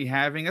currently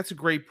having, that's a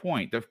great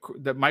point,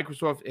 that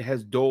Microsoft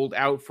has doled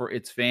out for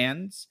its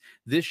fans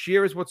this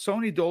year is what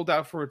Sony doled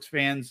out for its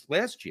fans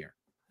last year.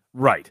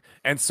 Right.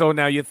 And so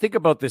now you think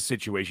about this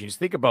situation, you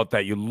think about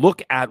that, you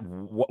look at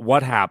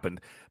what happened.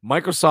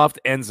 Microsoft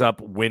ends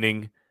up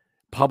winning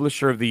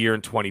Publisher of the Year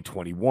in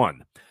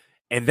 2021.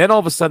 And then all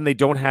of a sudden they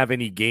don't have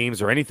any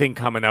games or anything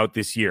coming out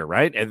this year,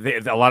 right?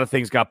 And a lot of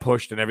things got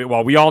pushed and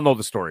well, we all know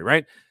the story,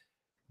 right?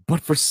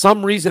 But for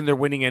some reason, they're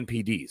winning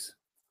NPDs.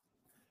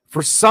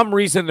 For some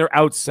reason, they're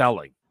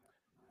outselling.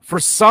 For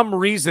some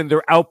reason,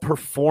 they're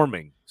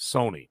outperforming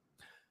Sony.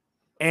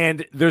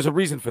 And there's a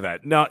reason for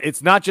that. Now,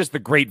 it's not just the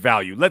great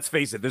value. Let's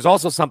face it. There's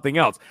also something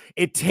else.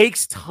 It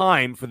takes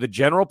time for the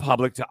general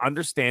public to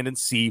understand and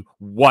see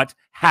what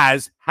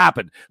has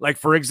happened. Like,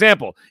 for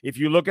example, if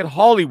you look at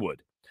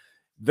Hollywood,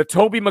 the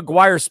Tobey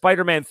Maguire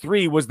Spider-Man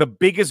 3 was the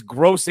biggest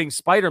grossing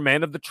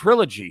Spider-Man of the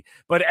trilogy,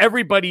 but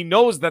everybody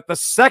knows that the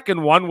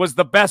second one was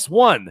the best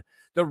one.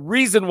 The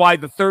reason why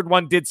the third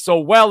one did so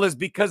well is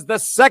because the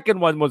second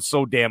one was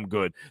so damn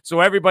good. So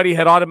everybody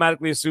had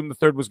automatically assumed the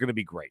third was going to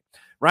be great,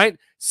 right?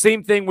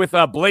 Same thing with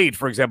Blade,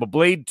 for example.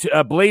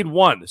 Blade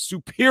 1,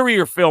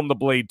 superior film to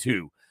Blade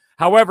 2.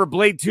 However,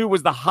 Blade 2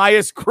 was the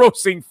highest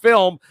grossing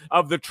film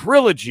of the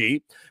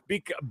trilogy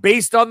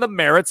based on the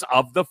merits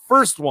of the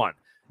first one.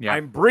 Yeah.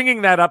 I'm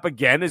bringing that up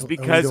again is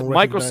because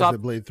Microsoft...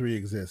 that Blade 3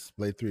 exists.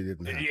 Blade 3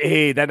 didn't happen.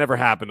 Hey, that never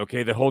happened,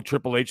 okay? The whole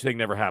Triple H thing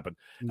never happened.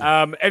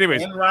 No.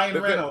 Anyways. And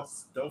Ryan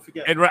Reynolds, don't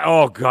forget.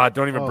 Oh, God,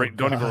 don't even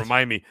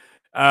remind me.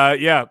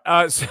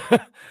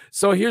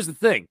 So here's the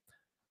thing.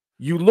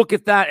 You look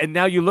at that, and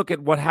now you look at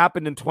what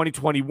happened in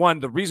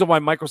 2021. The reason why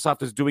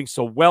Microsoft is doing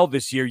so well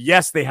this year,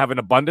 yes, they have an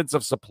abundance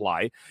of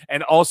supply,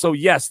 and also,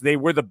 yes, they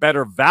were the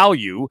better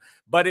value,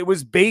 but it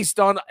was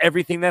based on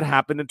everything that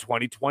happened in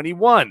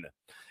 2021.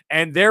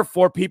 And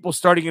therefore, people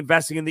starting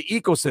investing in the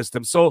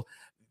ecosystem. So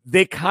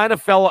they're kind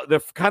of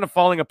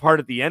falling apart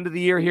at the end of the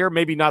year here.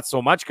 Maybe not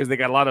so much because they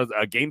got a lot of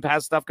Game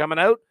Pass stuff coming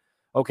out.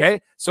 Okay,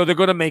 so they're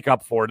going to make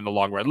up for it in the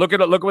long run. Look at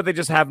what they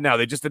just have now.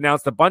 They just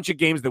announced a bunch of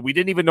games that we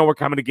didn't even know were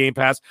coming to Game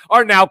Pass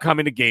are now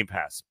coming to Game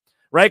Pass,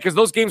 right? Because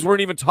those games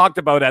weren't even talked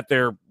about at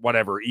their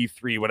whatever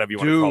E3, whatever you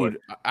want to call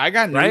it. I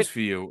got news for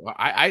you.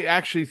 I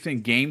actually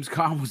think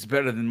Gamescom was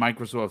better than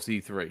Microsoft's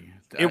E3.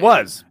 It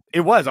was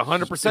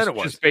 100%. It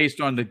was just based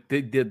on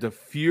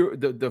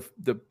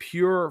the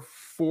pure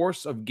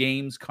force of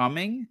games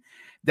coming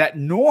that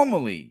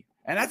normally.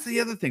 And that's the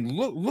other thing.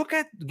 Look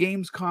at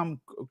Gamescom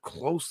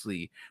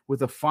closely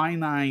with a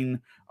fine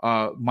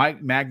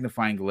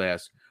magnifying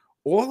glass.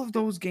 All of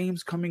those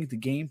games coming to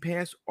Game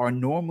Pass are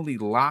normally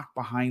locked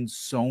behind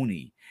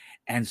Sony.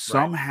 And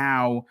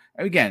somehow,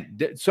 again,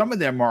 some of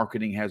their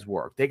marketing has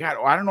worked. They got,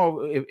 I don't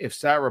know if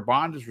Sarah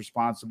Bond is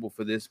responsible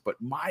for this, but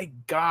my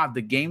God,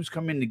 the games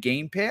come into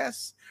Game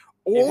Pass.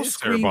 All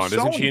scream Sony.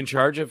 Isn't she in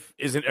charge of?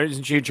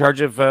 Isn't she in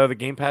charge of the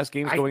Game Pass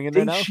games going in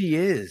there now? I think she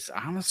is.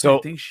 Honestly, I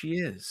think she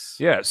is.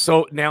 Yeah.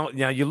 So now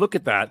you look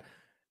at that.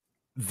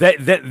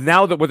 That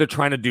now that what they're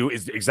trying to do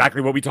is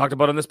exactly what we talked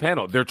about on this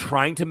panel. They're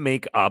trying to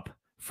make up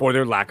for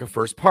their lack of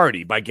first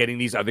party by getting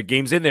these other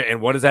games in there.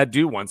 And what does that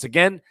do? Once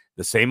again,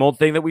 the same old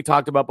thing that we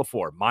talked about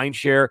before.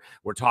 Mindshare.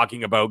 We're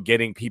talking about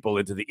getting people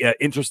into the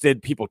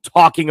interested, people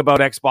talking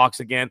about Xbox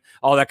again,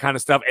 all that kind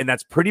of stuff. And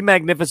that's pretty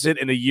magnificent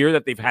in a year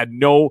that they've had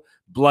no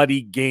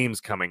bloody games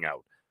coming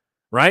out,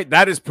 right?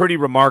 That is pretty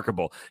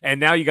remarkable. And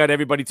now you got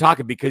everybody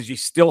talking because you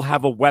still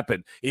have a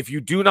weapon. If you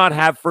do not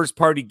have first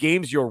party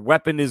games, your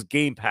weapon is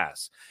Game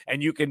Pass.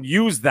 And you can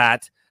use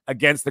that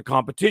against the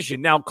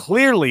competition. Now,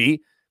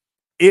 clearly,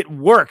 it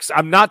works.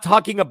 I'm not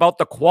talking about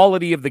the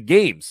quality of the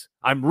games.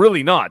 I'm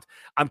really not.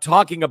 I'm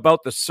talking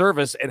about the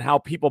service and how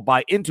people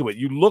buy into it.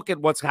 You look at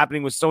what's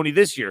happening with Sony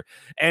this year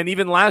and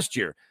even last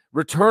year.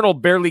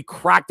 Returnal barely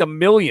cracked 1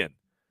 million.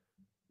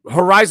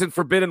 Horizon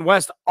Forbidden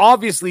West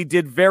obviously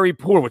did very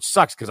poor, which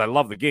sucks because I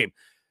love the game.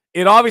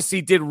 It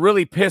obviously did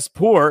really piss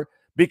poor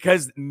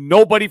because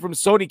nobody from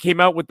Sony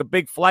came out with the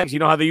big flags. You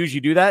know how they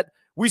usually do that?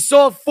 We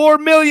sold 4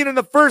 million in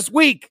the first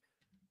week.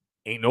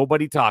 Ain't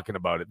nobody talking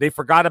about it. They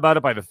forgot about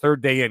it by the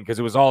third day in because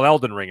it was all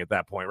Elden Ring at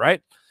that point,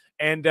 right?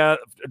 And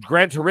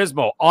Gran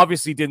Turismo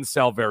obviously didn't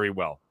sell very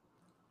well.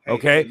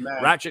 Okay,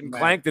 Matt, Ratchet and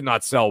Clank did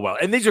not sell well,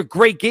 and these are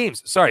great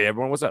games. Sorry,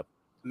 everyone, what's up?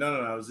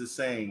 No, I was just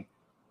saying.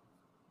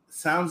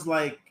 Sounds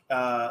like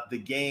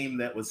the game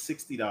that was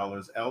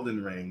 $60,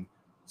 Elden Ring,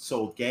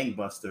 sold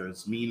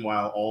gangbusters.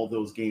 Meanwhile, all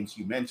those games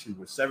you mentioned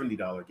were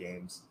 $70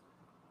 games,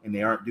 and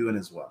they aren't doing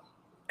as well.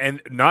 And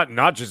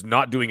not just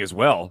not doing as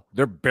well;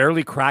 they're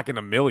barely cracking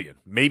 1 million,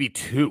 maybe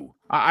 2.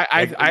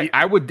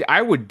 I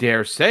would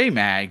dare say,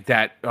 Mag,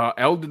 that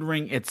Elden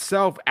Ring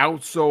itself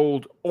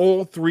outsold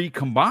all 3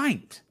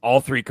 combined. All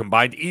 3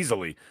 combined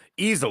easily.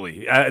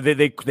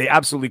 They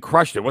absolutely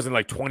crushed it. It wasn't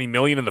like 20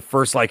 million in the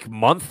first like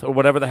month or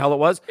whatever the hell it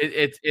was.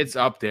 It's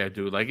up there,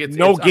 dude. Like it's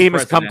no it's game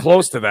has come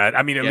close to that.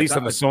 I mean, at least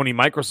on the unprecedented.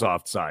 Sony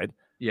Microsoft side.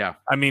 Yeah.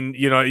 I mean,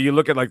 you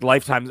look at like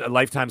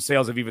lifetime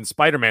sales of even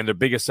Spider-Man, their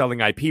biggest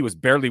selling IP was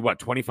barely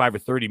 25 or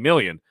 30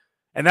 million.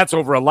 And that's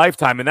over a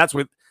lifetime. And that's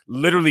with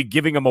literally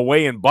giving them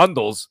away in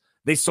bundles.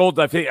 They sold,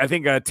 I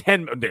think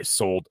 10, they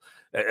sold,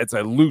 it's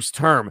a loose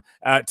term,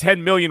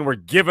 10 million were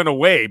given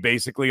away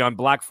basically on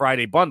Black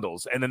Friday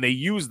bundles. And then they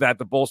used that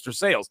to bolster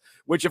sales,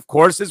 which of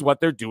course is what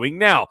they're doing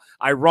now.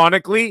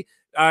 Ironically,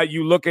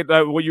 you look at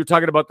what you're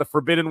talking about, the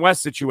Forbidden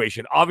West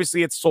situation.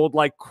 Obviously, it's sold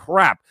like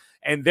crap.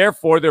 And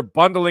therefore, they're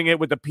bundling it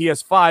with the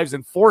PS5s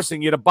and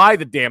forcing you to buy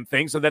the damn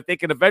thing so that they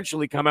can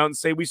eventually come out and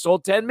say we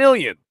sold 10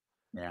 million.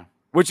 Yeah.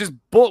 Which is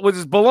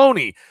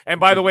baloney. And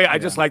by the way, I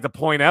just like to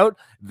point out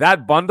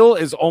that bundle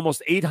is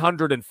almost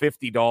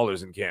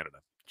 $850 in Canada.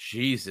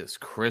 Jesus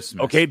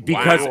Christmas. Okay,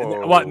 because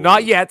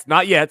not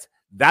yet.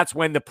 That's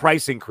when the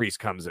price increase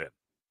comes in.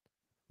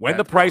 When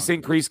the price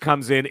increase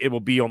comes in, it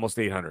will be almost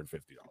 $850.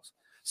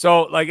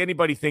 So, like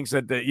anybody thinks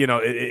that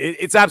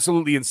it's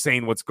absolutely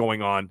insane what's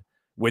going on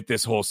with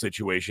this whole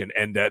situation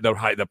and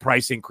the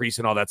price increase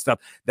and all that stuff.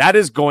 That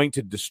is going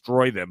to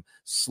destroy them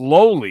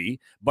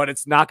slowly, but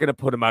it's not going to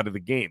put them out of the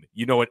game.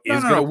 You know what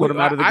is going to put them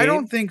out of the game? I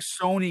don't think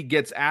Sony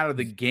gets out of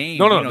the game.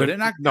 No, they're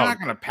not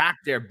going to pack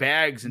their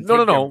bags and take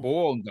their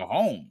ball and go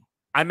home.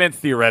 I meant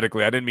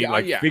theoretically. I didn't mean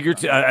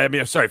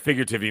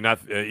figuratively, not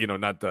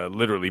not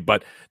literally.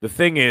 But the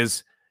thing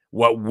is,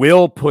 what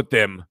will put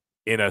them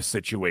in a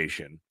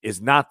situation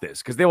is not this,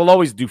 because they will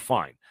always do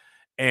fine.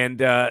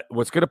 And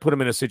what's going to put them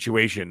in a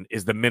situation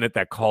is the minute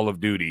that Call of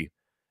Duty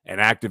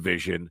and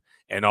Activision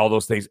and all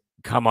those things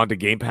come onto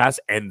Game Pass,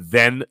 and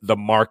then the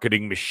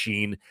marketing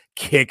machine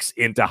kicks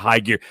into high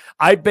gear.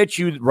 I bet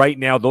you right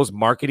now those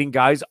marketing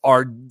guys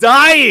are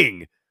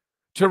dying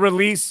to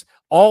release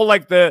all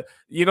like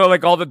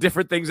all the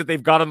different things that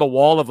they've got on the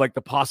wall of like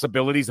the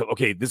possibilities of,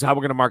 okay, this is how we're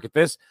going to market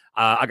this.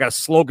 I got a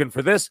slogan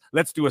for this.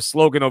 Let's do a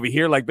slogan over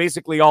here. Like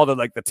basically all the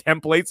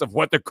templates of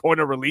what they're going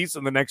to release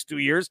in the next 2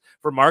 years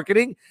for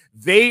marketing.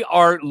 They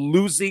are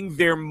losing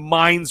their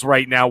minds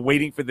right now,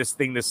 waiting for this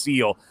thing to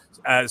seal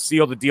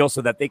the deal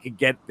so that they can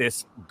get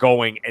this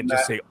going and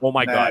just say, oh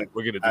my God,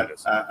 we're going to do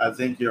this. I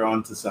think you're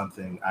onto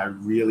something. I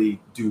really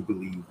do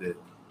believe that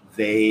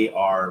they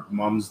are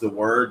mum's the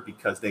word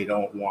because they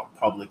don't want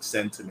public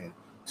sentiment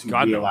to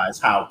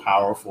realize how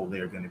powerful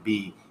they're going to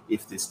be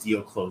if this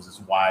deal closes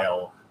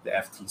while the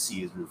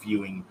FTC is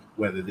reviewing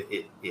whether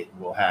it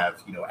will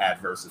have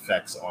adverse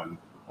effects on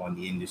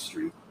the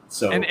industry.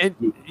 So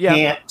you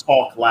can't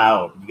talk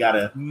loud. You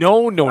gotta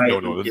no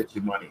get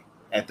your money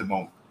at the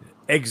moment.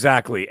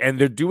 Exactly. And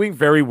they're doing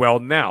very well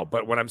now.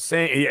 But what I'm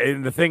saying,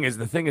 and the thing is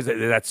that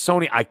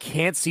Sony, I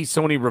can't see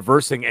Sony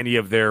reversing any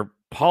of their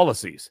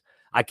policies.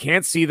 I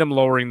can't see them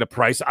lowering the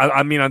price.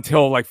 I mean,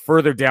 until like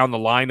further down the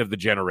line of the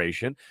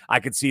generation, I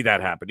could see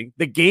that happening.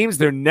 The games,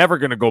 they're never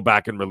going to go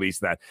back and release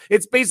that.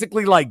 It's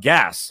basically like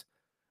gas.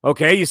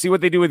 Okay, you see what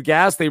they do with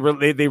gas? They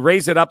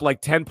raise it up like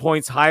 10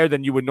 points higher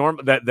than you would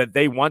normally that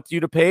they want you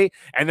to pay,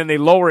 and then they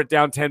lower it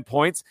down 10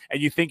 points,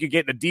 and you think you're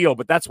getting a deal,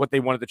 but that's what they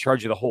wanted to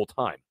charge you the whole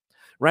time.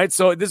 Right?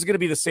 So this is going to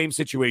be the same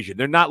situation.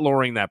 They're not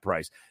lowering that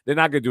price. They're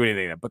not going to do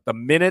anything. But the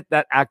minute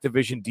that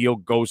Activision deal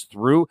goes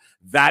through,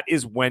 that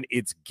is when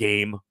it's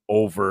game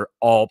over,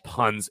 all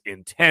puns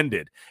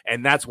intended.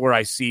 And that's where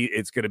I see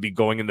it's going to be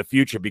going in the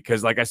future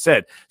because, like I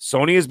said,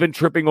 Sony has been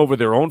tripping over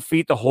their own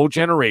feet the whole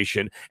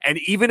generation. And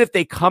even if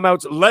they come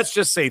out, let's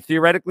just say,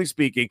 theoretically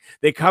speaking,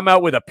 they come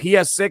out with a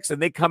PS6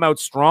 and they come out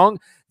strong,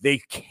 they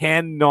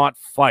cannot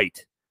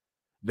fight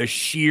the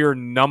sheer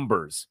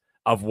numbers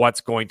of what's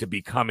going to be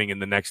coming in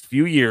the next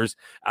few years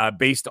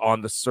based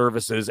on the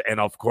services and,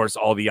 of course,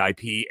 all the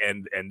IP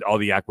and all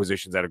the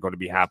acquisitions that are going to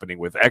be happening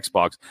with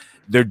Xbox.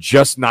 They're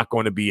just not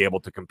going to be able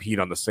to compete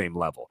on the same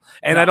level.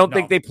 And I don't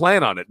think they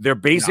plan on it. They're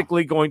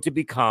basically going to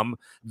become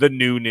the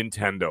new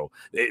Nintendo.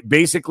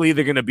 Basically,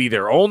 they're going to be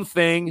their own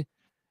thing.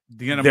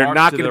 They're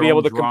not going to be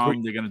able to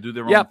compete. They're going to do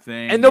their own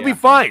thing. And they'll be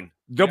fine.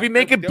 They'll be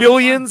making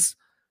billions.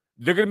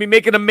 They're going to be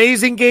making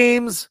amazing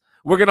games.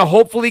 We're going to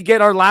hopefully get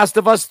our Last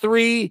of Us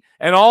 3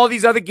 and all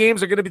these other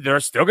games they're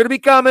still going to be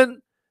coming.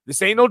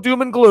 This ain't no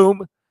doom and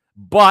gloom,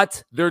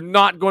 but they're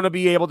not going to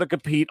be able to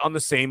compete on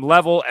the same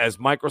level as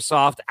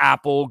Microsoft,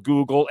 Apple,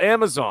 Google,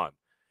 Amazon.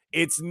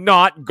 It's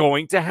not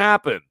going to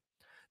happen.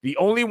 The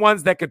only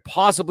ones that could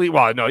possibly,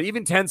 well, no,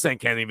 even Tencent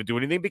can't even do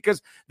anything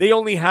because they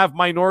only have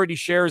minority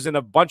shares in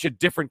a bunch of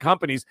different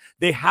companies.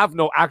 They have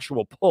no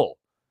actual pull.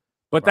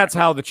 But that's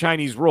how the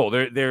Chinese roll.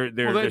 They're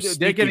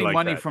getting like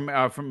money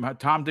that. from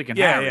Tom, Dick, and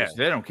Yeah, Harry. yeah. So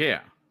they don't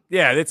care.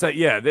 Yeah,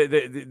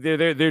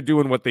 they're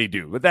doing what they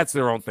do, but that's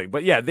their own thing.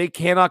 But yeah, they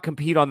cannot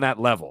compete on that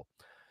level.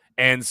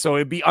 And so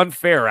it'd be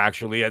unfair,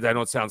 actually. I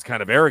know it sounds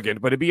kind of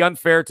arrogant, but it'd be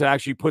unfair to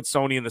actually put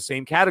Sony in the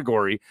same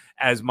category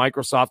as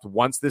Microsoft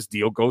once this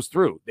deal goes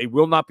through. They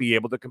will not be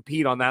able to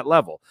compete on that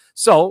level.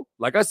 So,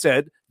 like I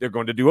said, they're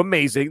going to do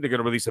amazing. They're going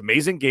to release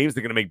amazing games.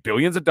 They're going to make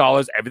billions of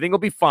dollars. Everything will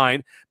be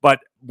fine. But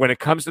when it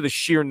comes to the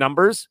sheer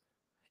numbers,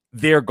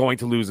 they're going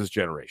to lose this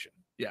generation.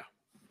 Yeah,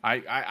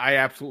 I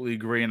absolutely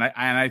agree. And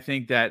I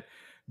think that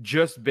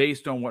just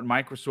based on what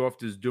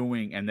Microsoft is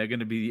doing, and they're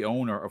going to be the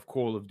owner of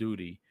Call of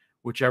Duty,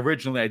 which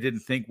originally I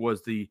didn't think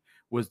was the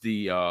like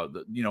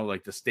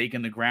the stake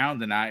in the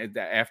ground. And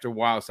after a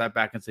while, I sat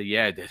back and said,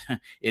 yeah,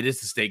 it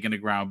is the stake in the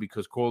ground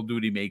because Call of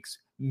Duty makes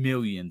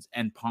millions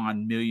and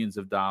upon millions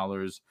of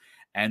dollars.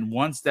 And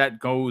once that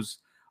goes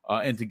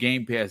into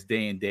Game Pass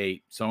day and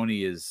date, Sony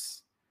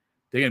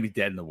they're going to be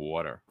dead in the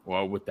water.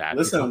 Well, with that,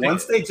 listen,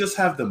 once they just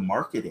have the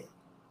marketing.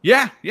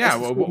 Yeah.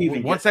 Well,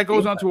 once that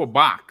goes onto a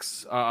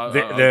box,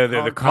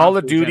 the Call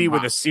of Duty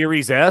with a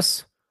Series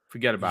S.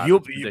 Forget about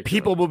it.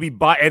 People will be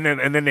buying,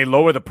 and then they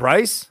lower the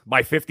price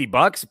by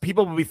 $50.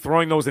 People will be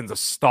throwing those into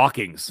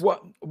stockings.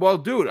 Well,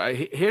 dude,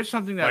 here's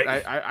something that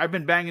I've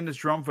been banging this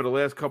drum for the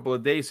last couple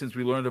of days since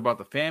we learned about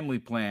the family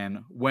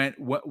plan.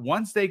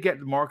 Once they get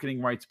the marketing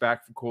rights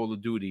back for Call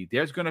of Duty,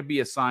 there's going to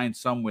be a sign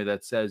somewhere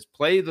that says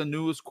 "Play the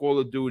newest Call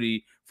of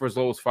Duty for as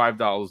low as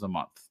 $5 a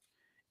month."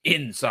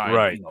 Inside,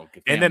 right?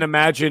 And then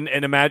imagine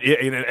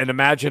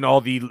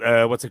all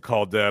the what's it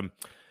called?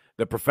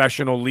 The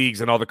professional leagues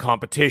and all the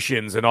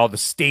competitions and all the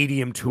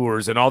stadium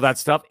tours and all that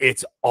stuff,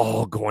 it's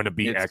all going to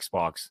be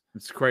Xbox.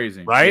 It's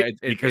crazy, right?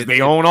 Because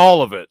they own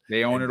all of it.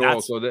 They own it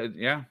all. So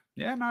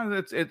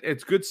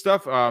it's good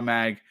stuff,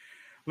 Mag.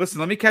 Listen,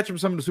 let me catch up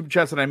some of the super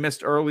chats that I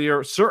missed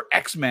earlier. Sir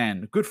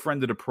X-Man, good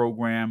friend of the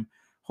program.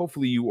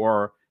 Hopefully you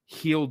are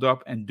healed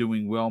up and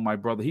doing well, my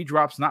brother. He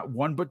drops not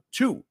one but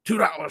 $2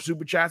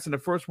 super chats, and the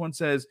first one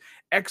says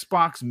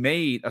Xbox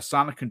made a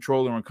Sonic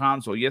controller and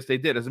console. Yes, they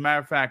did. As a matter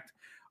of fact,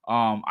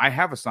 I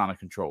have a Sonic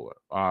controller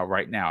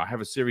right now. I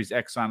have a Series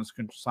X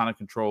Sonic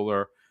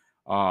controller,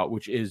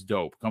 which is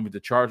dope. Come with the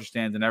charger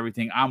stand and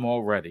everything. I'm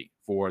all ready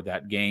for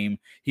that game.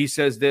 He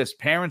says this: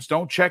 parents,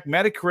 don't check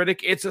Metacritic.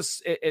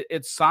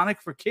 It's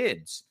Sonic for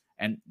kids,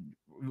 and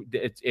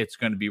it's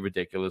going to be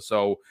ridiculous.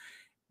 So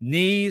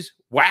knees,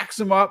 wax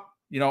them up.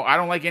 I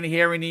don't like any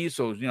hairy knees,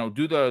 so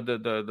do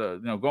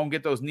the go and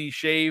get those knees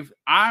shaved.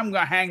 I'm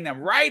gonna hang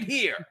them right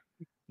here,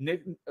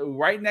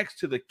 right next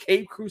to the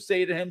Cape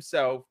Crusader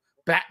himself.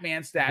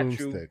 Batman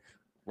statue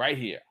right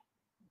here,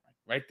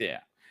 right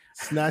there.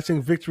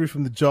 Snatching victory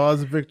from the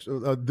jaws of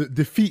victory,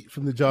 defeat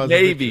from the jaws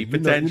Maybe, of victory.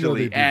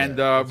 potentially. And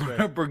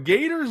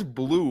Brigaders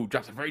Blue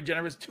drops a very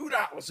generous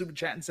 $2 super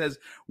chat and says,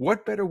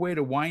 what better way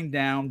to wind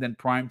down than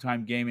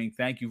Primetime Gaming?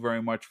 Thank you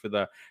very much for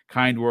the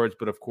kind words,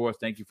 but of course,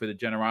 thank you for the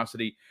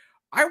generosity.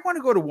 I want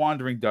to go to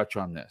Wandering Dutch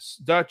on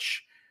this.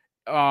 Dutch,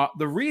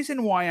 the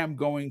reason why I'm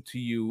going to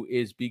you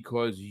is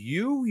because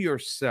you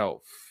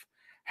yourself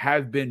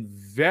have been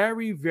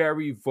very,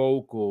 very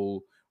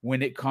vocal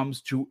when it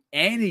comes to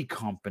any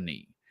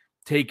company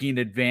taking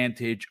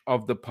advantage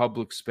of the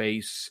public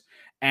space.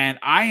 And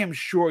I am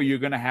sure you're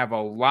going to have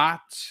a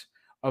lot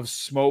of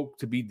smoke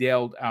to be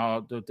dealt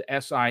out to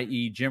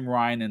SIE, Jim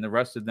Ryan, and the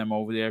rest of them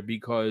over there.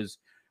 Because,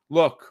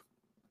 look,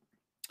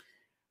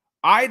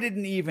 I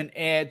didn't even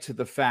add to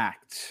the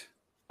fact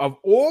of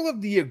all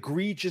of the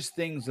egregious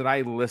things that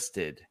I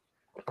listed.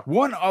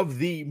 One of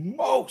the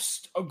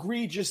most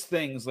egregious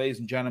things, ladies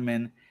and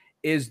gentlemen,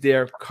 is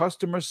their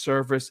customer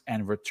service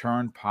and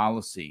return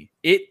policy.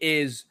 It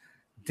is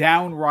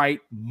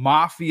downright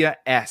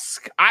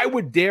mafia-esque. I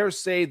would dare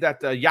say that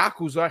the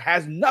Yakuza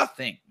has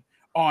nothing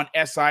on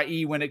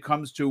SIE when it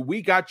comes to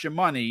we got your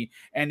money,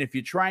 and if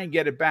you try and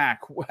get it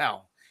back,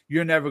 well,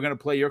 you're never going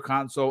to play your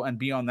console and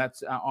be on that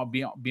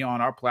be on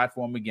our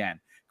platform again,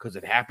 because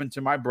it happened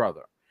to my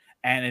brother,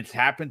 and it's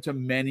happened to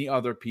many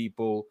other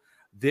people.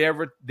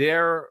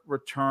 Their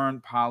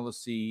return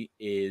policy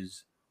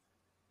is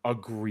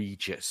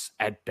egregious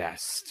at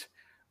best.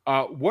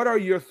 What are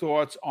your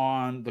thoughts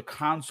on the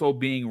console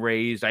being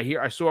raised?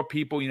 I saw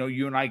people,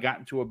 you and I got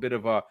into a bit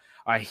of a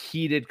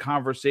heated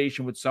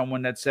conversation with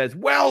someone that says,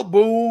 well,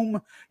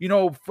 boom,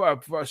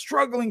 for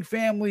struggling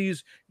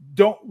families,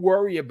 don't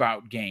worry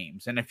about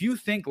games. And if you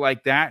think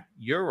like that,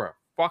 you're a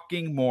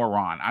fucking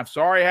moron. I'm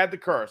sorry I had to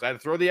curse. I had to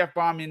throw the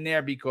F-bomb in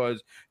there,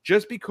 because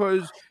just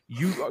because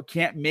you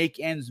can't make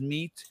ends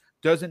meet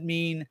doesn't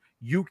mean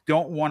you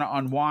don't want to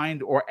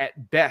unwind, or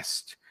at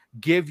best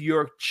give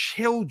your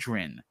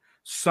children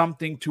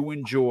something to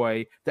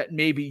enjoy that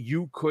maybe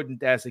you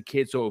couldn't as a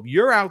kid. So if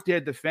you're out there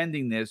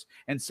defending this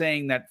and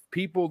saying that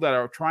people that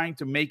are trying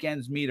to make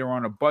ends meet or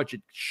on a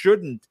budget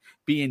shouldn't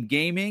be in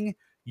gaming,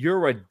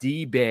 you're a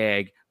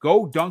D-bag.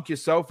 Go dunk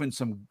yourself in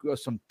some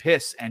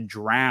piss and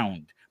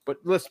drown. But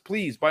let's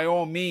please, by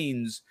all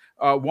means,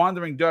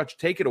 Wandering Dutch,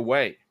 take it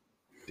away.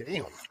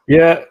 Damn.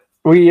 Yeah,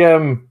 we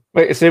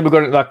like I say, we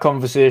got into that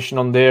conversation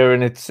on there,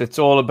 and it's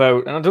all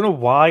about, and I don't know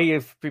why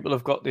if people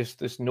have got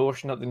this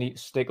notion that they need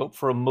to stick up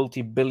for a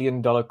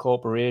multi-billion-dollar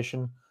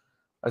corporation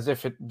as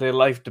if their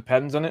life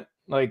depends on it.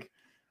 Like,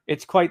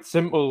 it's quite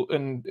simple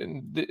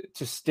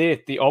to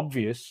state the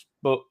obvious,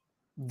 but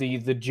the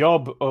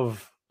job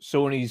of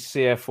Sony's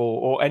CFO,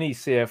 or any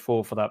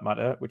CFO for that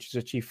matter, which is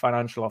a chief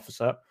financial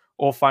officer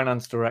or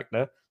finance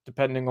director,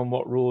 depending on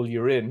what role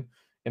you're in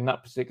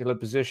that particular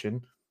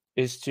position,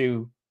 is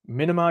to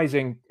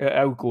minimizing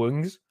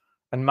outgoings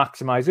and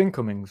maximize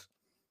incomings.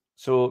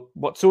 So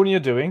what Sony are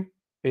doing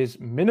is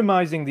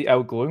minimizing the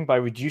outgoing by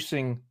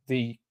reducing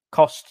the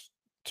cost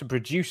to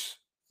produce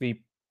the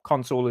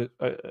console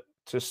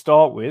to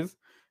start with,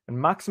 and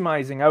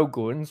maximizing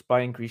outgoings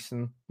by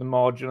increasing the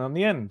margin on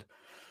the end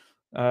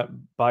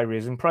by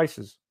raising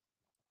prices.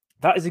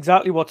 That is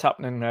exactly what's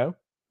happening now,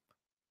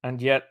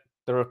 and yet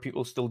there are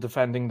people still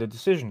defending the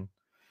decision.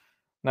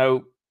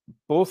 Now,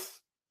 both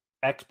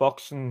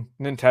Xbox and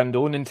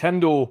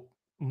Nintendo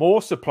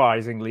more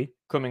surprisingly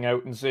coming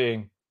out and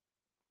saying,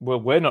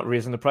 well, we're not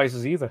raising the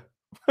prices either.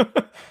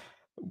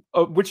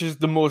 Which is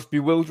the most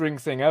bewildering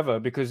thing ever,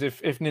 because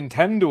if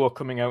Nintendo are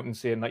coming out and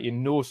saying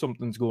that,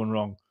 something's going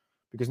wrong,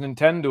 because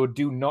Nintendo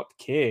do not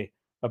care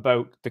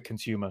about the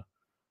consumer.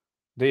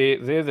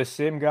 They're the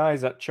same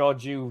guys that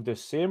charge you the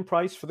same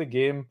price for the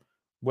game,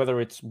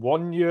 whether it's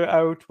 1 year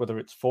out, whether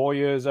it's 4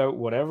 years out,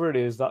 whatever it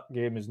is, that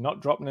game is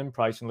not dropping in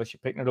price unless you're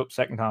picking it up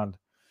secondhand.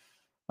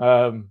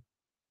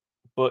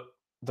 But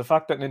the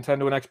fact that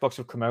Nintendo and Xbox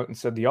have come out and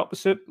said the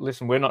opposite,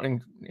 listen, we're not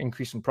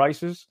increasing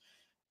prices,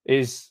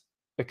 is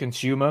a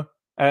consumer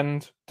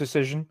end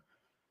decision.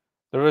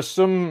 There are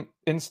some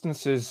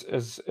instances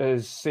as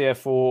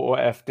CFO or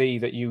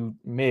FD that you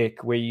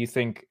make where you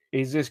think,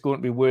 is this going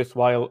to be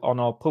worthwhile on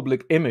our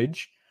public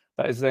image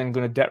that is then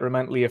going to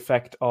detrimentally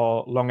affect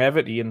our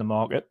longevity in the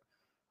market?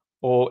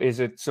 Or is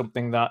it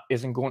something that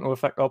isn't going to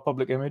affect our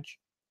public image?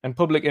 And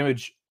public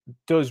image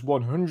does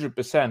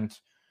 100%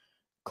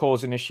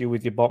 cause an issue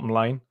with your bottom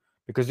line,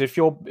 because if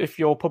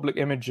your public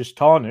image is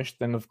tarnished,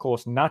 then of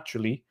course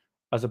naturally,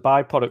 as a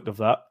byproduct of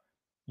that,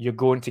 you're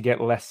going to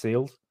get less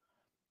sales.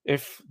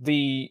 If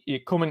you're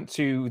coming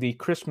to the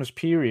Christmas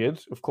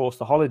period, of course,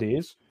 the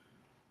holidays,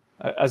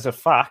 as a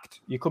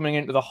fact, you're coming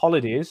into the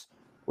holidays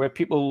where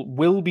people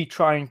will be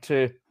trying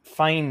to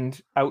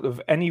find out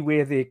of any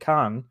way they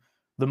can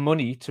the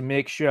money to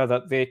make sure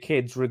that their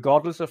kids,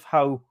 regardless of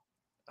how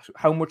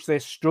much they're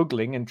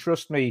struggling, and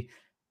trust me,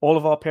 all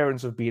of our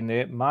parents have been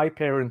there. My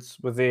parents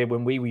were there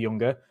when we were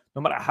younger.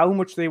 No matter how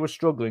much they were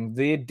struggling,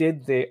 they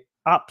did their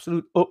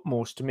absolute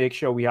utmost to make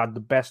sure we had the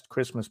best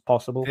Christmas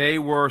possible. They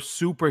were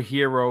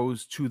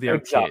superheroes to their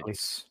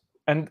kids.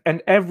 And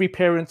every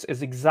parent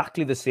is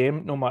exactly the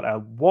same. No matter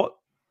what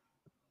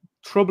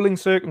troubling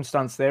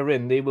circumstance they're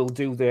in, they will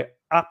do their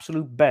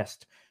absolute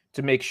best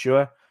to make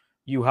sure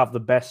you have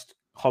the best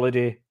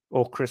holiday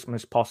or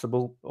Christmas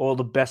possible, or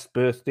the best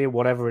birthday,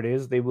 whatever it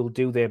is. They will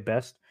do their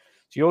best.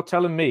 So you're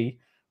telling me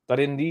that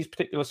in these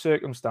particular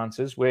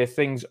circumstances where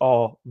things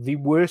are the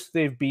worst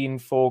they've been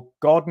for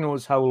God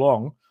knows how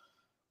long,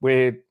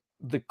 where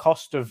the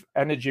cost of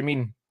energy, I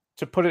mean,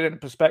 to put it in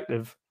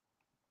perspective,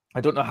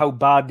 I don't know how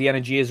bad the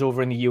energy is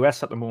over in the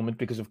US at the moment,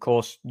 because of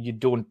course you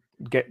don't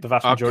get the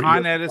vast majority.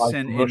 Con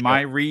Edison in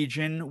my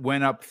region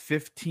went up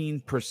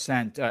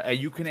 15%.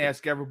 You can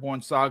ask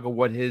Everborn Saga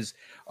what his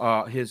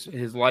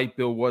light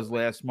bill was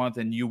last month,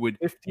 and you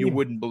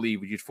wouldn't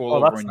believe it. You'd fall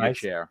over in your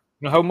chair.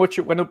 You know how much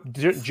it went up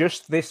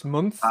just this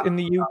month in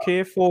the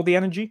UK for the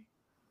energy?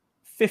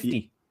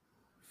 50%.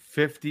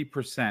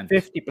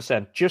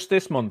 50% just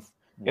this month.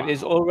 Wow. It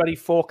is already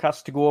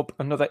forecast to go up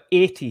another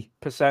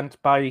 80%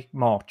 by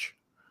March.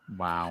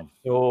 Wow.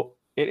 So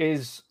it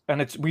is,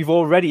 and we've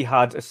already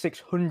had a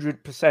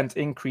 600%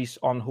 increase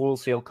on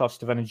wholesale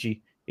cost of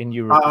energy in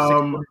Europe.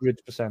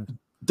 600%.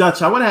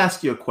 Dutch, I want to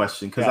ask you a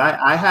question, because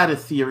I had a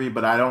theory,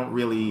 but I don't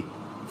really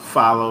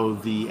follow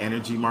the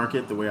energy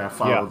market the way I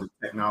follow the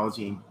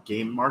technology and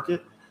game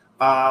market.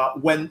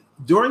 When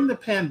during the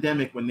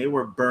pandemic, when they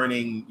were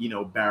burning,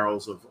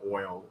 barrels of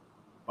oil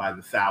by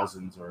the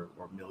thousands or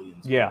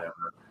millions, or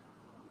whatever,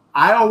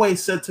 I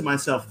always said to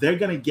myself, they're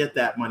going to get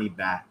that money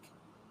back.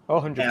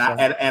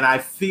 100%. And I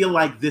feel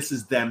like this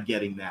is them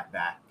getting that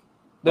back.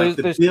 There's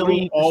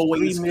three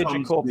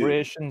major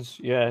corporations.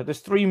 Yeah, there's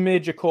three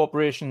major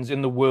corporations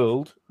in the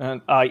world,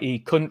 i.e.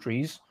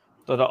 countries,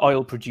 that are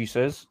oil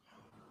producers.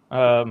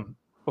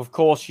 Of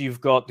course,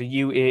 you've got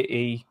the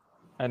UAE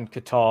and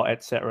Qatar,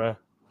 etc.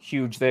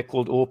 Huge. They're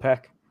called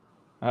OPEC.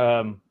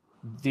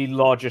 The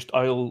largest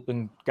oil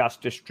and gas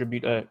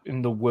distributor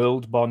in the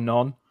world, bar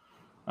none.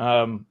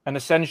 And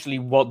essentially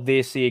what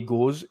they say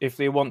goes. If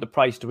they want the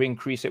price to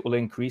increase, it will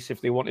increase.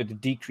 If they want it to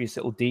decrease,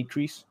 it will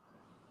decrease.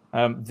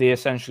 They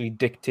essentially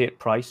dictate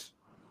price.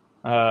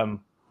 And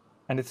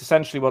it's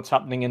essentially what's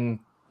happening in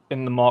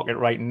the market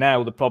right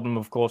now. The problem,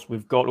 of course,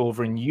 we've got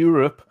over in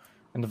Europe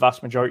and the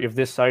vast majority of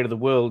this side of the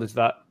world is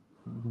that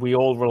we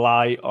all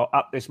rely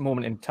at this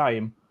moment in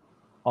time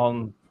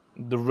on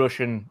the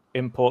Russian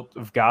import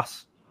of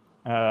gas.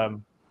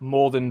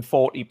 More than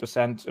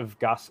 40% of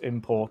gas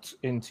imports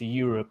into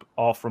Europe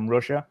are from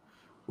Russia,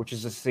 which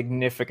is a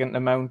significant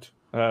amount.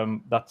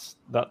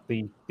 That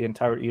the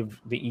entirety of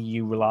the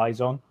EU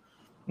relies on.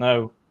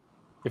 Now,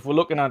 if we're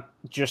looking at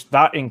just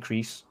that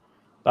increase,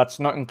 that's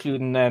not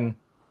including then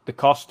the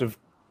cost of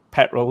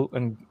petrol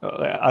and,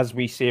 as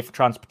we say, for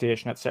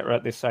transportation, etc.,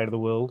 at this side of the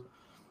world,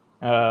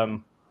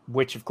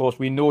 which, of course,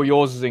 we know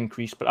yours has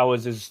increased, but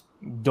ours is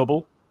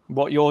double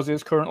what yours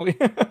is currently,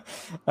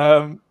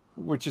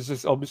 which is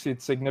just obviously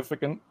it's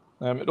significant.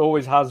 It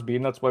always has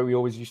been. That's why we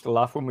always used to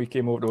laugh when we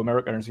came over to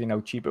America and seen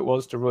how cheap it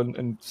was to run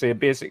and say,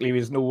 basically,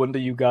 there's no wonder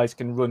you guys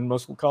can run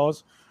muscle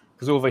cars,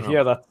 because over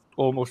here, that's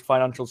almost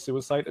financial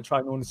suicide to try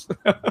and own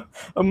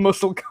a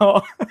muscle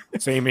car.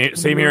 Same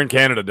here in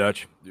Canada,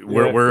 Dutch.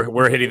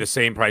 We're hitting the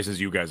same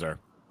prices you guys are.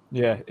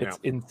 Yeah, it's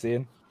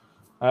insane.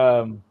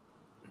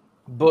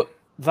 But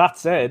that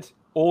said,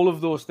 all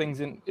of those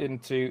things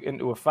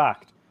into a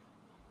fact,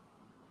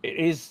 it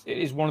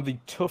is one of the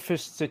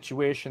toughest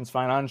situations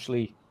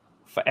financially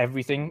for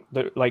everything.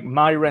 Like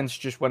my rents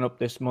just went up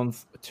this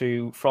month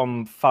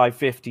from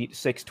 $550 to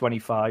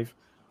 $625.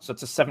 So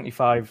it's a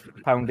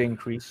 £75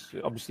 increase.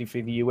 Obviously,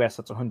 for the US,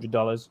 that's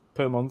 $100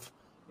 per month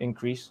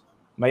increase.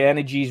 My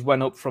energies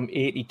went up from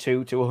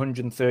 82 to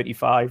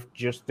 135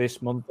 just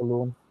this month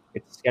alone.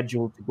 It's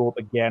scheduled to go up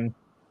again,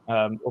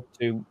 up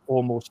to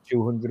almost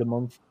 200 a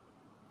month.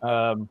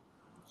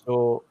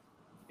 So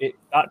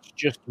that's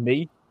just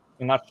me,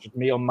 and that's just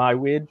me on my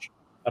wage.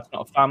 That's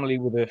not a family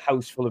with a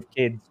house full of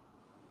kids,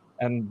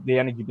 and the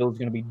energy bill is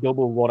going to be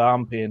double what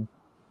I'm paying.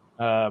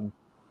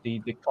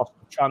 The cost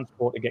of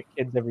transport to get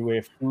kids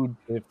everywhere, food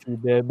to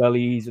feed their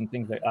bellies and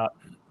things like that.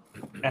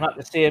 And at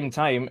the same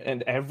time,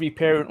 and every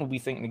parent will be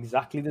thinking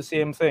exactly the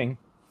same thing,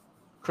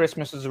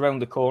 Christmas is around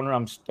the corner.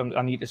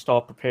 I need to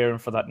start preparing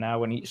for that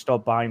now. I need to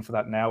start buying for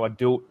that now.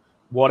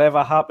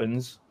 Whatever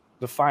happens,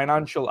 the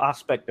financial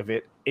aspect of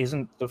it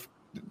isn't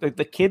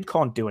the kid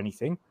can't do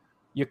anything.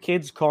 Your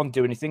kids can't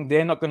do anything.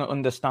 They're not going to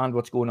understand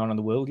what's going on in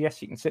the world.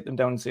 Yes, you can sit them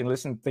down and say,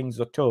 listen, things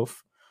are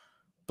tough,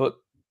 but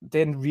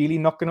they're really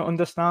not going to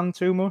understand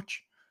too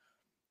much.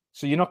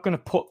 So you're not going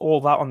to put all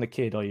that on the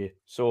kid, are you?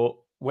 So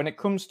when it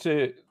comes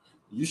to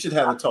you should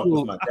have a talk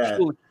with my dad.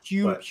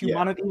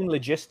 Humanity and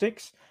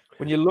logistics,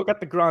 when you look at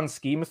the grand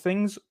scheme of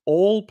things,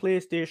 all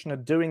PlayStation are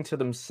doing to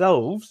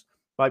themselves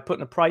by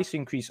putting a price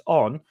increase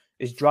on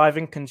is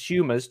driving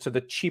consumers to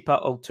the cheaper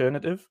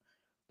alternative.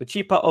 The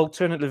cheaper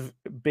alternative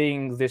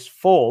being this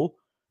fall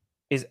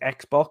is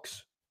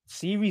Xbox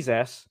Series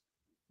S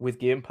with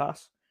Game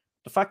Pass.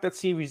 The fact that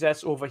Series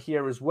S over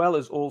here as well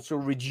is also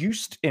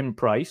reduced in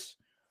price,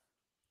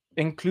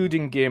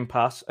 including Game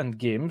Pass and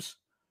games,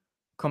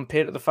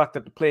 compared to the fact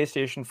that the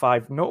PlayStation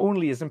 5 not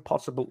only is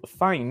impossible to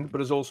find,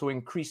 but is also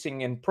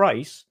increasing in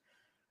price,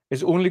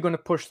 is only going to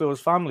push those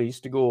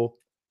families to go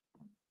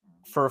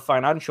for a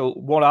financial.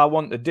 What I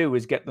want to do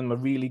is get them a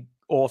really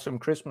awesome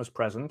Christmas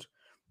present,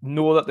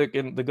 know that they're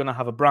going to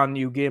have a brand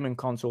new gaming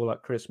console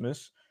at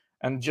Christmas,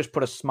 and just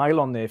put a smile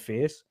on their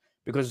face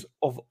because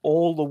of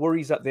all the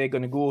worries that they're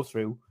going to go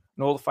through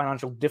and all the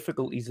financial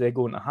difficulties they're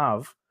going to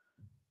have.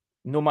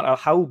 No matter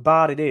how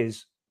bad it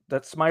is,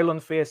 that smile on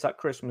face at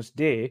Christmas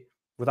Day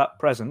with that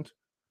present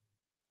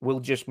will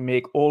just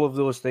make all of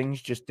those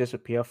things just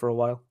disappear for a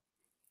while.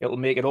 It'll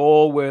make it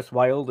all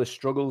worthwhile, the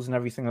struggles and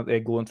everything that they're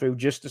going through,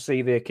 just to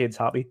see their kids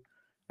happy.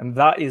 And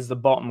that is the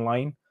bottom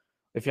line.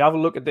 If you have a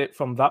look at it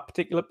from that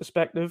particular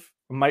perspective,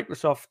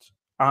 Microsoft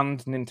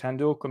and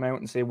Nintendo come out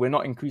and say, we're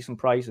not increasing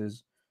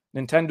prices.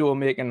 Nintendo are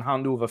making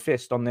hand over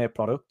fist on their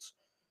products.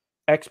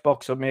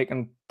 Xbox are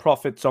making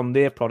profits on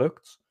their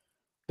products.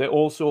 They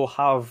also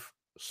have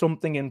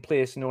something in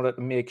place in order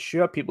to make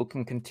sure people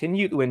can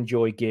continue to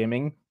enjoy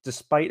gaming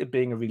despite it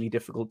being a really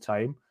difficult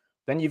time.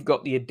 Then you've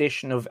got the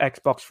addition of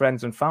Xbox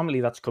Friends and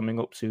Family that's coming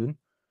up soon,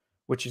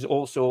 which is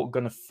also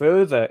going to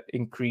further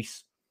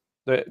increase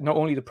not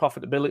only the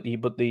profitability,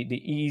 but the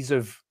ease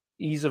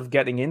of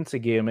getting into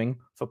gaming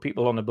for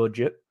people on a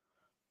budget.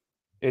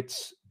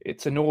 It's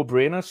a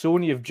no-brainer.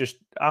 Sony have just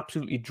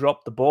absolutely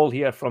dropped the ball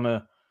here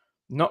from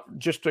not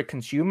just a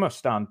consumer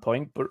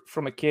standpoint, but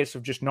from a case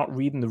of just not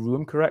reading the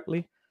room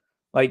correctly.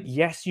 Like,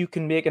 yes, you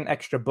can make an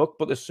extra buck,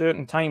 but there's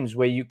certain times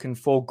where you can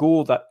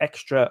forego that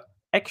extra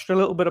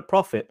little bit of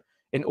profit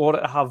in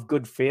order to have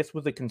good faith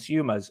with the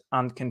consumers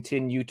and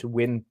continue to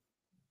win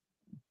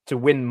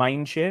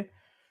mindshare.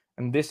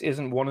 And this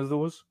isn't one of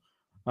those.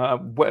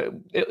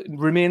 It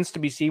remains to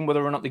be seen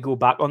whether or not they go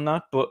back on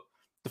that. But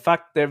the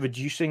fact they're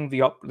reducing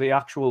the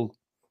actual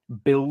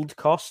build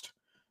cost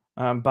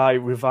by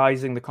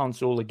revising the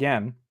console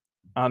again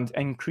and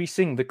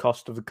increasing the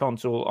cost of the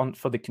console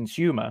for the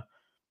consumer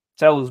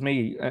tells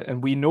me,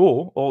 and we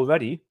know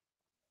already,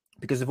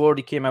 because they've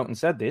already came out and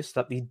said this,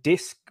 that the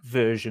disc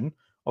version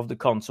of the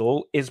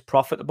console is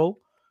profitable.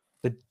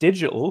 The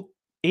digital,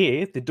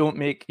 they don't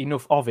make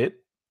enough of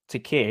it to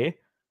care.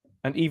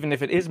 And even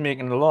if it is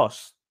making a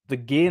loss, the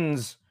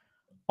gains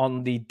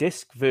on the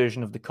disc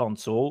version of the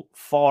console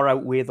far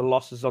outweigh the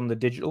losses on the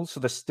digital, so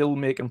they're still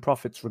making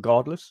profits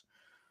regardless.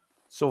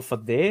 So for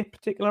their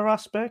particular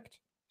aspect,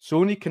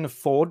 Sony can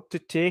afford to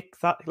take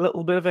that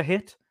little bit of a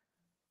hit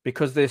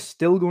because they're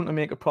still going to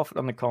make a profit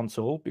on the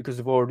console because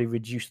they've already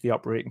reduced the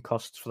operating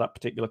costs for that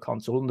particular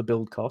console and the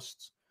build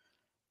costs.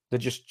 They're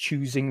just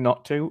choosing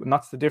not to, and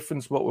that's the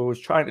difference. What we was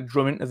trying to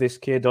drum into this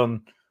kid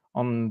on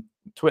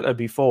Twitter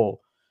before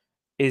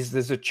is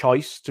there's a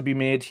choice to be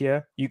made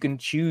here. You can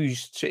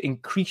choose to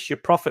increase your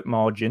profit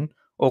margin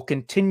or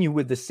continue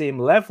with the same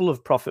level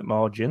of profit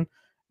margin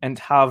and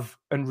have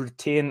and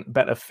retain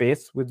better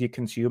faith with your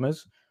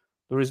consumers.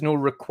 There is no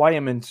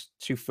requirement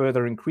to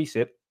further increase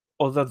it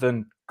other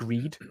than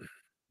greed.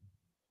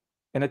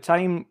 In a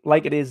time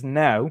like it is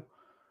now,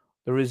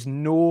 there is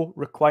no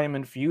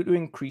requirement for you to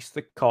increase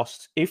the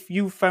costs. If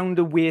you found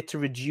a way to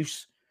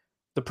reduce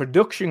the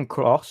production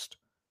cost,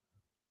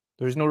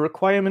 there is no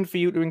requirement for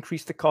you to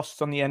increase the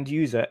costs on the end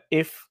user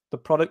if the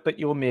product that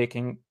you're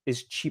making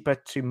is cheaper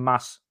to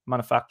mass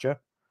manufacture.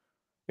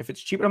 If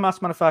it's cheaper to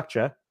mass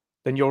manufacture,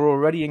 then you're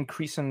already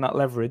increasing that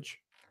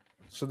leverage.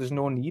 So there's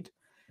no need.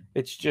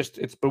 It's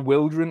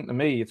bewildering to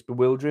me. It's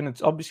bewildering.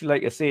 It's obviously,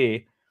 like I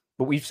say,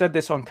 but we've said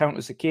this on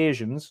countless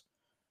occasions.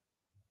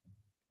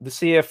 The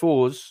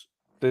CFOs,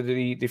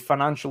 the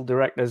financial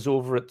directors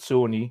over at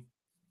Sony,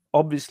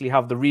 obviously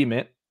have the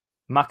remit,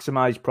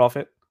 maximize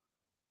profit,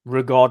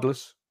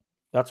 regardless.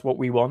 That's what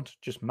we want.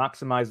 Just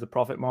maximize the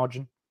profit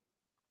margin.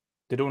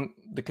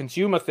 The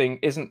consumer thing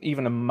isn't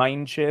even a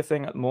mind share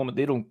thing at the moment.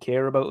 They don't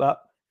care about that.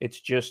 It's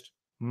just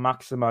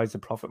maximize the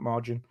profit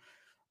margin.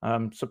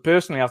 So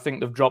personally, I think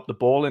they've dropped the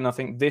ball, and I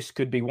think this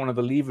could be one of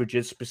the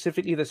leverages,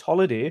 specifically this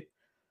holiday,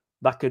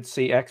 that could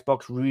see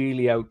Xbox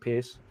really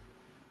outpace.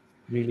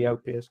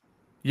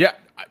 Yeah,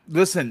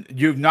 listen,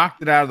 you've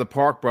knocked it out of the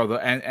park, brother,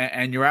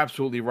 and you're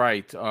absolutely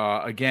right.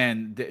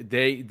 Again,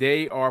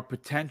 they are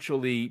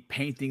potentially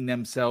painting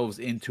themselves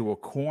into a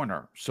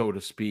corner, so to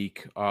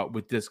speak,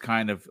 with this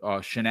kind of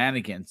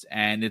shenanigans,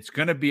 and it's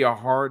going to be a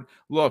hard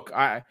look.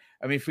 I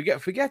mean,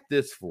 forget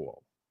this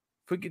fool.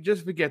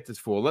 Forget this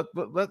fool.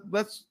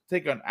 Let's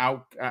take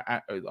a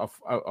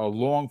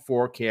long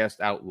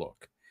forecast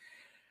outlook.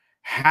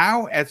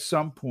 How at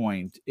some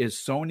point is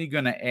Sony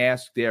going to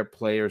ask their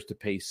players to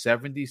pay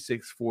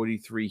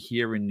 $76.43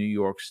 here in New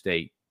York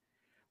State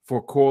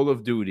for Call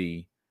of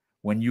Duty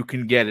when you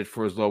can get it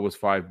for as low as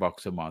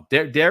 $5 a month?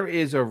 There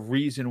is a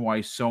reason why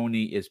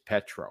Sony is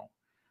petro.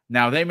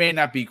 Now, they may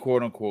not be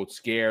quote unquote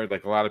scared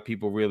like a lot of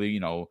people really,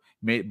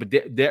 but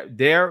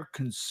their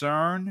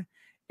concern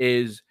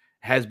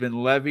has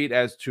been levied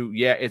as to,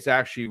 yeah, it's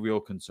actually real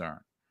concern.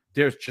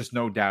 There's just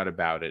no doubt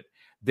about it.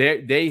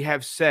 They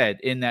have said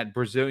in that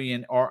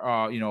Brazilian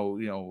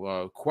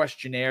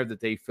questionnaire that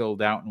they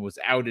filled out and was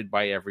outed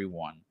by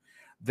everyone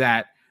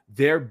that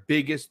their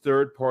biggest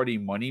third-party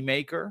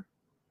moneymaker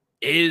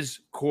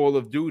is Call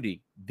of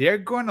Duty. They're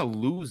going to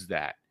lose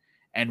that.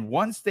 And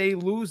once they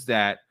lose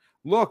that,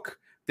 look,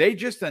 they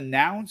just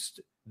announced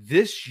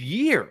this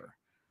year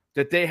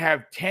that they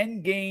have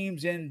 10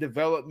 games in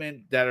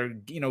development that are,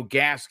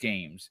 gas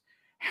games.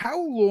 How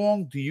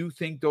long do you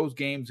think those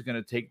games are going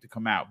to take to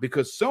come out?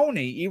 Because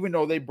Sony, even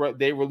though they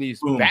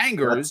released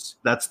bangers,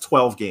 that's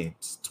 12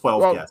 games,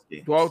 12 gas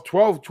games.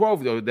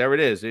 12 though. There it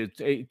is.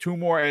 It's two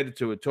more added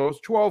to it. So it's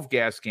 12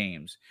 gas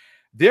games.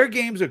 Their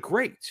games are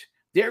great.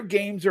 Their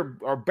games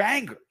are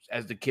bangers,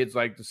 as the kids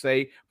like to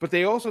say, but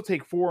they also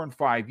take 4 and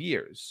 5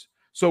 years.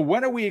 So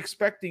when are we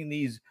expecting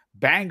these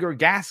banger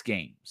gas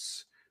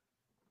games?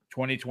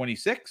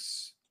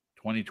 2026,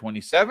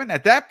 2027?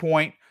 At that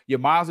point, you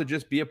might as well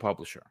just be a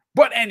publisher.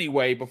 But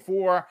anyway,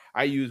 before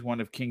I use one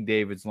of King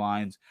David's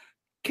lines,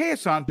 Kay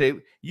Asante,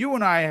 you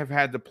and I have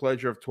had the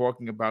pleasure of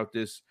talking about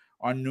this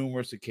on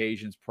numerous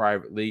occasions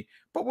privately,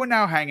 but we're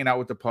now hanging out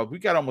with the public. We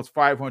got almost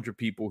 500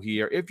 people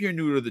here. If you're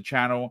new to the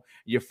channel,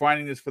 you're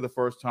finding this for the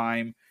first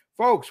time,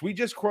 folks, we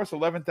just crossed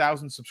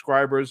 11,000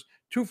 subscribers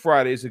 2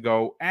 Fridays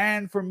ago.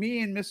 And for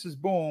me and Mrs.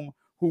 Boom,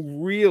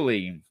 who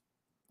really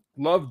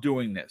love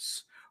doing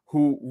this,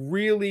 who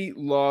really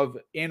love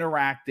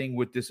interacting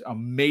with this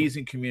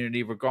amazing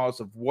community, regardless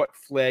of what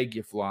flag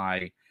you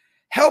fly,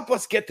 help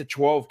us get to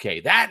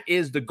 12K. That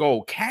is the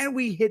goal. Can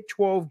we hit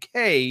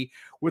 12K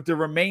with the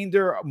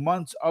remainder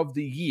months of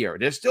the year?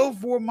 There's still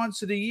 4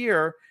 months of the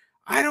year.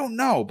 I don't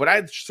know, but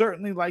I'd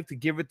certainly like to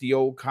give it the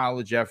old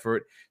college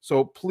effort.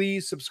 So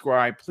please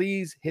subscribe.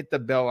 Please hit the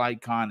bell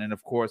icon. And,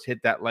 of course,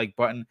 hit that like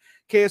button.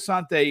 Kay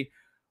Asante,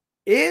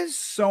 is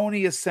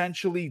Sony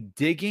essentially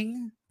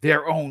digging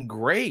their own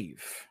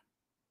grave?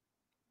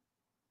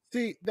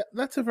 See,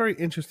 that's a very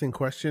interesting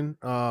question.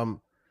 Are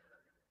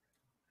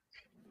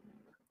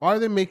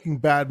they making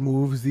bad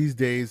moves these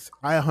days?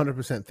 I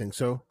 100% think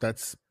so.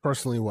 That's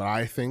personally what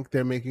I think.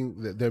 They're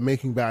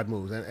making bad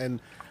moves,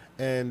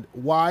 and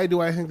why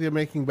do I think they're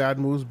making bad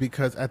moves?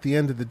 Because at the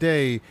end of the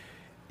day,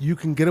 you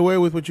can get away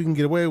with what you can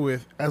get away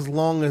with as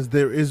long as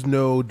there is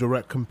no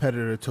direct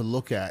competitor to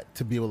look at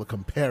to be able to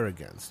compare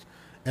against.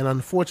 And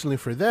unfortunately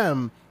for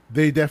them,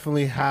 they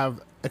definitely have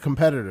a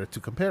competitor to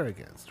compare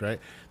against, right?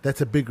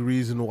 That's a big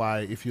reason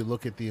why, if you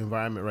look at the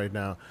environment right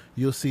now,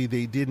 you'll see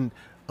they didn't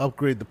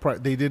upgrade the price.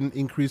 They didn't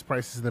increase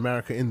prices in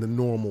America in the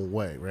normal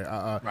way,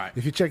 right? Right.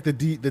 If you check the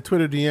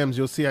Twitter DMs,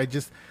 you'll see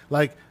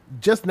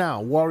just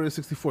now,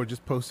 Wario64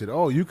 just posted,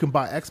 oh, you can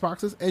buy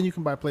Xboxes and you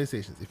can buy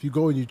PlayStations. If you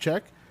go and you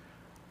check,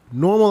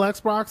 normal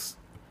Xbox,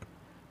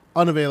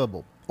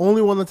 unavailable.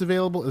 Only one that's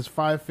available is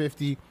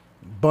 $550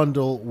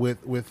 bundle with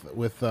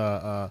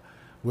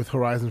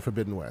Horizon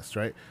Forbidden West,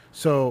 right?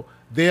 So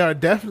they are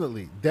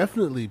definitely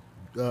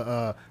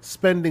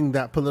spending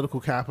that political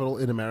capital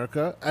in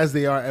America, as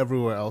they are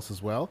everywhere else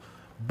as well.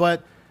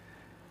 But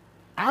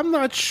I'm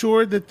not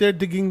sure that they're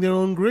digging their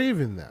own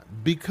grave in that,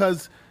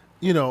 because,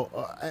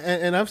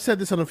 and I've said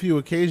this on a few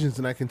occasions,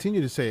 and I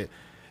continue to say it.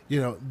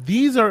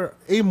 These are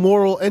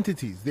amoral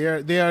entities.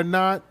 They are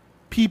not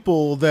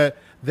people that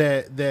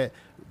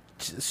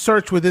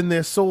search within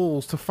their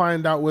souls to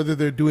find out whether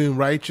they're doing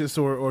righteous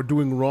or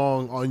doing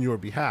wrong on your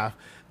behalf.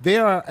 They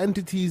are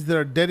entities that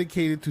are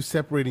dedicated to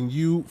separating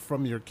you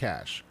from your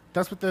cash.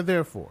 That's what they're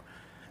there for.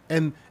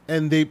 And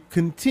they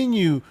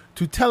continue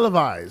to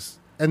televise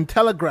and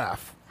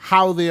telegraph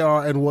how they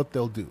are and what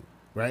they'll do,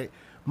 right?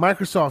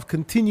 Microsoft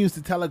continues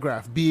to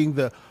telegraph being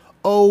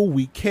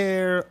we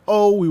care,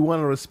 we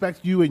want to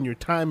respect you and your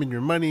time and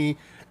your money.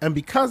 And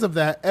because of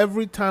that,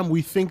 every time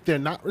we think they're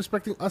not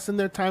respecting us and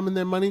their time and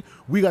their money,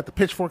 we got the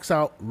pitchforks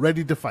out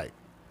ready to fight,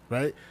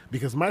 right?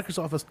 Because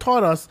Microsoft has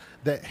taught us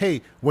that,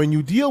 hey, when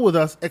you deal with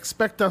us,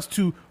 expect us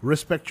to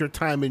respect your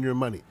time and your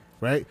money,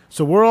 right?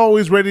 So we're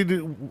always ready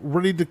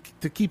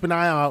to keep an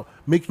eye out,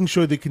 making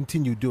sure they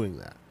continue doing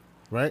that,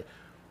 right?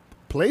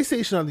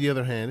 PlayStation, on the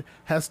other hand,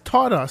 has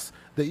taught us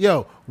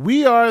that,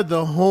 we are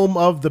the home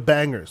of the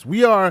bangers.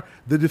 We are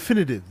the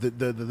definitive,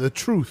 the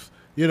truth,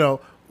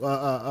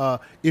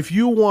 if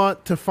you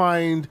want to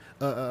find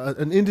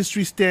an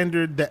industry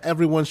standard that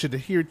everyone should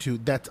adhere to,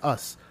 that's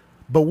us.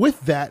 But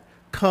with that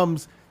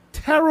comes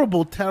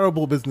terrible,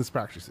 terrible business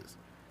practices,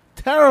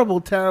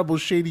 terrible, terrible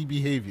shady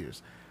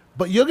behaviors.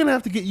 But you're going to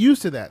have to get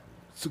used to that,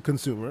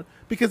 consumer,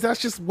 because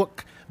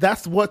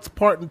that's what's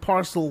part and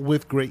parcel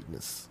with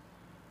greatness.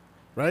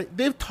 Right?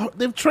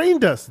 They've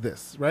trained us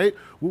this, right?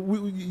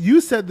 You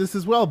said this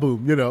as well,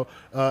 Boom.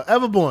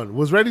 Everborn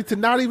was ready to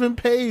not even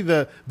pay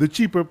the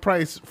cheaper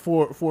price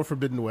for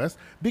Forbidden West,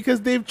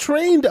 because they've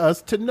trained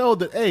us to know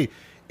that, hey,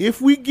 if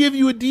we give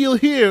you a deal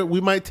here,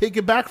 we might take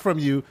it back from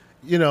you,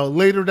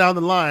 later down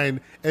the line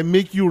and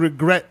make you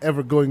regret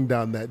ever going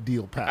down that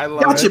deal path. I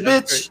love Gotcha, it.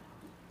 bitch.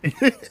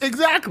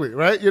 Exactly,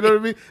 right? You know what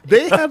I mean?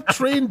 They have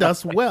trained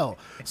us well.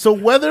 So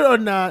whether or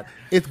not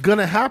it's going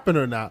to happen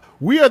or not,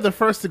 we are the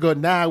first to go,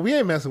 nah, we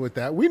ain't messing with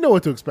that. We know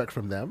what to expect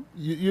from them.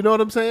 You know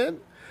what I'm saying?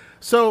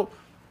 So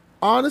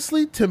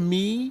honestly, to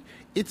me,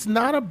 it's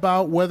not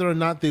about whether or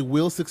not they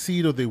will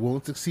succeed or they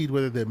won't succeed,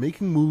 whether they're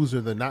making moves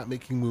or they're not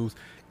making moves.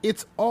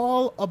 It's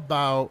all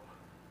about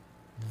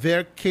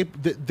their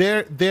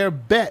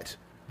bet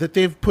that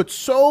they've put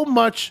so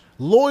much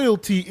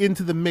loyalty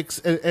into the mix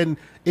and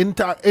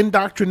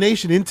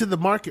indoctrination into the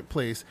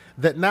marketplace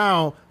that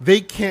now they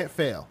can't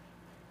fail.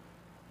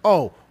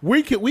 Oh,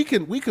 we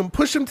can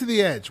push them to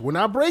the edge. We're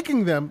not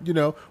breaking them,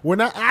 We're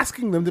not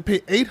asking them to pay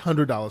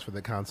 $800 for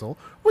the console.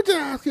 We're just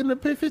asking them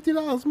to pay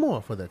 $50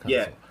 more for their console.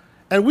 Yeah.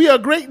 And we are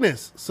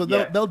greatness, so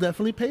they'll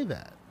definitely pay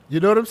that. You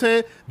know what I'm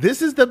saying?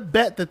 This is the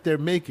bet that they're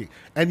making.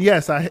 And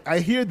yes, I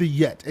hear the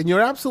yet, and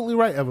you're absolutely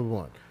right,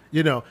 Everborn.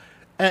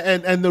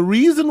 And the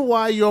reason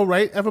why you're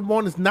right,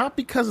 Everborn, is not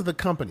because of the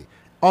company.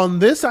 On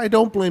this, I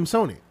don't blame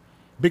Sony.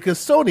 Because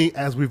Sony,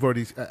 as we've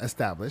already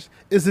established,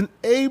 is an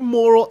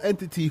amoral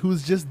entity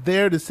who's just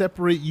there to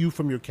separate you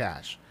from your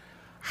cash.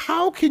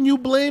 How can you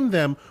blame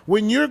them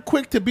when you're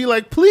quick to be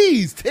like,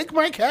 please, take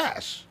my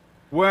cash?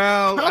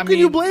 Well, how can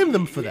you blame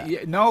them for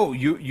that? No,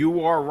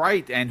 you are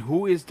right. And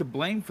who is to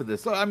blame for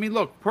this? I mean,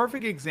 look,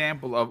 perfect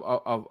example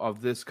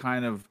of this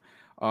kind of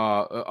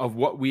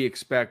what we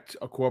expect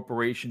a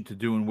corporation to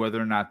do and whether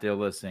or not they're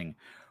listening.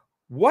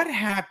 What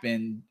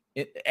happened?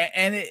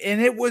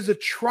 It was a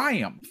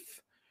triumph.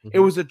 Mm-hmm. It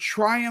was a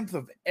triumph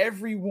of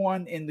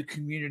everyone in the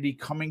community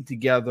coming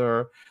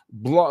together.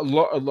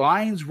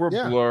 Lines were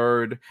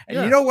blurred. And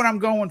you know what I'm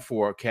going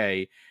for,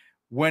 okay?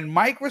 When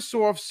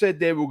Microsoft said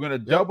they were going to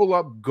double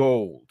up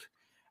gold,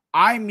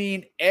 I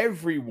mean,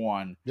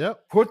 everyone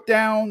put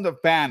down the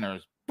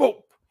banners. Boom.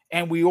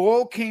 And we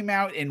all came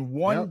out in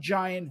one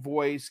giant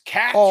voice.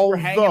 Cats were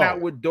hanging out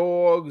with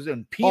dogs,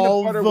 and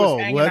peanut butter was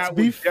hanging out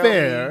with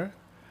jelly.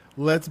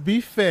 Let's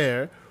be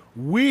fair.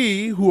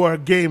 We who are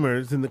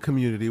gamers in the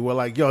community were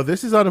like, yo,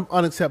 this is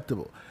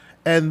unacceptable.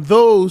 And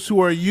those who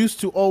are used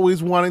to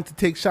always wanting to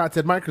take shots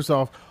at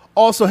Microsoft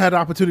also had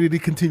opportunity to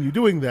continue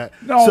doing that.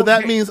 So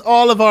that means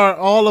all of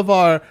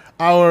our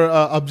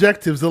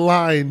objectives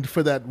aligned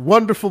for that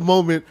wonderful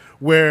moment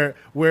where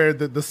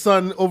the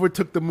sun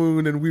overtook the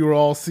moon and we were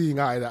all seeing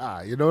eye to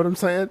eye. You know what I'm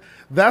saying?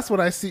 That's what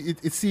I see.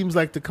 It seems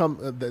like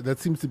that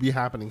seems to be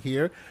happening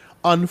here.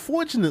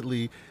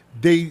 Unfortunately,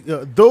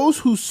 those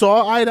who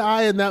saw eye to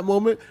eye in that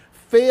moment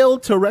fail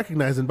to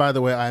recognize, and by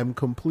the way, I am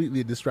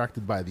completely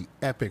distracted by the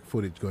epic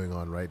footage going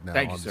on right now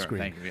Thank on you, the sir. screen.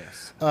 Thank you.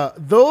 Yes.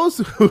 Those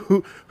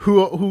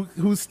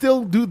who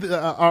still do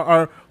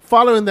are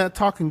following that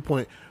talking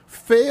point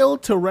fail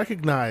to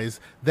recognize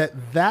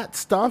that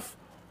stuff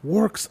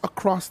works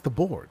across the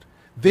board.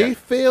 They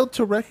fail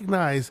to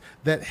recognize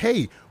that,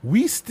 hey,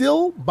 we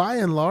still, by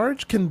and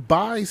large, can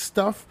buy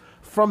stuff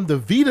from the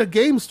Vita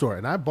game store.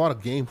 And I bought a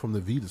game from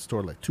the Vita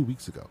store like 2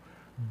 weeks ago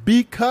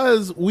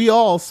because we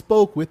all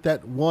spoke with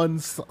that one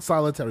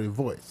solitary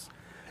voice.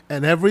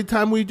 And every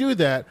time we do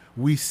that,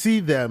 we see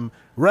them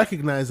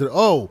recognize that,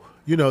 oh,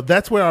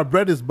 that's where our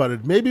bread is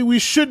buttered. Maybe we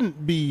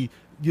shouldn't be,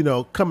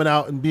 coming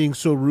out and being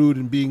so rude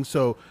and being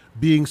so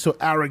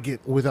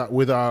arrogant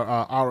with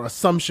our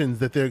assumptions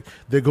that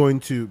they're going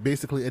to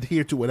basically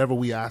adhere to whatever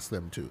we ask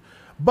them to.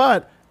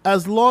 But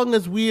as long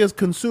as we as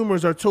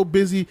consumers are so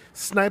busy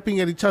sniping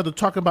at each other,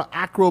 talking about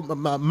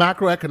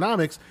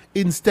macroeconomics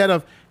instead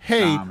of,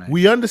 hey,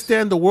 we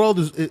understand the world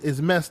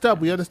is messed up,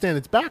 we understand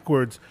it's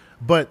backwards,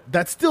 but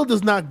that still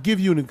does not give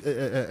you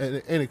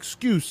an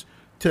excuse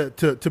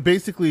to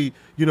basically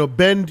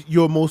bend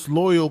your most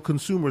loyal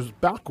consumers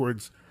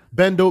backwards,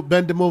 bend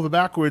them over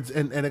backwards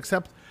and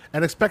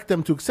expect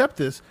them to accept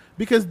this,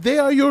 because they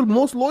are your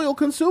most loyal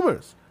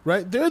consumers,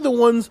 right? They're the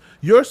ones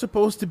you're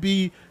supposed to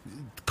be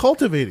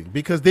cultivating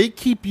because they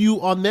keep you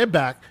on their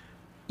back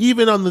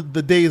even on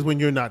the days when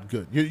you're not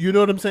good. You know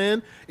what I'm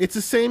saying? It's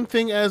the same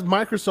thing as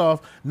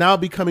Microsoft now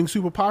becoming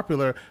super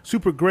popular,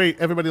 super great,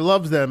 everybody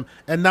loves them,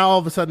 and now all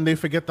of a sudden they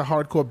forget the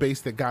hardcore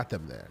base that got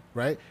them there,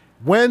 right?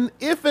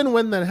 If and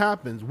when that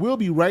happens, we'll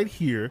be right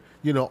here,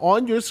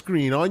 on your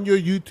screen, on your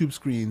YouTube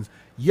screens,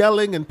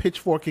 yelling and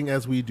pitchforking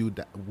as we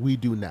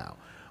do now.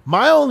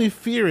 My only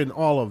fear in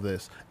all of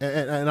this,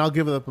 and I'll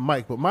give it up to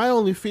Mike, but my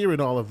only fear in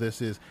all of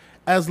this is,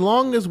 as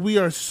long as we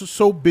are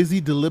so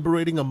busy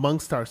deliberating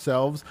amongst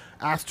ourselves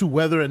as to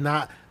whether or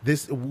not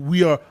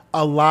we are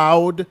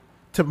allowed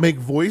to make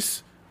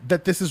voice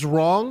that this is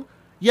wrong,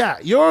 yeah,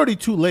 you're already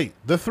too late.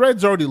 The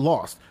thread's already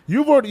lost.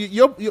 Your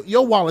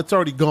wallet's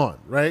already gone,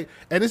 right?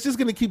 And it's just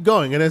going to keep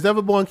going. And as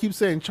Everborn keeps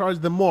saying, charge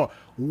them more.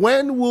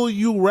 When will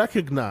you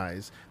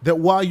recognize that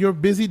while you're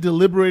busy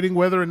deliberating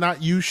whether or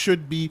not you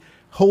should be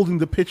holding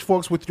the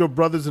pitchforks with your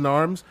brothers in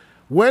arms,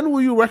 when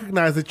will you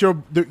recognize that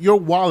your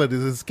wallet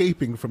is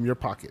escaping from your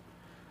pocket?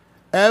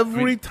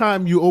 Every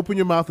time you open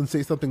your mouth and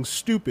say something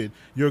stupid,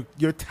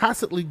 you're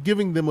tacitly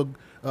giving them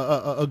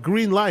a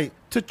green light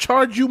to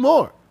charge you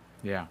more.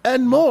 Yeah.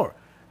 And more.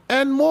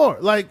 And more.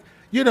 Like,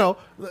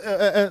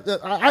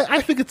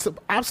 I think it's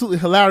absolutely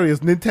hilarious.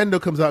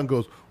 Nintendo comes out and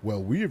goes,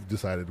 well, we've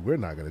decided we're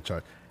not going to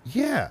charge.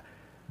 Yeah.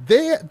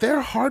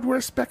 Their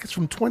hardware spec is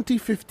from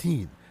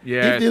 2015.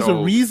 Yeah. If there's a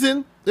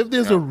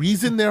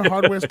reason their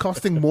hardware is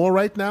costing more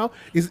right now,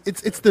 it's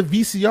the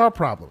VCR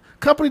problem.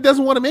 Company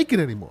doesn't want to make it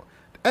anymore.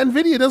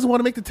 NVIDIA doesn't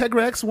want to make the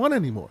Tegra X1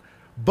 anymore.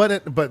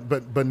 But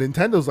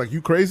Nintendo's like,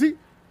 you crazy?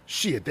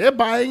 Shit, they're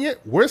buying it.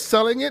 We're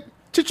selling it.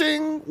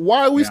 Cha-ching.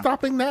 Why are we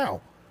stopping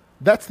now?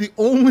 That's the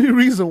only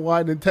reason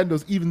why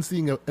Nintendo's even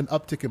seeing an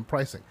uptick in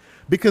pricing,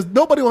 because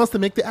nobody wants to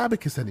make the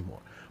Abacus anymore.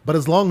 But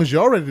as long as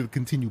you're ready to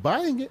continue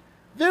buying it,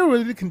 they're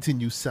ready to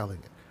continue selling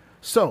it.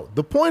 So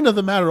the point of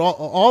the matter,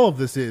 all of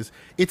this is,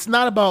 it's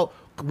not about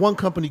one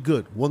company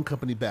good, one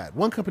company bad,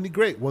 one company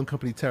great, one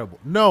company terrible.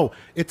 No,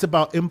 it's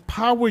about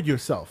empower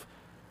yourself.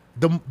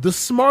 The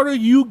smarter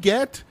you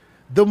get,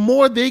 the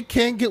more they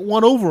can't get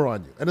one over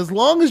on you. And as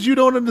long as you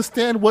don't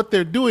understand what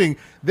they're doing,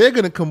 they're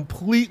going to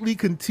completely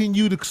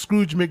continue to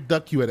Scrooge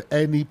McDuck you at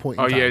any point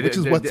in time, which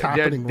is what's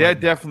happening right now. They're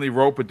definitely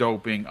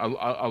rope-a-doping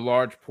a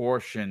large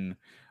portion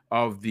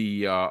of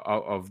the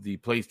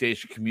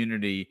PlayStation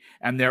community,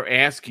 and they're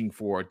asking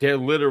for it. They're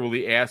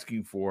literally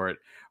asking for it.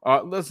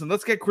 Listen,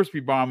 let's get Crispy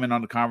Bomb in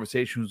on the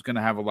conversation, who's going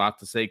to have a lot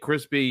to say.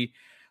 Crispy,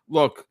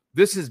 look,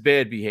 this is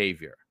bad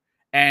behavior,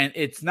 and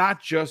it's not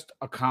just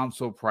a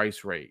console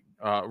price rate.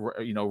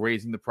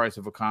 Raising the price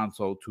of a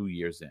console 2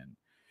 years in.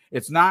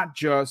 It's not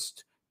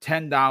just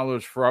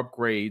 $10 for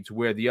upgrades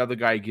where the other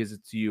guy gives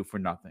it to you for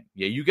nothing.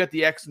 Yeah, you get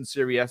the X and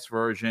Series S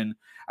version.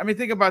 I mean,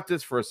 think about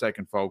this for a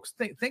second, folks.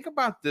 Think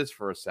about this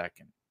for a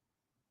second.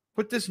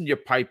 Put this in your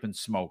pipe and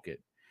smoke it.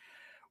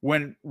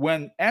 When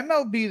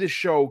MLB The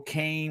Show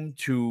came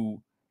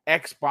to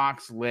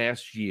Xbox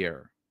last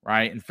year,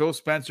 right, and Phil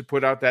Spencer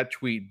put out that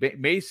tweet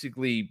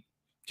basically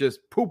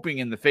just pooping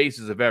in the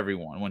faces of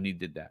everyone when he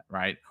did that,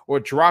 right? Or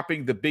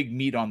dropping the big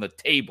meat on the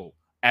table,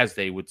 as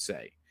they would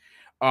say.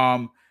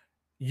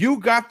 You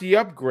got the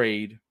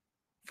upgrade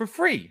for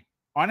free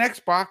on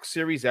Xbox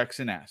Series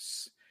X and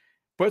S.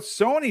 But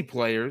Sony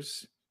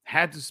players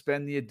had to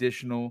spend the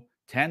additional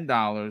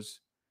 $10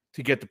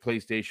 to get the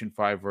PlayStation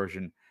 5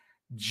 version.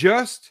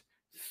 Just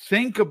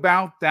think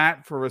about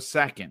that for a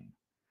second.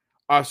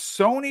 A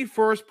Sony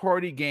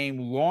first-party game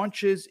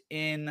launches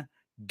in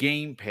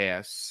Game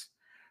Pass.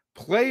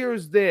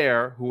 Players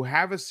there who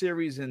have a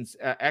Series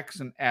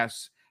X and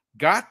S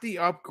got the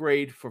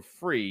upgrade for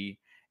free,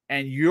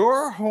 and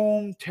your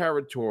home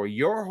territory,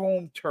 your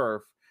home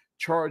turf,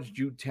 charged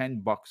you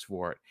 $10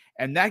 for it.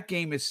 And that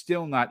game is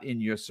still not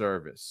in your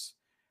service.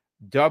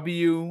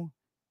 WTF.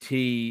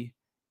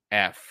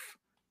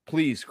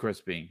 Please,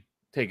 Crispy,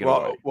 take it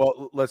away.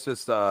 Well, let's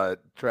just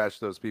trash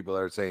those people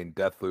that are saying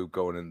Deathloop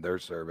going in their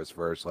service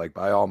first. Like,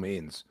 by all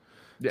means,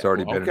 it's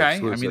already been an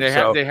exclusive. I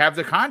mean, they have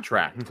the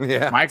contract.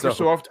 Yeah,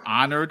 Microsoft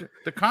honored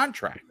the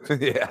contract.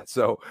 Yeah.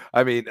 So,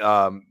 I mean,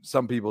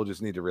 some people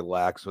just need to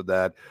relax with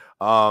that.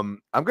 I'm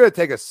going to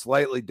take a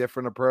slightly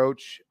different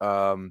approach.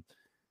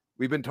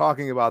 We've been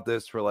talking about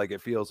this for like,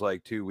 it feels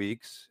like 2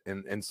 weeks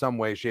in some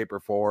way, shape, or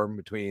form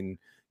between,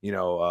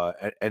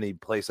 any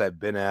place I've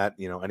been at,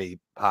 any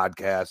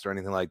podcast or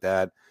anything like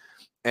that.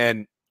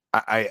 And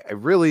I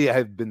really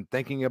have been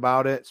thinking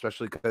about it,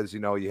 especially because,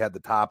 you had the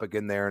topic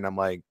in there and I'm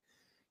like,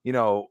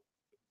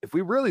 if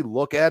we really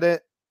look at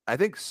it, I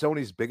think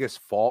Sony's biggest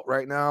fault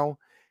right now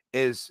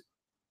is,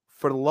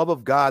 for the love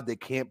of God, they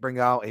can't bring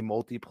out a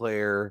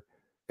multiplayer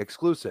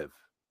exclusive.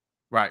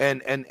 Right.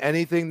 And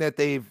anything that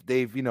they've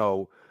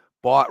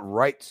bought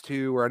rights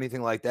to or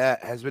anything like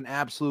that has been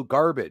absolute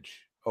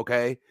garbage.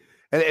 Okay.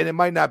 And it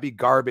might not be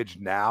garbage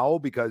now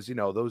because,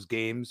 those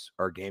games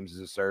are games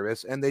as a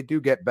service and they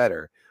do get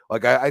better.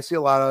 Like I see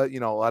a lot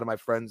of my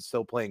friends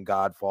still playing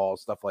Godfall,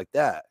 stuff like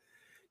that,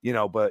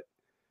 but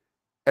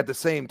at the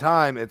same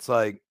time, it's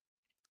like,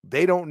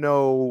 they don't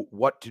know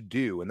what to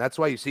do. And that's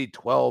why you see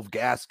 12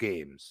 gas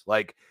games.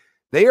 Like,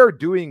 they are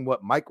doing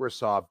what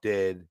Microsoft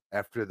did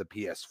after the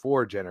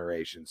PS4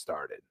 generation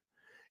started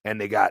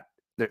and they got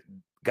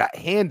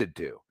handed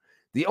to.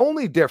 The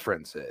only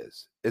difference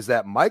is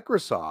that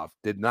Microsoft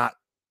did not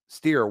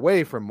steer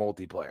away from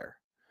multiplayer.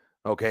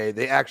 Okay.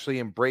 They actually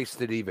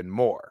embraced it even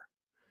more.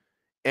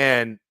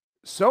 And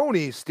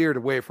Sony steered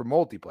away from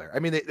multiplayer. I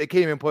mean, they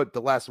can't even put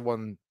the last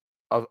one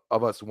of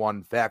Us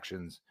One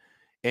factions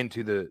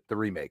into the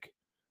remake.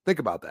 Think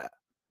about that.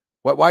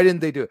 Why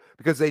didn't they do it?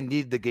 Because they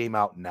need the game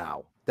out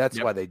now.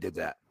 That's why they did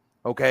that.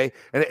 Okay.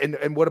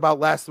 And what about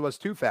Last of Us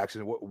 2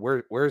 faction?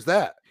 Where's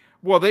that?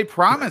 Well, they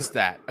promised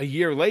that a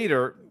year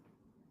later.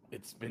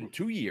 It's been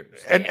 2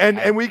 years.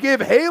 And we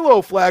give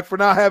Halo flag for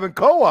not having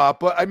co-op,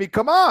 but I mean,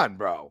 come on,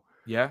 bro.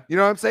 Yeah. You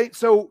know what I'm saying?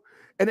 So,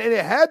 and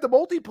it had the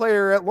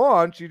multiplayer at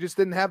launch. You just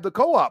didn't have the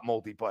co-op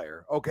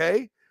multiplayer.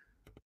 Okay.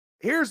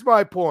 Here's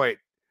my point.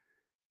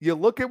 You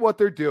look at what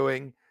they're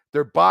doing.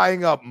 They're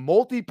buying up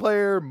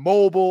multiplayer,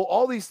 mobile,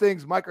 all these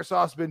things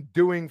Microsoft's been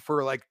doing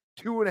for like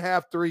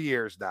 2.5, 3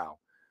 years now.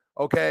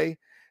 Okay.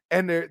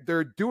 And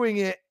they're doing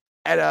it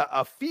at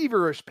a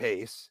feverish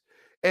pace.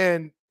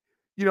 And,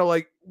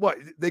 like what,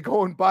 they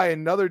go and buy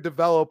another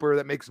developer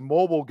that makes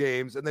mobile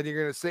games. And then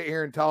you're going to sit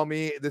here and tell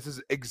me this is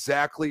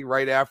exactly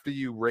right after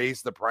you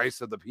raise the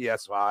price of the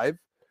PS5.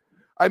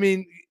 I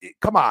mean,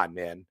 come on,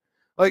 man.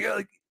 Like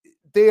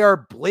they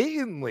are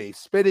blatantly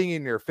spitting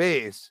in your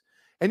face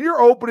and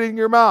you're opening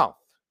your mouth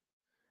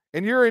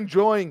and you're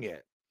enjoying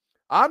it.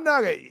 I'm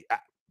not going to.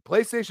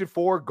 PlayStation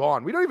 4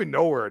 gone. We don't even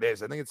know where it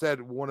is. I think it's at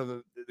one of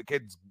the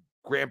kids'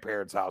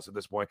 grandparents' house at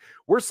this point.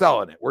 We're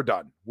selling it. We're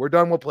done. We're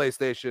done with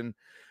PlayStation.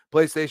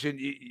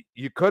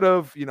 You could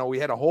have, we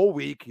had a whole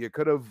week. You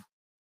could have,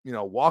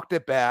 walked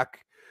it back.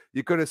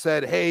 You could have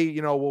said, hey,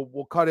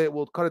 we'll cut it.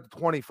 We'll cut it to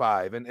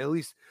 25 and at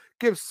least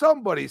give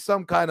somebody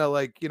some kind of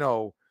like,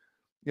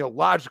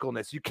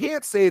 logicalness. You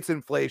can't say it's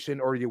inflation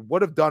or you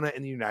would have done it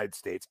in the United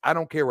States. I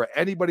don't care what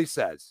anybody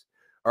says.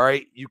 All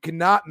right. You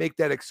cannot make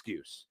that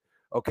excuse.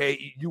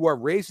 Okay. You are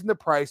raising the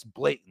price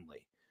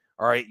blatantly.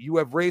 All right. You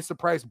have raised the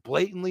price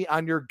blatantly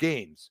on your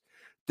games.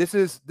 This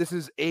is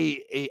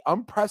a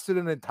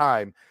unprecedented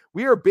time.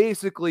 We are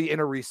basically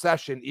in a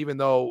recession, even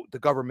though the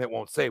government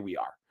won't say we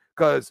are,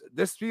 because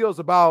this feels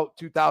about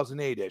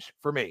 2008-ish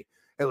for me,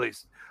 at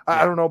least.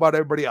 I don't know about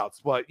everybody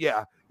else, but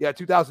yeah,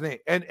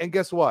 2008. And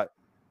guess what?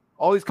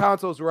 All these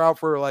consoles were out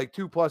for like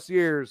 2+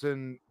 years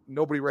and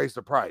nobody raised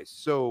the price.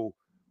 So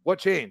what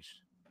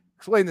changed?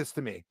 Explain this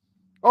to me.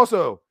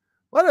 Also,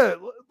 a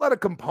lot of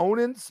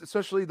components,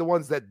 especially the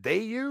ones that they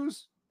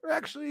use, are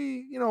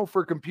actually,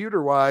 for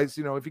computer wise,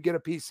 if you get a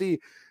PC,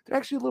 they're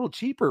actually a little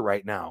cheaper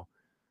right now.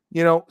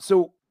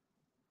 So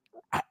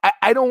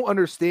I don't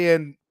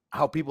understand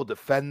how people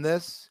defend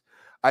this.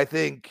 I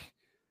think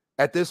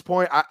at this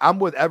point, I'm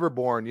with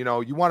Everborn.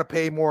 You want to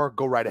pay more,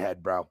 go right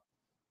ahead, bro.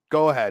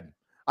 Go ahead.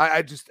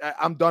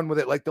 I'm done with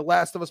it. Like The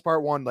Last of Us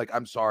Part 1, like,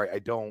 I'm sorry, I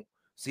don't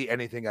see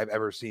anything I've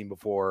ever seen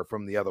before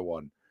from the other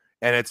one.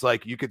 And it's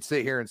like, you could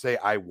sit here and say,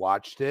 I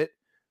watched it,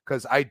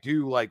 because I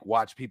do like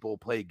watch people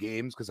play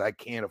games because I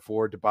can't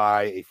afford to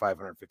buy a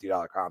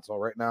 $550 console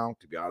right now,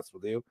 to be honest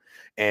with you.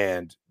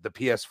 And the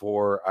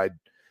PS4,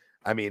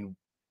 I mean,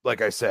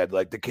 like I said,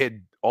 like the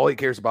kid, all he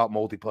cares about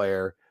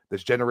multiplayer.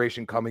 This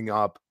generation coming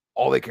up,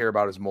 all they care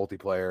about is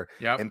multiplayer.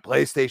 Yep. And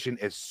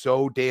PlayStation is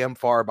so damn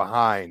far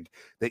behind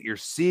that you're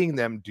seeing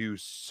them do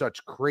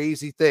such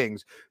crazy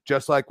things,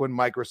 just like when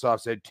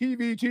Microsoft said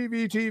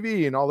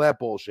TV, and all that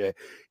bullshit.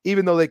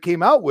 Even though they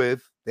came out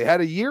with, they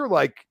had a year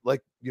like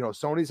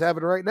Sony's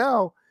having right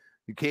now.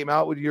 You came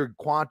out with your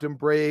Quantum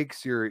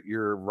Breaks,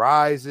 your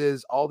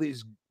Rises, all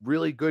these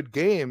really good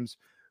games,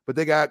 but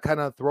they got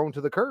kind of thrown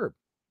to the curb.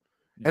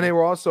 Yeah. And they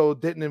were also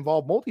didn't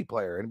involve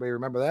multiplayer. Anybody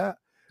remember that?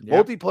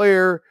 Yeah.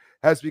 Multiplayer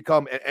has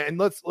become, and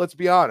let's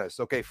be honest,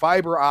 okay,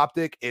 fiber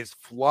optic is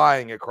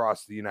flying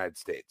across the United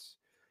States.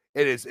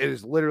 It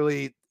is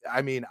literally,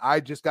 I mean, I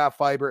just got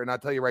fiber, and I'll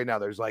tell you right now,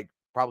 there's like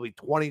probably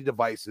 20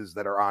 devices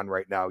that are on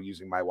right now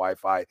using my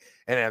Wi-Fi,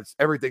 and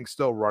everything's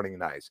still running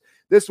nice.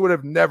 This would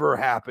have never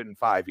happened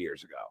 5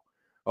 years ago.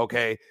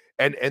 Okay.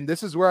 And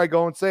this is where I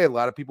go and say, a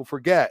lot of people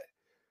forget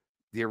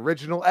the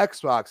original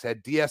Xbox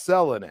had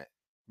DSL in it.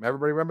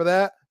 Everybody remember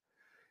that?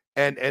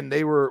 And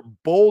they were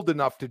bold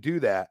enough to do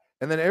that.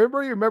 And then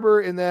everybody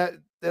remember in that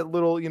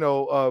little,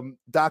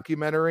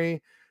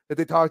 documentary that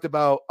they talked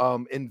about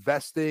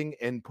investing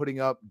and putting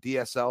up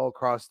DSL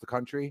across the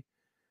country.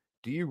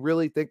 Do you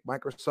really think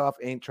Microsoft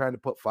ain't trying to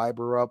put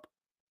fiber up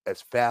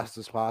as fast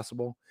as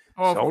possible?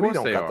 Oh, Sony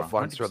don't got the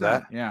funds for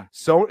that. Yeah.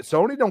 So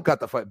Sony don't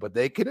got the fight, but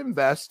they can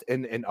invest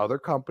in other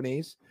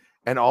companies.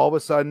 And all of a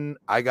sudden,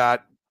 I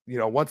got,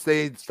 once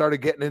they started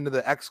getting into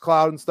the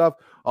xCloud and stuff,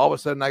 all of a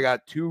sudden I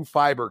got 2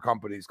 fiber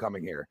companies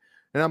coming here.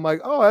 And I'm like,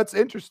 oh, that's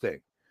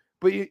interesting.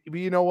 But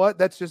you know what?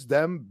 That's just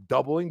them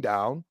doubling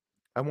down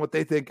on what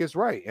they think is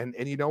right. And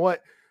you know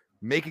what?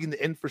 Making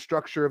the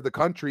infrastructure of the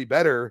country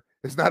better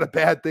is not a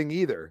bad thing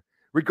either,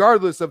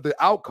 regardless of the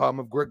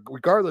outcome,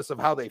 regardless of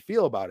how they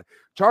feel about it.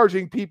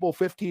 Charging people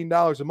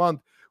 $15 a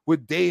month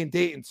with day and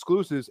date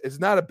exclusives is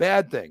not a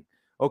bad thing.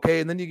 Okay.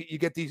 And then you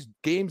get these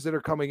games that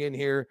are coming in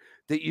here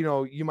that,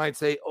 you might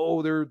say,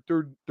 oh, they're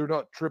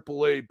not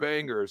AAA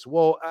bangers.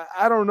 Well,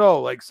 I don't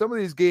know. Like, some of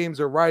these games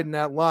are riding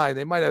that line.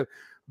 They might have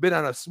been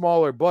on a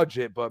smaller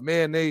budget, but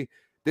man, they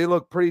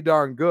look pretty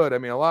darn good. I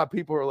mean, a lot of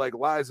people are like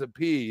Lies of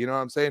P, you know what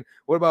I'm saying?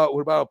 What about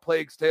a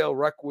Plague's Tale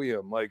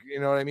Requiem? Like,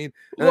 you know what I mean?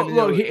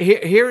 Look,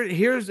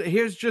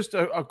 here's just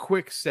a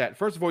quick set.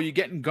 First of all, you're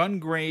getting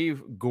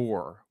Gungrave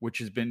Gore, which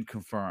has been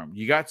confirmed.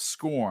 You got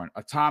Scorn,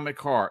 Atomic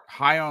Heart,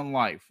 High on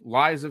Life,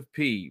 Lies of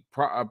P,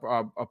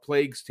 A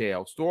Plague's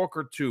Tale,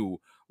 Stalker 2,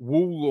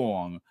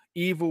 Wulong,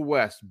 Evil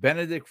West,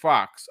 Benedict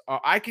Fox.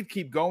 I could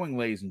keep going,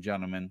 ladies and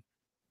gentlemen.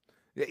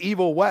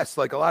 Evil West,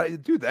 like, a lot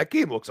of, dude, that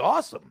game looks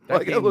awesome. That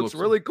like, game it looks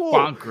really cool.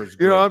 Bonkers.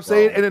 You know what I'm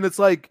saying? Bro. And then it's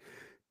like,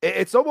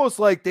 it's almost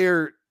like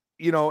they're,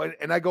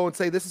 and I go and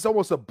say, this is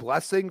almost a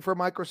blessing for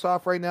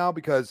Microsoft right now,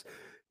 because,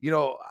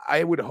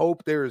 I would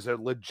hope there's a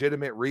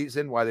legitimate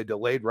reason why they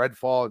delayed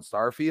Redfall and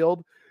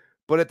Starfield.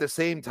 But at the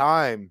same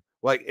time,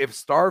 like, if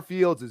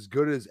Starfield's as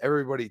good as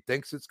everybody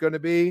thinks it's going to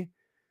be,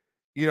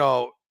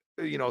 some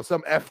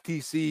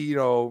FTC,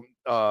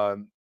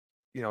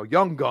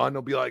 young gun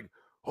will be like,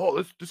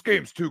 oh, this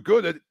game's too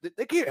good.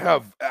 They can't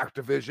have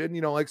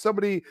Activision. Like,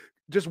 somebody,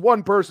 just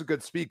one person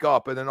could speak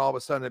up, and then all of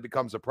a sudden it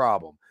becomes a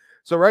problem.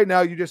 So right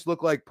now you just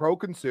look like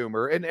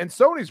pro-consumer, and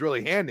Sony's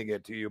really handing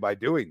it to you by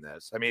doing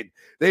this. I mean,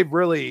 they've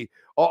really,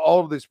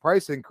 all of these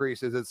price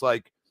increases, it's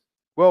like,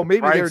 well,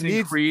 maybe price there needs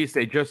increase.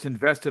 They just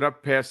invested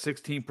up past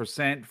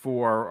 16%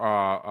 for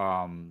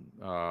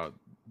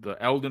the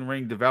Elden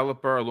Ring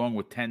developer, along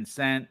with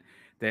Tencent.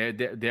 They're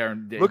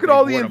look at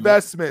all the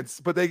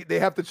investments, but they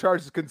have to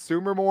charge the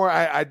consumer more.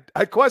 I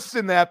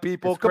question that,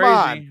 people. Come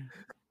on.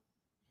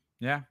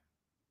 Yeah.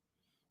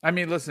 I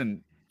mean,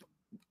 listen,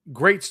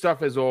 great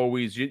stuff as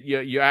always.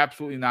 You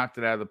absolutely knocked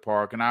it out of the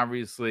park. And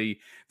obviously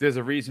there's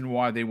a reason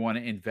why they want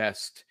to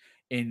invest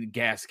in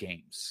gas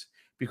games,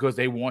 because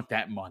they want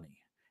that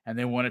money and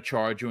they want to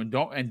charge you.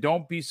 And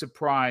don't be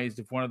surprised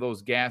if one of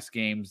those gas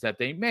games that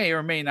they may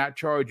or may not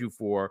charge you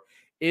for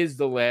is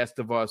The Last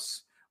of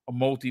Us, a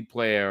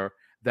multiplayer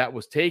that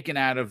was taken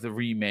out of the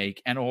remake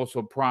and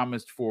also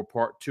promised for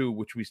part 2,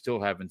 which we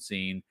still haven't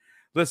seen.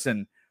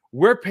 Listen,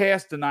 we're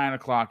past the 9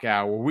 o'clock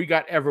hour. We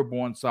got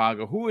Everborn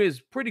Saga, who is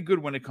pretty good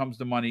when it comes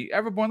to money.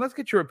 Everborn, let's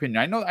get your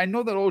opinion. I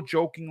know that all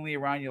jokingly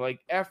around, you're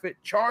like, F it,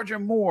 charge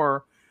him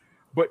more.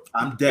 But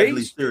I'm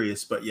deadly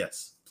serious, but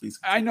yes, please.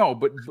 I know,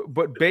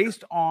 but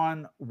based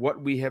on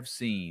what we have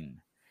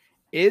seen,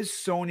 is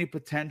Sony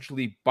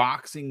potentially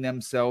boxing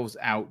themselves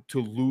out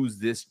to lose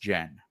this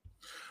gen?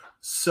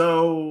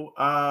 So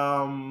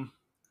I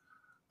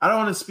don't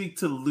want to speak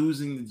to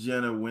losing the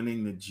gen or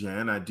winning the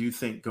gen. I do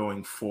think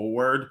going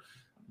forward,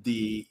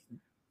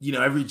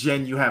 every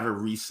gen you have a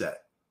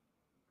reset.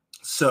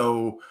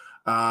 So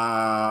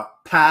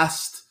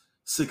past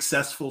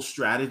successful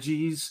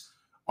strategies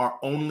are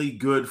only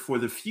good for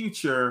the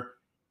future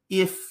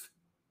if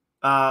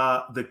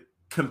the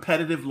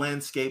competitive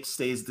landscape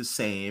stays the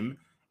same,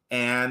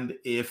 and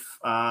if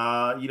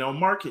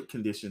market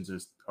conditions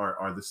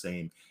are the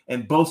same.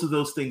 And both of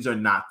those things are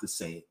not the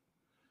same.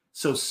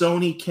 So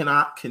Sony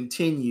cannot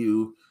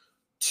continue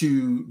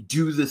to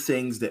do the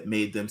things that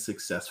made them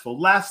successful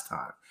last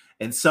time.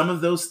 And some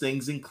of those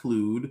things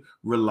include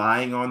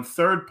relying on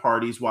third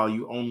parties while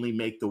you only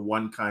make the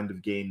one kind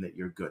of game that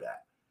you're good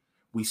at.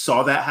 We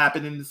saw that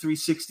happen in the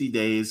 360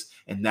 days,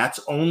 and that's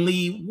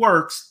only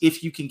works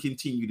if you can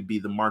continue to be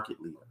the market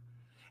leader.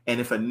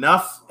 And if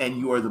enough, and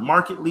you are the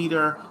market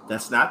leader,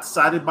 that's not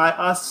decided by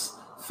us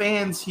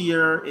fans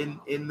here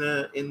in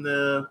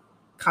the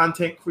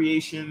content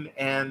creation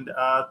and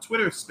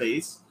Twitter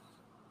space,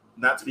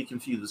 not to be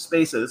confused with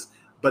spaces,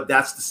 but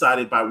that's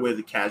decided by where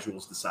the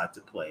casuals decide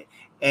to play.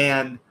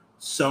 And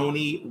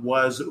Sony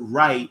was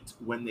right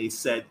when they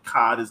said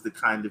COD is the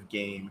kind of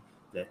game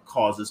that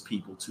causes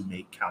people to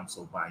make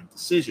console buying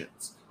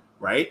decisions,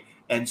 right?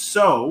 And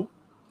so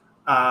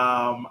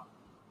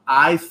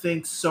I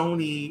think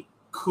Sony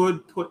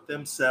could put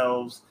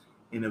themselves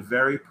in a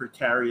very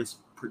precarious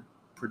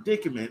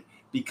predicament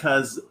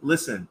because,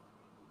 listen,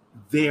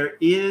 there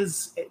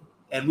is,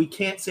 and we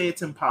can't say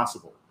it's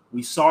impossible.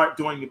 We saw it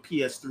during the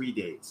PS3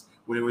 days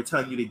where they were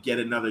telling you to get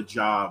another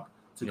job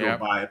to go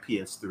buy a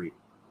PS3,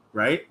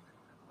 right?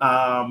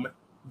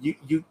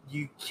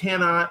 You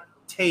cannot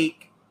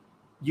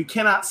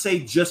say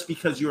just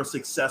because you're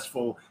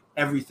successful,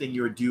 everything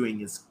you're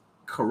doing is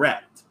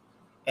correct.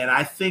 And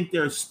I think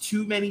there's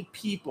too many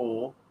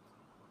people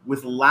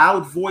with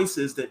loud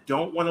voices that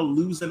don't want to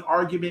lose an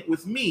argument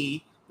with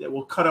me that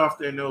will cut off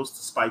their nose to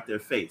spite their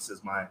face,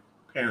 as my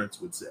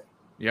parents would say.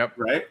 Yep.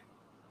 Right?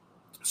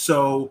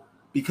 So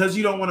because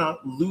you don't want to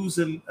lose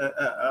an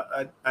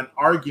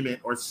argument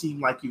or seem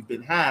like you've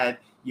been had,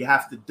 you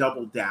have to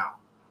double down,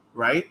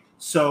 right?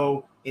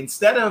 So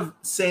instead of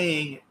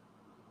saying,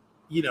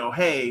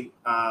 hey,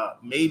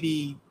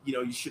 maybe,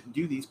 you shouldn't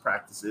do these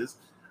practices,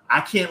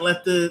 I can't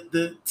let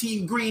the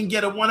Team Green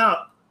get a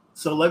one-up.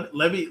 So let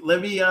me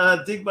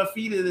dig my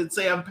feet in and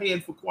say I'm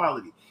paying for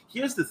quality.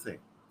 Here's the thing.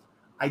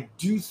 I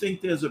do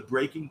think there's a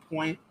breaking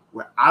point.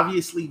 We're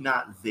obviously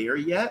not there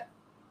yet.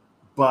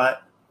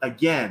 But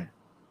again,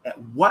 at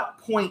what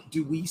point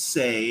do we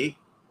say,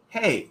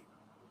 hey,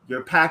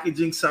 you're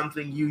packaging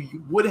something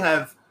you would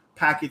have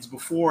packaged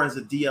before as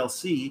a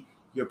DLC,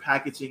 you're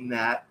packaging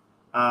that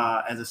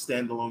as a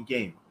standalone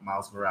game,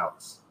 Miles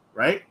Morales,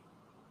 right?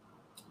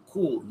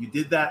 Cool, you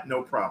did that,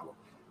 no problem.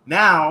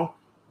 Now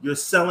you're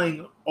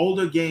selling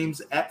older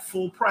games at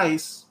full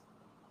price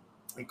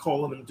and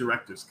calling them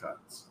director's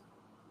cuts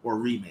or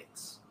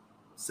remakes,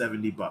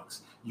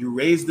 $70. You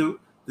raise the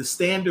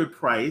standard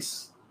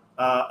price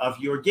of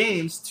your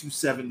games to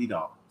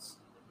 $70.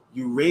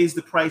 You raise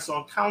the price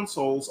on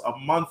consoles a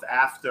month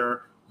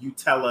after you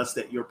tell us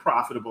that you're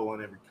profitable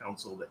on every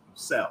console that you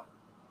sell.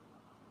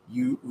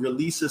 You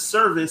release a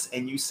service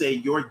and you say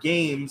your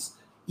games,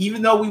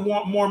 even though we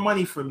want more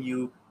money from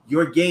you,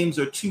 your games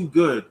are too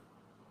good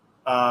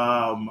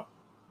to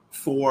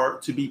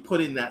be put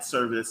in that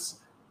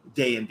service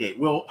day and date.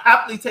 We'll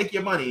happily take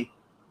your money,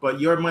 but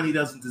your money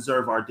doesn't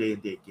deserve our day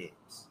and date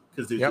games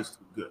because they're just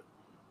too good,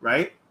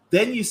 right?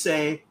 Then you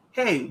say,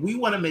 hey, we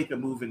want to make a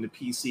move into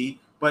PC,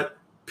 but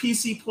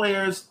PC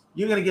players,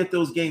 you're going to get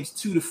those games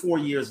 2 to 4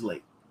 years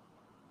late,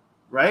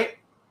 right?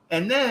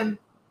 And then,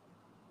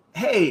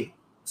 hey,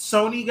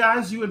 Sony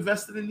guys, you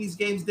invested in these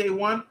games day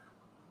one,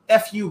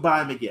 F you, buy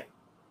them again.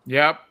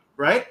 Yep.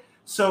 Right?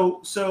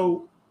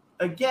 So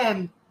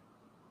again,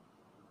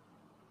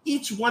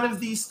 each one of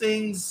these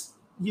things,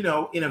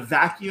 in a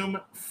vacuum,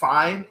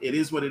 fine. It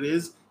is what it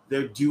is.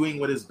 They're doing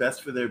what is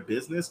best for their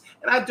business.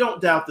 And I don't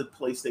doubt that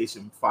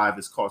PlayStation 5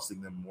 is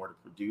costing them more to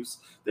produce.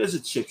 There's a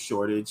chip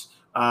shortage.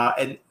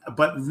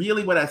 But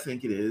really what I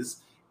think it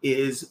is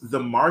the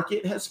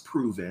market has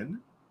proven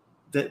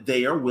that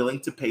they are willing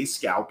to pay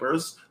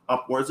scalpers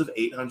upwards of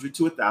 $800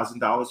 to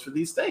 $1,000 for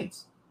these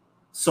things.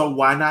 So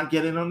why not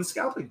get in on the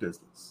scalping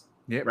business?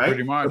 Yeah, right?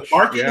 pretty much. The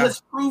market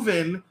has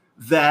proven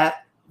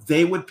that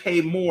they would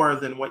pay more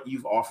than what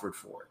you've offered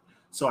for it.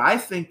 So I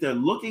think they're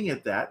looking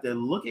at that. They're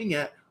looking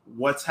at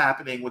what's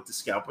happening with the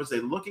scalpers.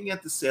 They're looking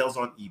at the sales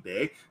on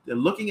eBay. They're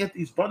looking at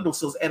these bundle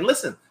sales. And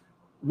listen,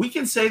 we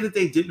can say that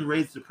they didn't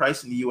raise the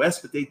price in the US,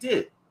 but they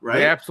did, right?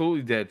 They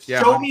absolutely did.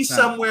 Yeah, Show me 100%.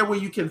 somewhere where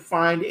you can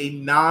find a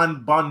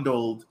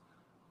non-bundled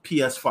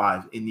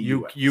PS5 in the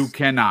US. You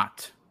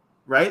cannot.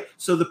 Right?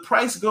 So the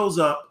price goes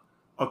up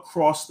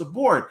across the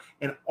board.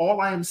 And all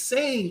I am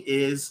saying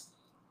is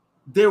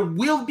there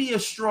will be a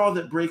straw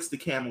that breaks the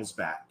camel's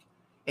back.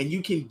 And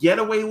you can get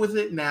away with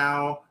it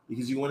now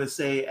because you want to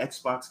say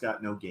Xbox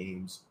got no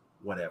games,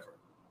 whatever.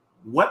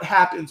 What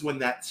happens when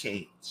that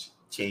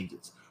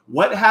changes?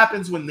 What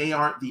happens when they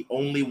aren't the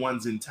only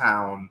ones in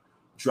town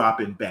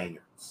dropping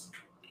bangers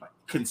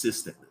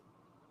consistently,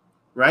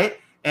 right?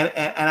 And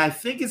I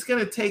think it's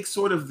going to take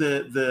sort of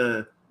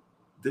the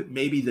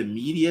maybe the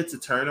media to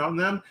turn on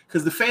them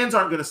because the fans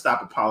aren't going to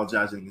stop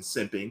apologizing and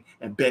simping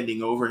and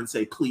bending over and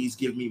say, please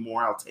give me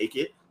more. I'll take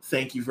it.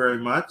 Thank you very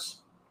much.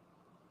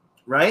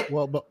 Right?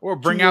 Well, but Or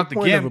bring out the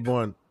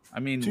GIMP. I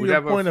mean, to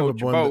whatever your point of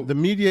floats your Aborn, boat. the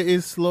media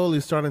is slowly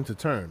starting to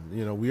turn.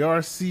 We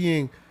are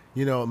seeing,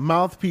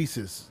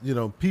 mouthpieces.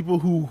 People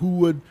who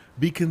would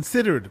be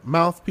considered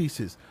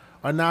mouthpieces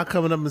are now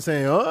coming up and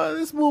saying, "Oh,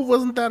 this move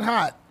wasn't that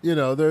hot."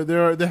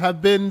 There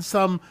have been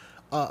some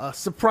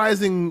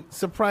surprising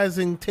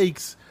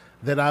takes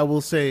that I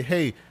will say,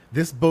 "Hey,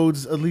 this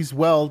bodes at least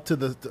well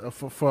to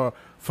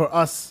for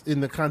us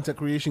in the content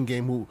creation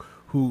game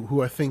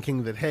who are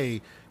thinking that,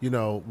 hey,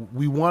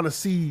 we want to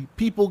see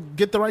people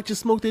get the righteous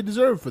smoke they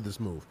deserve for this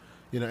move.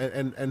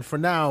 And for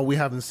now, we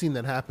haven't seen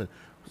that happen.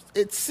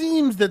 It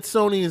seems that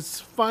Sony is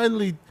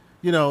finally,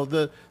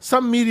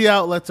 some media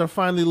outlets are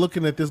finally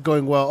looking at this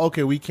going, well,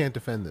 okay, we can't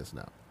defend this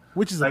now,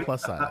 which is a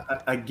plus side.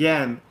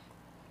 Again,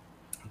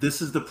 this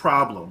is the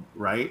problem,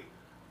 right?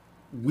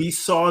 we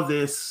saw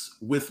this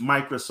with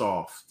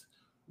Microsoft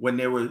when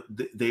they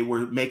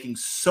were making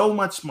so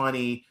much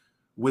money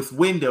with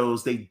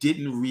Windows, they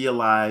didn't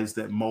realize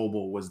that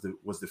mobile was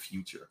the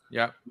future.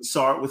 Yeah. We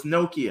saw it with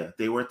Nokia.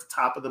 They were at the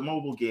top of the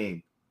mobile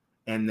game.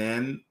 And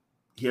then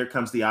here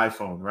comes the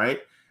iPhone, right?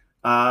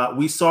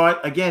 We saw it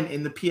again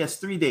in the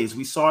PS3 days.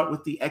 We saw it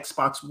with the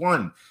Xbox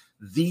One.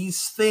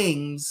 These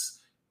things,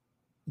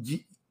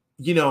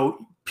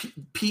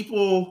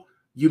 people,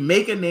 you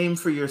make a name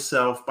for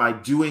yourself by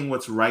doing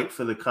what's right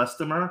for the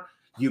customer.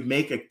 You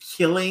make a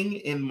killing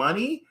in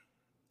money,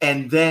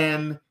 and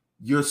then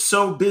you're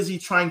so busy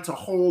trying to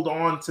hold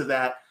on to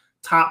that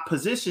top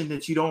position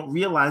that you don't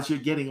realize you're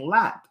getting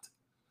lapped,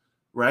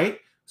 right?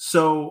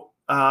 So,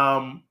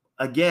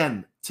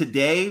 again,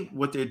 today,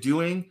 what they're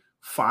doing,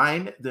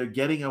 fine, they're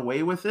getting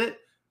away with it,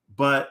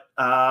 but,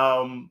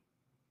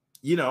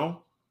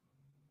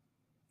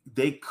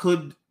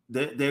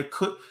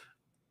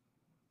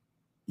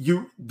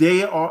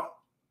 they are,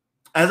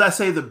 as I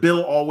say, the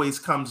bill always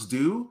comes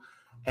due.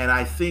 And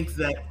I think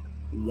that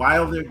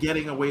while they're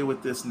getting away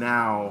with this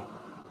now,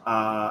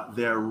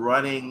 they're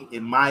running,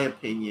 in my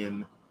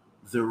opinion,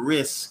 the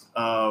risk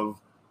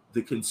of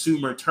the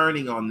consumer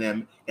turning on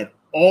them. And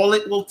all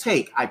it will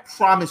take, I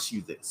promise you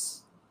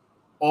this,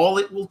 all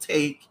it will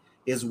take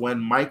is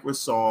when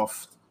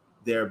Microsoft,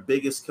 their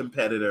biggest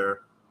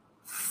competitor,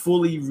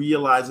 fully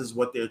realizes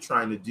what they're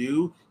trying to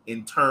do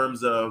in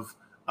terms of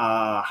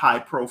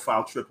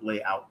high-profile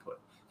AAA output.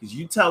 Because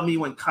you tell me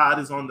when COD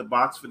is on the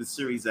box for the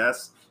Series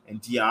S and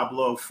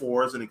Diablo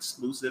 4 is an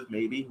exclusive,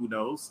 maybe, who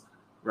knows,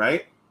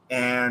 right?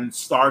 And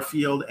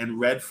Starfield and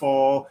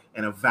Redfall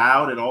and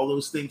Avowed and all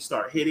those things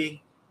start hitting,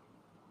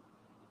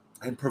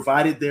 and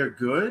provided they're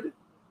good,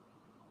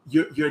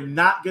 you're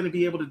not going to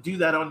be able to do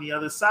that on the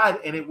other side,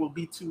 and it will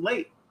be too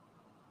late.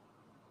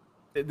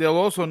 They'll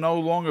also no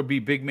longer be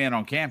big man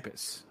on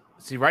campus.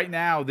 See, right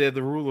now they're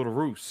the rule of the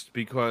roost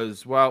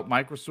because, well,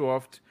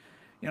 Microsoft,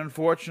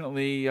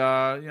 unfortunately,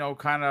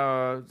 kind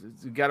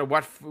of got a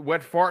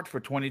wet fart for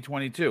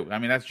 2022. I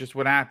mean, that's just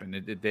what happened.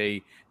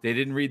 They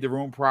didn't read the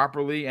room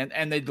properly,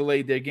 and they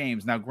delayed their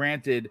games. Now,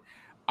 granted,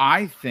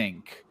 I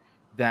think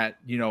that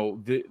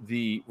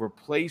the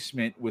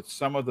replacement with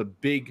some of the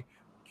big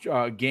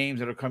games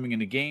that are coming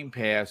into Game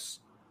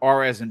Pass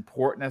are as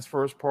important as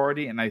first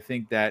party, and I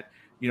think that.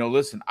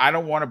 Listen, I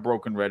don't want a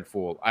broken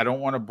Redfall. I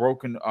don't want a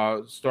broken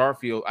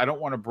Starfield. I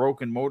don't want a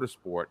broken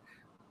Motorsport.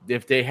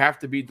 If they have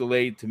to be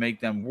delayed to make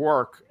them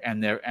work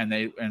and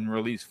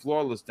release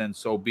flawless, then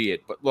so be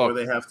it. But look, or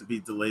they have to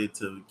be delayed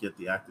to get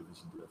the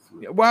Activision deal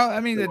through. Well, I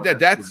mean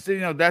that's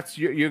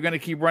you're going to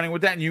keep running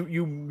with that, and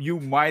you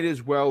might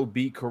as well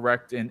be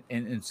correct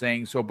in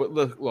saying so. But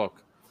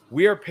look,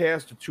 we are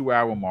past the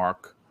 2-hour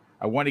mark.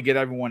 I want to get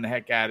everyone the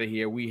heck out of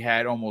here. We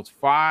had almost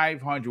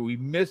 500. We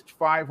missed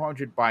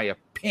 500 by a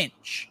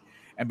pinch.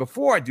 And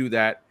before I do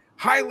that,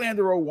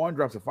 Highlander01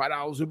 drops a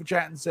 $5 super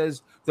chat and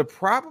says, the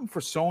problem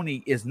for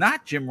Sony is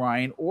not Jim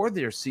Ryan or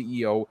their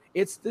CEO.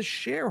 It's the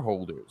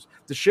shareholders.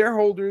 The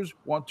shareholders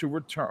want a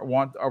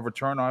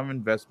return on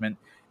investment,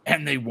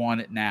 and they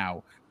want it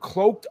now.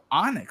 Cloaked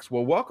Onyx.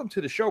 Well, welcome to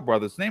the show,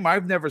 brother. It's a name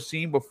I've never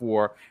seen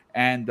before.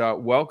 And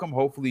welcome.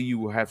 Hopefully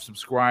you have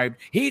subscribed.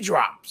 He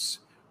drops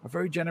a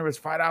very generous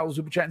 $5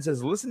 super chat and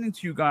says, listening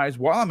to you guys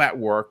while I'm at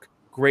work.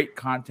 Great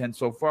content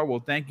so far.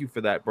 Well, thank you for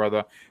that,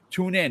 brother.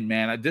 Tune in,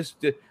 man.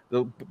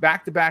 The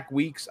back-to-back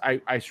weeks,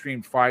 I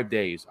streamed 5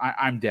 days.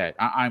 I'm dead.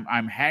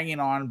 I'm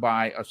hanging on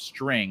by a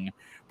string,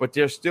 but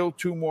there's still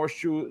 2 more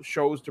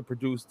shows to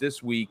produce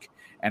this week,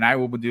 and I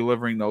will be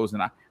delivering those.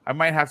 And I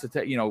might have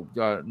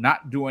to,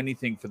 not do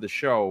anything for the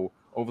show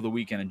over the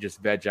weekend and just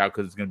veg out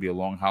because it's going to be a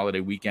long holiday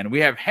weekend. We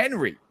have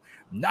Henry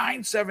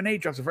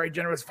 978 drops a very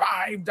generous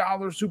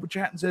 $5 super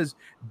chat and says,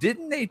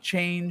 didn't they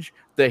change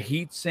the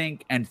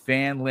heatsink and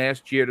fan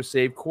last year to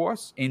save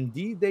costs?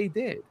 Indeed, they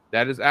did.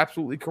 That is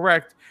absolutely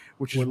correct,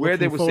 which is where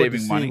they were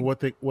saving money.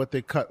 What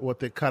they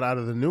cut out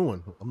of the new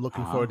one. I'm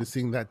looking forward to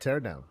seeing that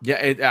teardown.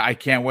 Yeah, I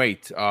can't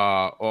wait.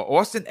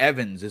 Austin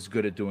Evans is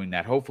good at doing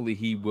that. Hopefully,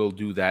 he will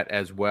do that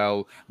as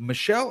well.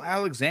 Michelle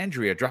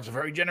Alexandria drops a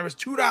very generous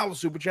 $2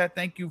 super chat.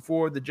 Thank you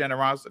for the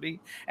generosity.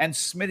 And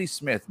Smitty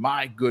Smith,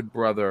 my good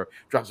brother,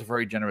 drops a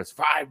very generous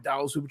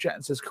 $5 super chat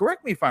and says,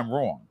 correct me if I'm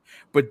wrong,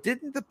 but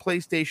didn't the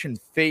PlayStation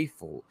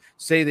faithful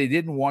say they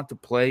didn't want to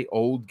play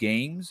old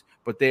games,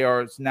 but they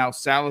are now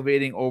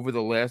salivating over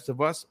The Last of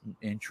Us?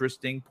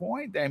 Interesting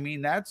point. I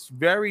mean, that's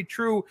very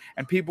true,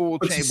 and people will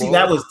change. See,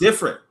 that was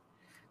different.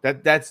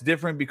 That's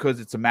different because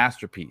it's a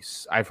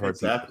masterpiece. I've heard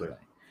exactly.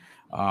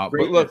 People say.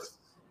 But look,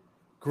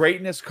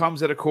 greatness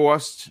comes at a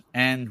cost,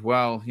 and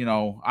well,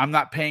 I'm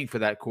not paying for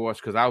that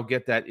cost because I'll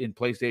get that in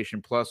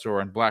PlayStation Plus or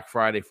on Black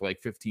Friday for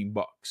like $15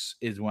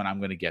 is when I'm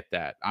going to get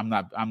that. I'm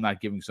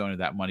not giving Sony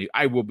that money.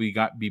 I will be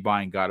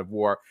buying God of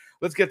War.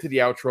 Let's get to the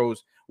outros.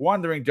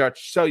 Wandering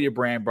Dutch, sell your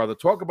brand, brother.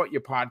 Talk about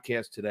your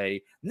podcast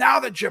today. Now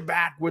that you're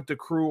back with the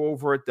crew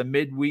over at the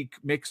midweek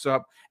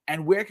mix-up,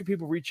 and where can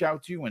people reach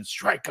out to you and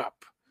strike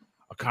up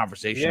a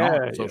conversation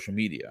on social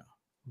media?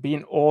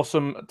 Being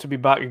awesome to be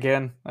back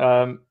again.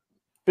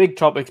 big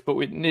topics, but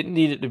we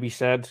need it to be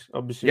said.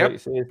 Obviously, Yep. like you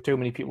say, there's too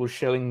many people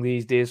shilling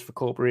these days for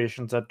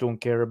corporations that don't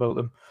care about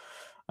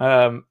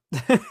them.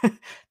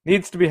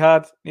 Needs to be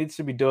had, needs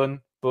to be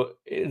done, but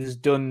it is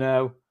done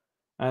now.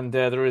 And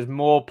there is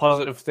more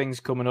positive things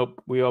coming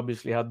up. We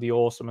obviously had the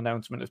awesome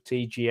announcement of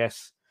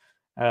TGS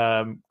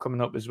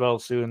coming up as well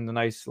soon. The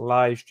nice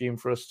live stream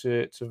for us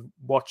to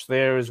watch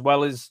there, as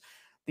well as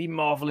the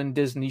Marvel and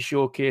Disney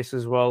showcase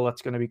as well.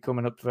 That's going to be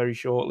coming up very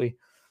shortly.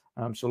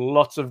 So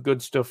lots of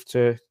good stuff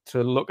to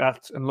look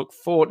at and look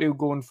forward to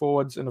going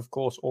forwards. And of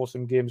course,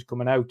 awesome games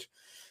coming out.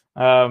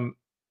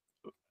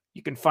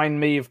 You can find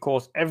me, of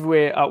course,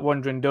 everywhere at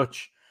Wandering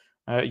Dutch.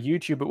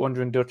 YouTube at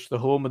Wandering Dutch, the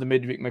home of the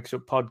Midweek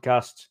Mix-Up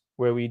podcast,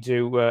 where we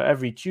do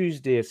every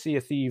Tuesday a Sea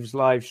of Thieves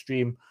live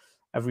stream.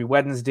 Every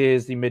Wednesday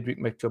is the Midweek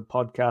Mix-Up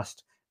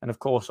podcast. And of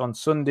course, on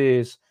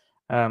Sundays,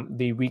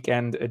 the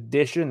weekend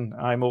edition.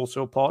 I'm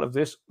also part of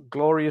this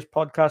glorious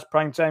podcast,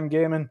 Primetime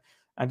Gaming.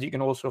 And you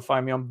can also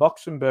find me on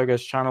Boxing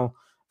Burger's channel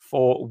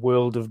for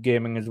World of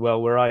Gaming as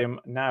well, where I am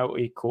now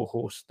a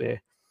co-host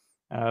there.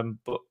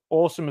 But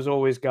awesome as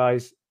always,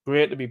 guys.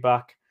 Great to be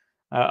back.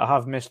 I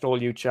have missed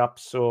all you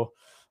chaps, so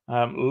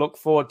look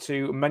forward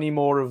to many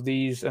more of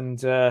these.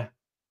 And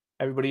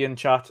everybody in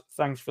chat,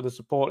 thanks for the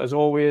support as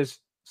always.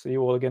 See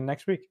you all again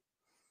next week.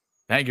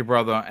 Thank you,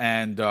 brother,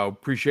 and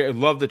appreciate it.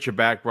 Love that you're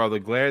back, brother.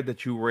 Glad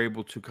that you were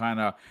able to kind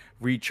of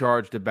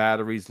recharge the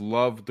batteries.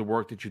 Love the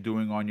work that you're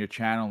doing on your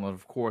channel, and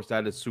of course,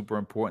 that is super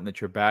important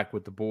that you're back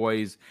with the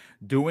boys,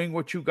 doing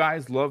what you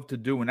guys love to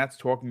do, and that's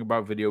talking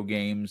about video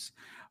games.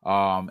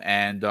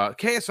 And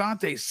Kay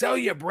Asante, sell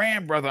your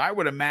brand, brother. I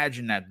would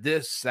imagine that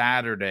this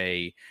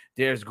Saturday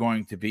there's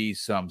going to be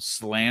some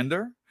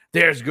slander.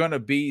 There's going to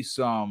be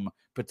some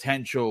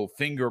potential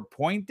finger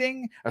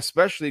pointing,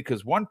 especially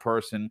because one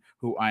person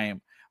who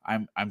I'm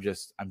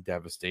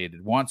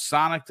devastated. Wants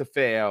Sonic to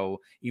fail,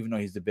 even though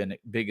he's the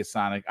biggest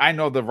Sonic. I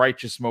know the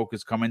Righteous Smoke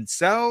is coming.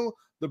 Sell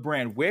the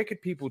brand. Where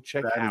could people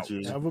check out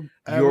your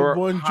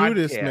Everborn podcast?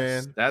 Judas,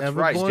 man. That's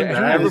right. Judas.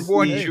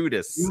 Everborn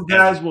Judas. You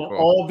guys will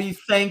all be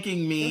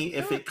thanking me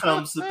if it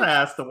comes to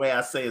pass the way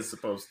I say it's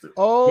supposed to.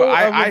 Oh, Well,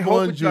 I hope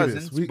Everborn it Judas.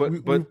 doesn't, We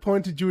but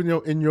pointed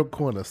you in your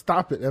corner.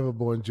 Stop it,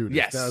 Everborn Judas.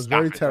 yes, that was stop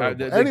very it.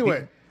 terrible.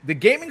 Anyway. The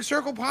Gaming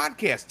Circle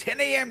podcast, 10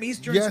 a.m.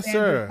 Eastern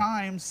Standard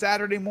Time,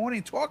 Saturday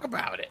morning. Talk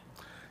about it.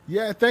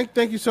 Yeah, thank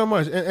you so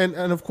much, and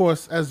of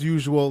course, as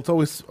usual, it's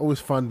always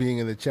fun being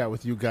in the chat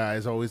with you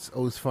guys.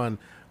 Always fun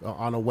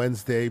on a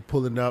Wednesday,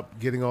 pulling up,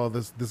 getting all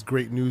this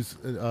great news,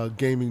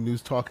 gaming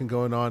news talking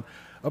going on.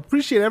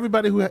 Appreciate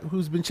everybody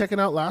who's been checking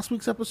out last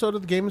week's episode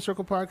of the Gaming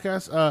Circle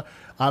podcast.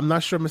 I'm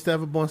not sure Mr.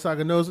 Everborn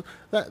Saga knows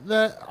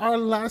that our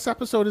last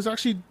episode is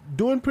actually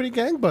doing pretty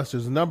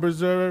gangbusters. The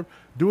numbers are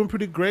doing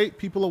pretty great.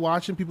 People are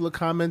watching, people are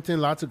commenting,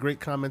 lots of great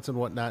comments and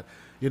whatnot.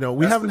 You know,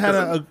 we haven't had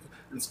a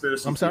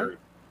conspiracy I'm sorry? theory.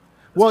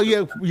 Well,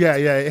 yeah.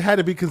 It had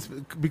to be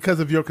because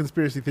of your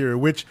conspiracy theory,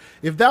 which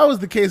if that was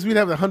the case, we'd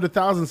have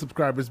 100,000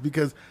 subscribers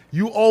because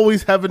you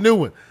always have a new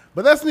one.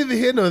 But that's neither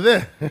here nor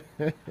there.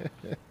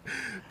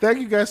 Thank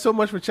you guys so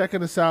much for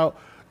checking us out.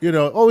 You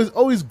know,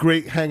 always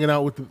great hanging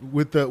out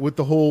with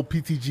the whole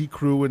PTG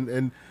crew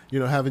and you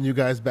know, having you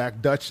guys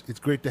back. Dutch, it's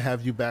great to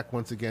have you back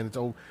once again.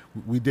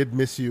 We did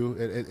miss you.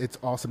 It's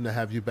awesome to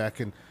have you back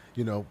and,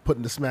 you know,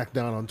 putting the smack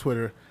down on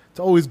Twitter. It's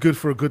always good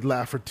for a good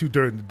laugh or two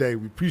during the day.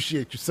 We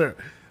appreciate you, sir.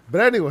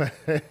 But anyway,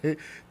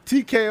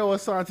 TKO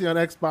Asante on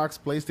Xbox,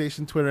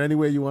 PlayStation, Twitter,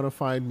 anywhere you want to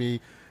find me.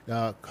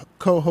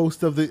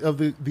 Co-host of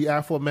the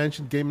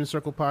aforementioned Gaming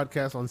Circle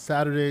podcast on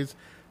Saturdays,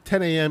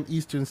 10 a.m.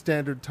 Eastern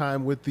Standard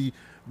Time with the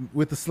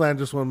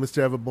slanderous one,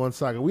 Mr. Everborn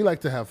Saga. We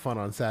like to have fun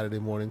on Saturday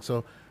morning,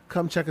 so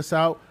come check us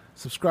out.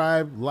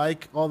 Subscribe,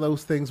 like, all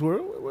those things. We're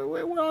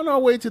on our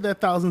way to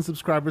that 1,000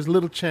 subscribers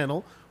little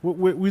channel.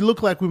 We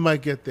look like we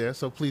might get there,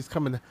 so please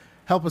come and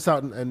help us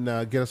out and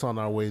get us on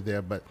our way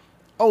there. But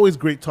always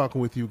great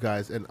talking with you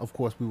guys, and of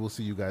course, we will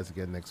see you guys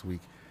again next week.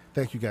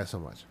 Thank you guys so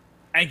much.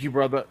 Thank you,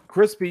 brother.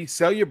 Crispy,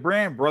 sell your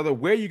brand, brother.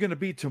 Where are you going to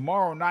be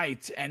tomorrow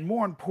night? And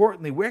more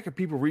importantly, where can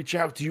people reach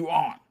out to you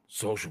on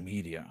social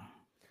media?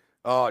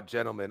 Oh,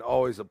 gentlemen,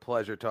 always a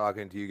pleasure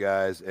talking to you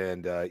guys.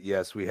 And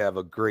yes, we have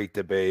a great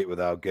debate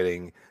without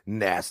getting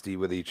nasty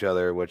with each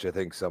other, which I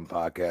think some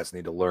podcasts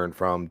need to learn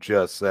from.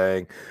 Just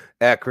saying.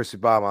 At Chrissy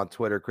Bomb on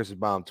Twitter, Chrissy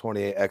Bomb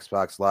 28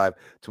 Xbox Live.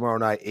 Tomorrow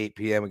night, 8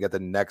 p.m. We got the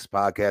next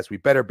podcast. We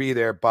better be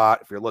there,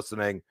 bot, if you're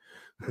listening.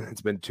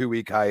 It's been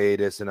 2-week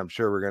hiatus, and I'm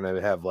sure we're going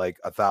to have like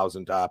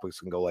 1,000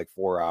 topics and go like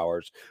 4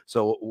 hours.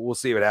 So we'll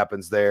see what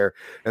happens there.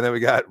 And then we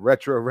got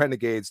Retro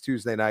Renegades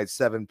Tuesday night,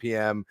 7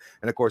 p.m.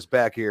 And of course,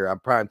 back here on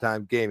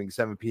Primetime Gaming,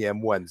 7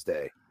 p.m.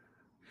 Wednesday.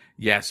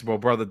 Yes, well,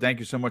 brother, thank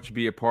you so much to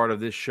be a part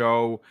of this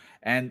show.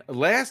 And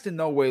last and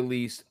no way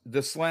least,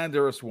 the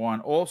slanderous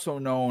one, also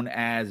known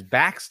as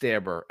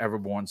Backstabber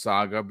Everborn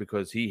Saga,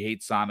 because he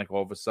hates Sonic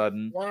all of a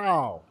sudden.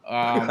 Wow.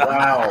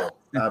 Wow.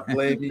 I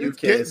blame you, It's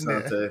getting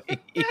Sante.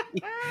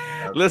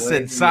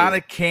 Listen,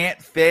 Sonic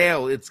can't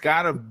fail. It's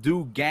got to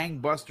do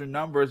gangbuster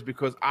numbers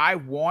because I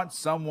want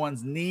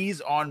someone's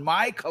knees on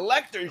my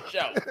collector's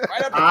shelf.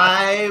 Right up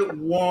I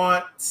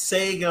want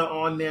Sega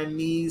on their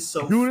knees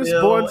so Dude, it's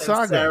Phil Born and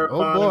Saga. Sarah Oh,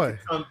 Bonham boy.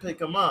 can come pick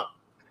them up.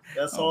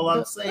 That's all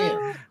I'm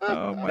saying.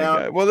 Oh my Now-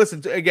 god! Well, listen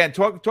again.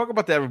 Talk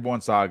about the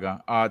Everborn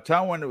Saga.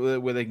 Tell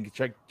one where they can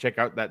check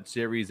out that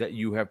series that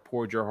you have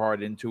poured your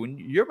heart into, and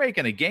you're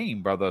making a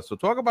game, brother. So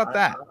talk about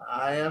that.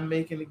 I am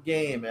making a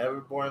game,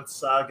 Everborn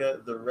Saga: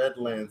 The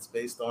Redlands,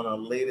 based on our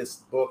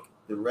latest book,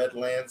 The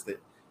Redlands,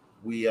 that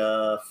we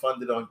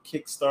funded on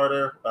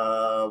Kickstarter.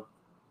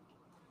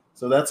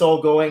 So that's all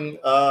going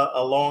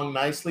along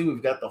nicely.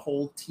 We've got the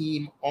whole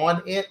team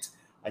on it.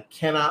 I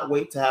cannot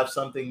wait to have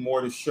something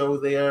more to show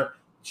there.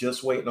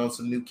 Just waiting on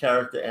some new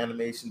character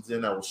animations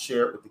in. I will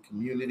share it with the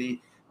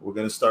community. We're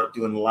going to start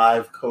doing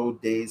live code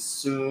days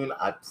soon,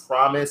 I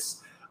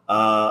promise.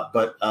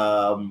 But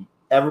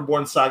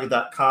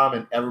everbornsaga.com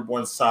and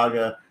Everborn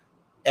Saga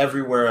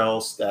everywhere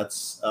else.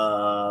 That's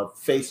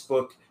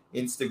Facebook,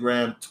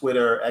 Instagram,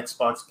 Twitter,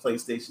 Xbox,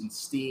 PlayStation,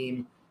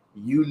 Steam.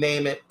 You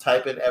name it,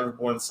 type in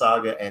Everborn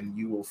Saga and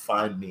you will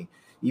find me.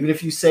 Even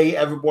if you say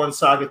Everborn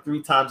Saga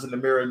 3 times in the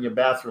mirror in your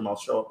bathroom, I'll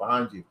show up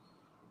behind you.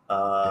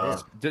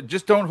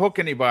 Just don't hook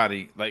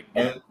anybody,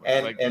 And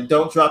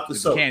don't drop the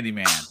soap.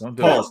 Candyman. Don't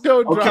do Pause. that.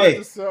 Don't drop Okay.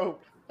 the soap.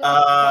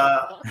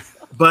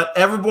 But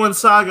Everborn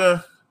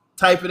Saga,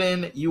 type it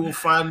in. You will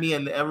find me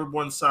in the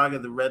Everborn Saga,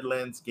 the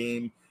Redlands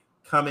game,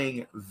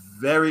 coming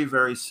very,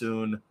 very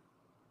soon.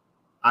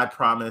 I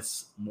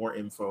promise. More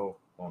info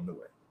on the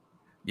way.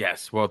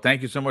 Yes. Well,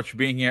 thank you so much for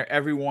being here,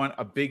 everyone.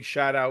 A big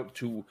shout out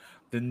to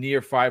the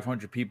near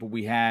 500 people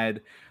we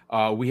had.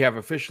 We have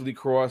officially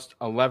crossed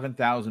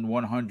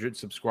 11,100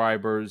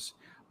 subscribers.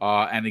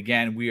 And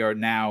again, we are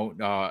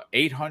now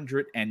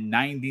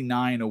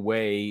 899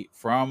 away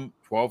from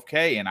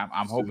 12K. And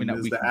I'm hoping that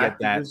we can get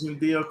that. Activision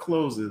deal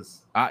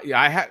closes.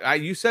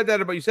 You said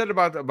that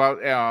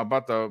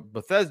about the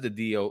Bethesda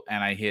deal,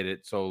 and I hit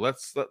it. So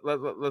let's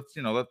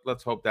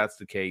hope that's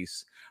the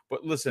case.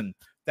 But listen,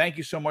 thank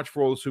you so much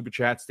for all the super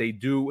chats. They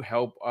do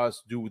help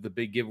us do the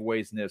big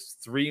giveaways. And there's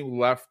 3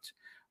 left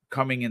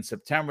coming in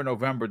September,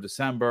 November,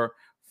 December.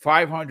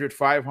 $500,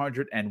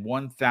 $500, and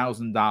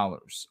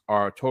 $1,000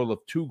 are a total of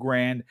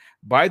 $2,000.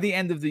 By the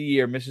end of the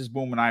year, Mrs.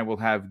 Boom and I will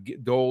have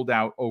doled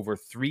out over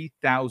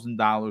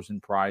 $3,000 in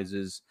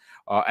prizes,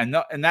 and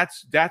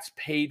that's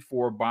paid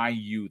for by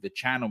you, the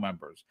channel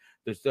members.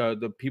 There's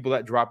the people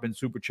that drop in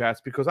super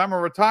chats, because I'm a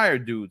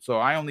retired dude, so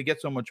I only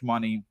get so much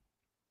money.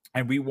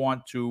 And we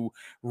want to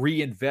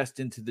reinvest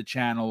into the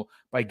channel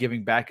by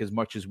giving back as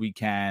much as we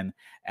can.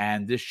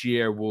 And this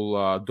year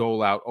we'll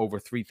dole out over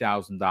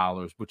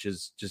 $3,000, which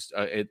is just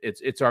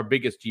it's our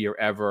biggest year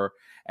ever.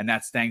 And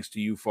that's thanks to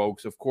you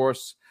folks. Of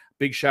course,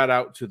 big shout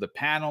out to the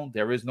panel.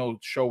 There is no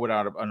show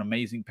without an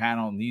amazing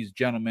panel. And these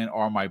gentlemen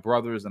are my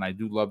brothers, and I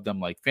do love them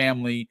like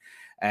family.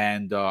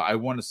 And I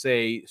want to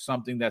say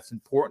something that's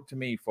important to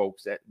me,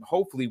 folks, that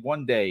hopefully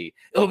one day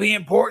it'll be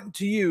important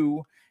to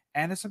you.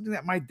 And it's something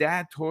that my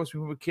dad taught us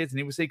when we were kids. And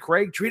he would say,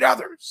 Craig, treat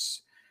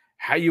others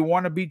how you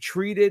want to be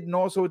treated. And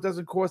also, it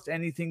doesn't cost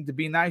anything to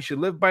be nice. You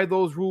live by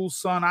those rules,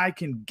 son. I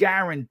can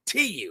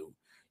guarantee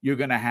you're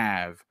going to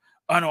have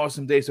an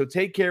awesome day. So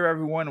take care,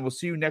 everyone. And we'll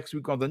see you next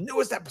week on the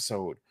newest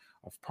episode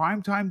of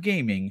Primetime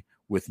Gaming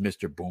with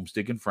Mr.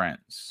 Boomstick and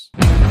Friends.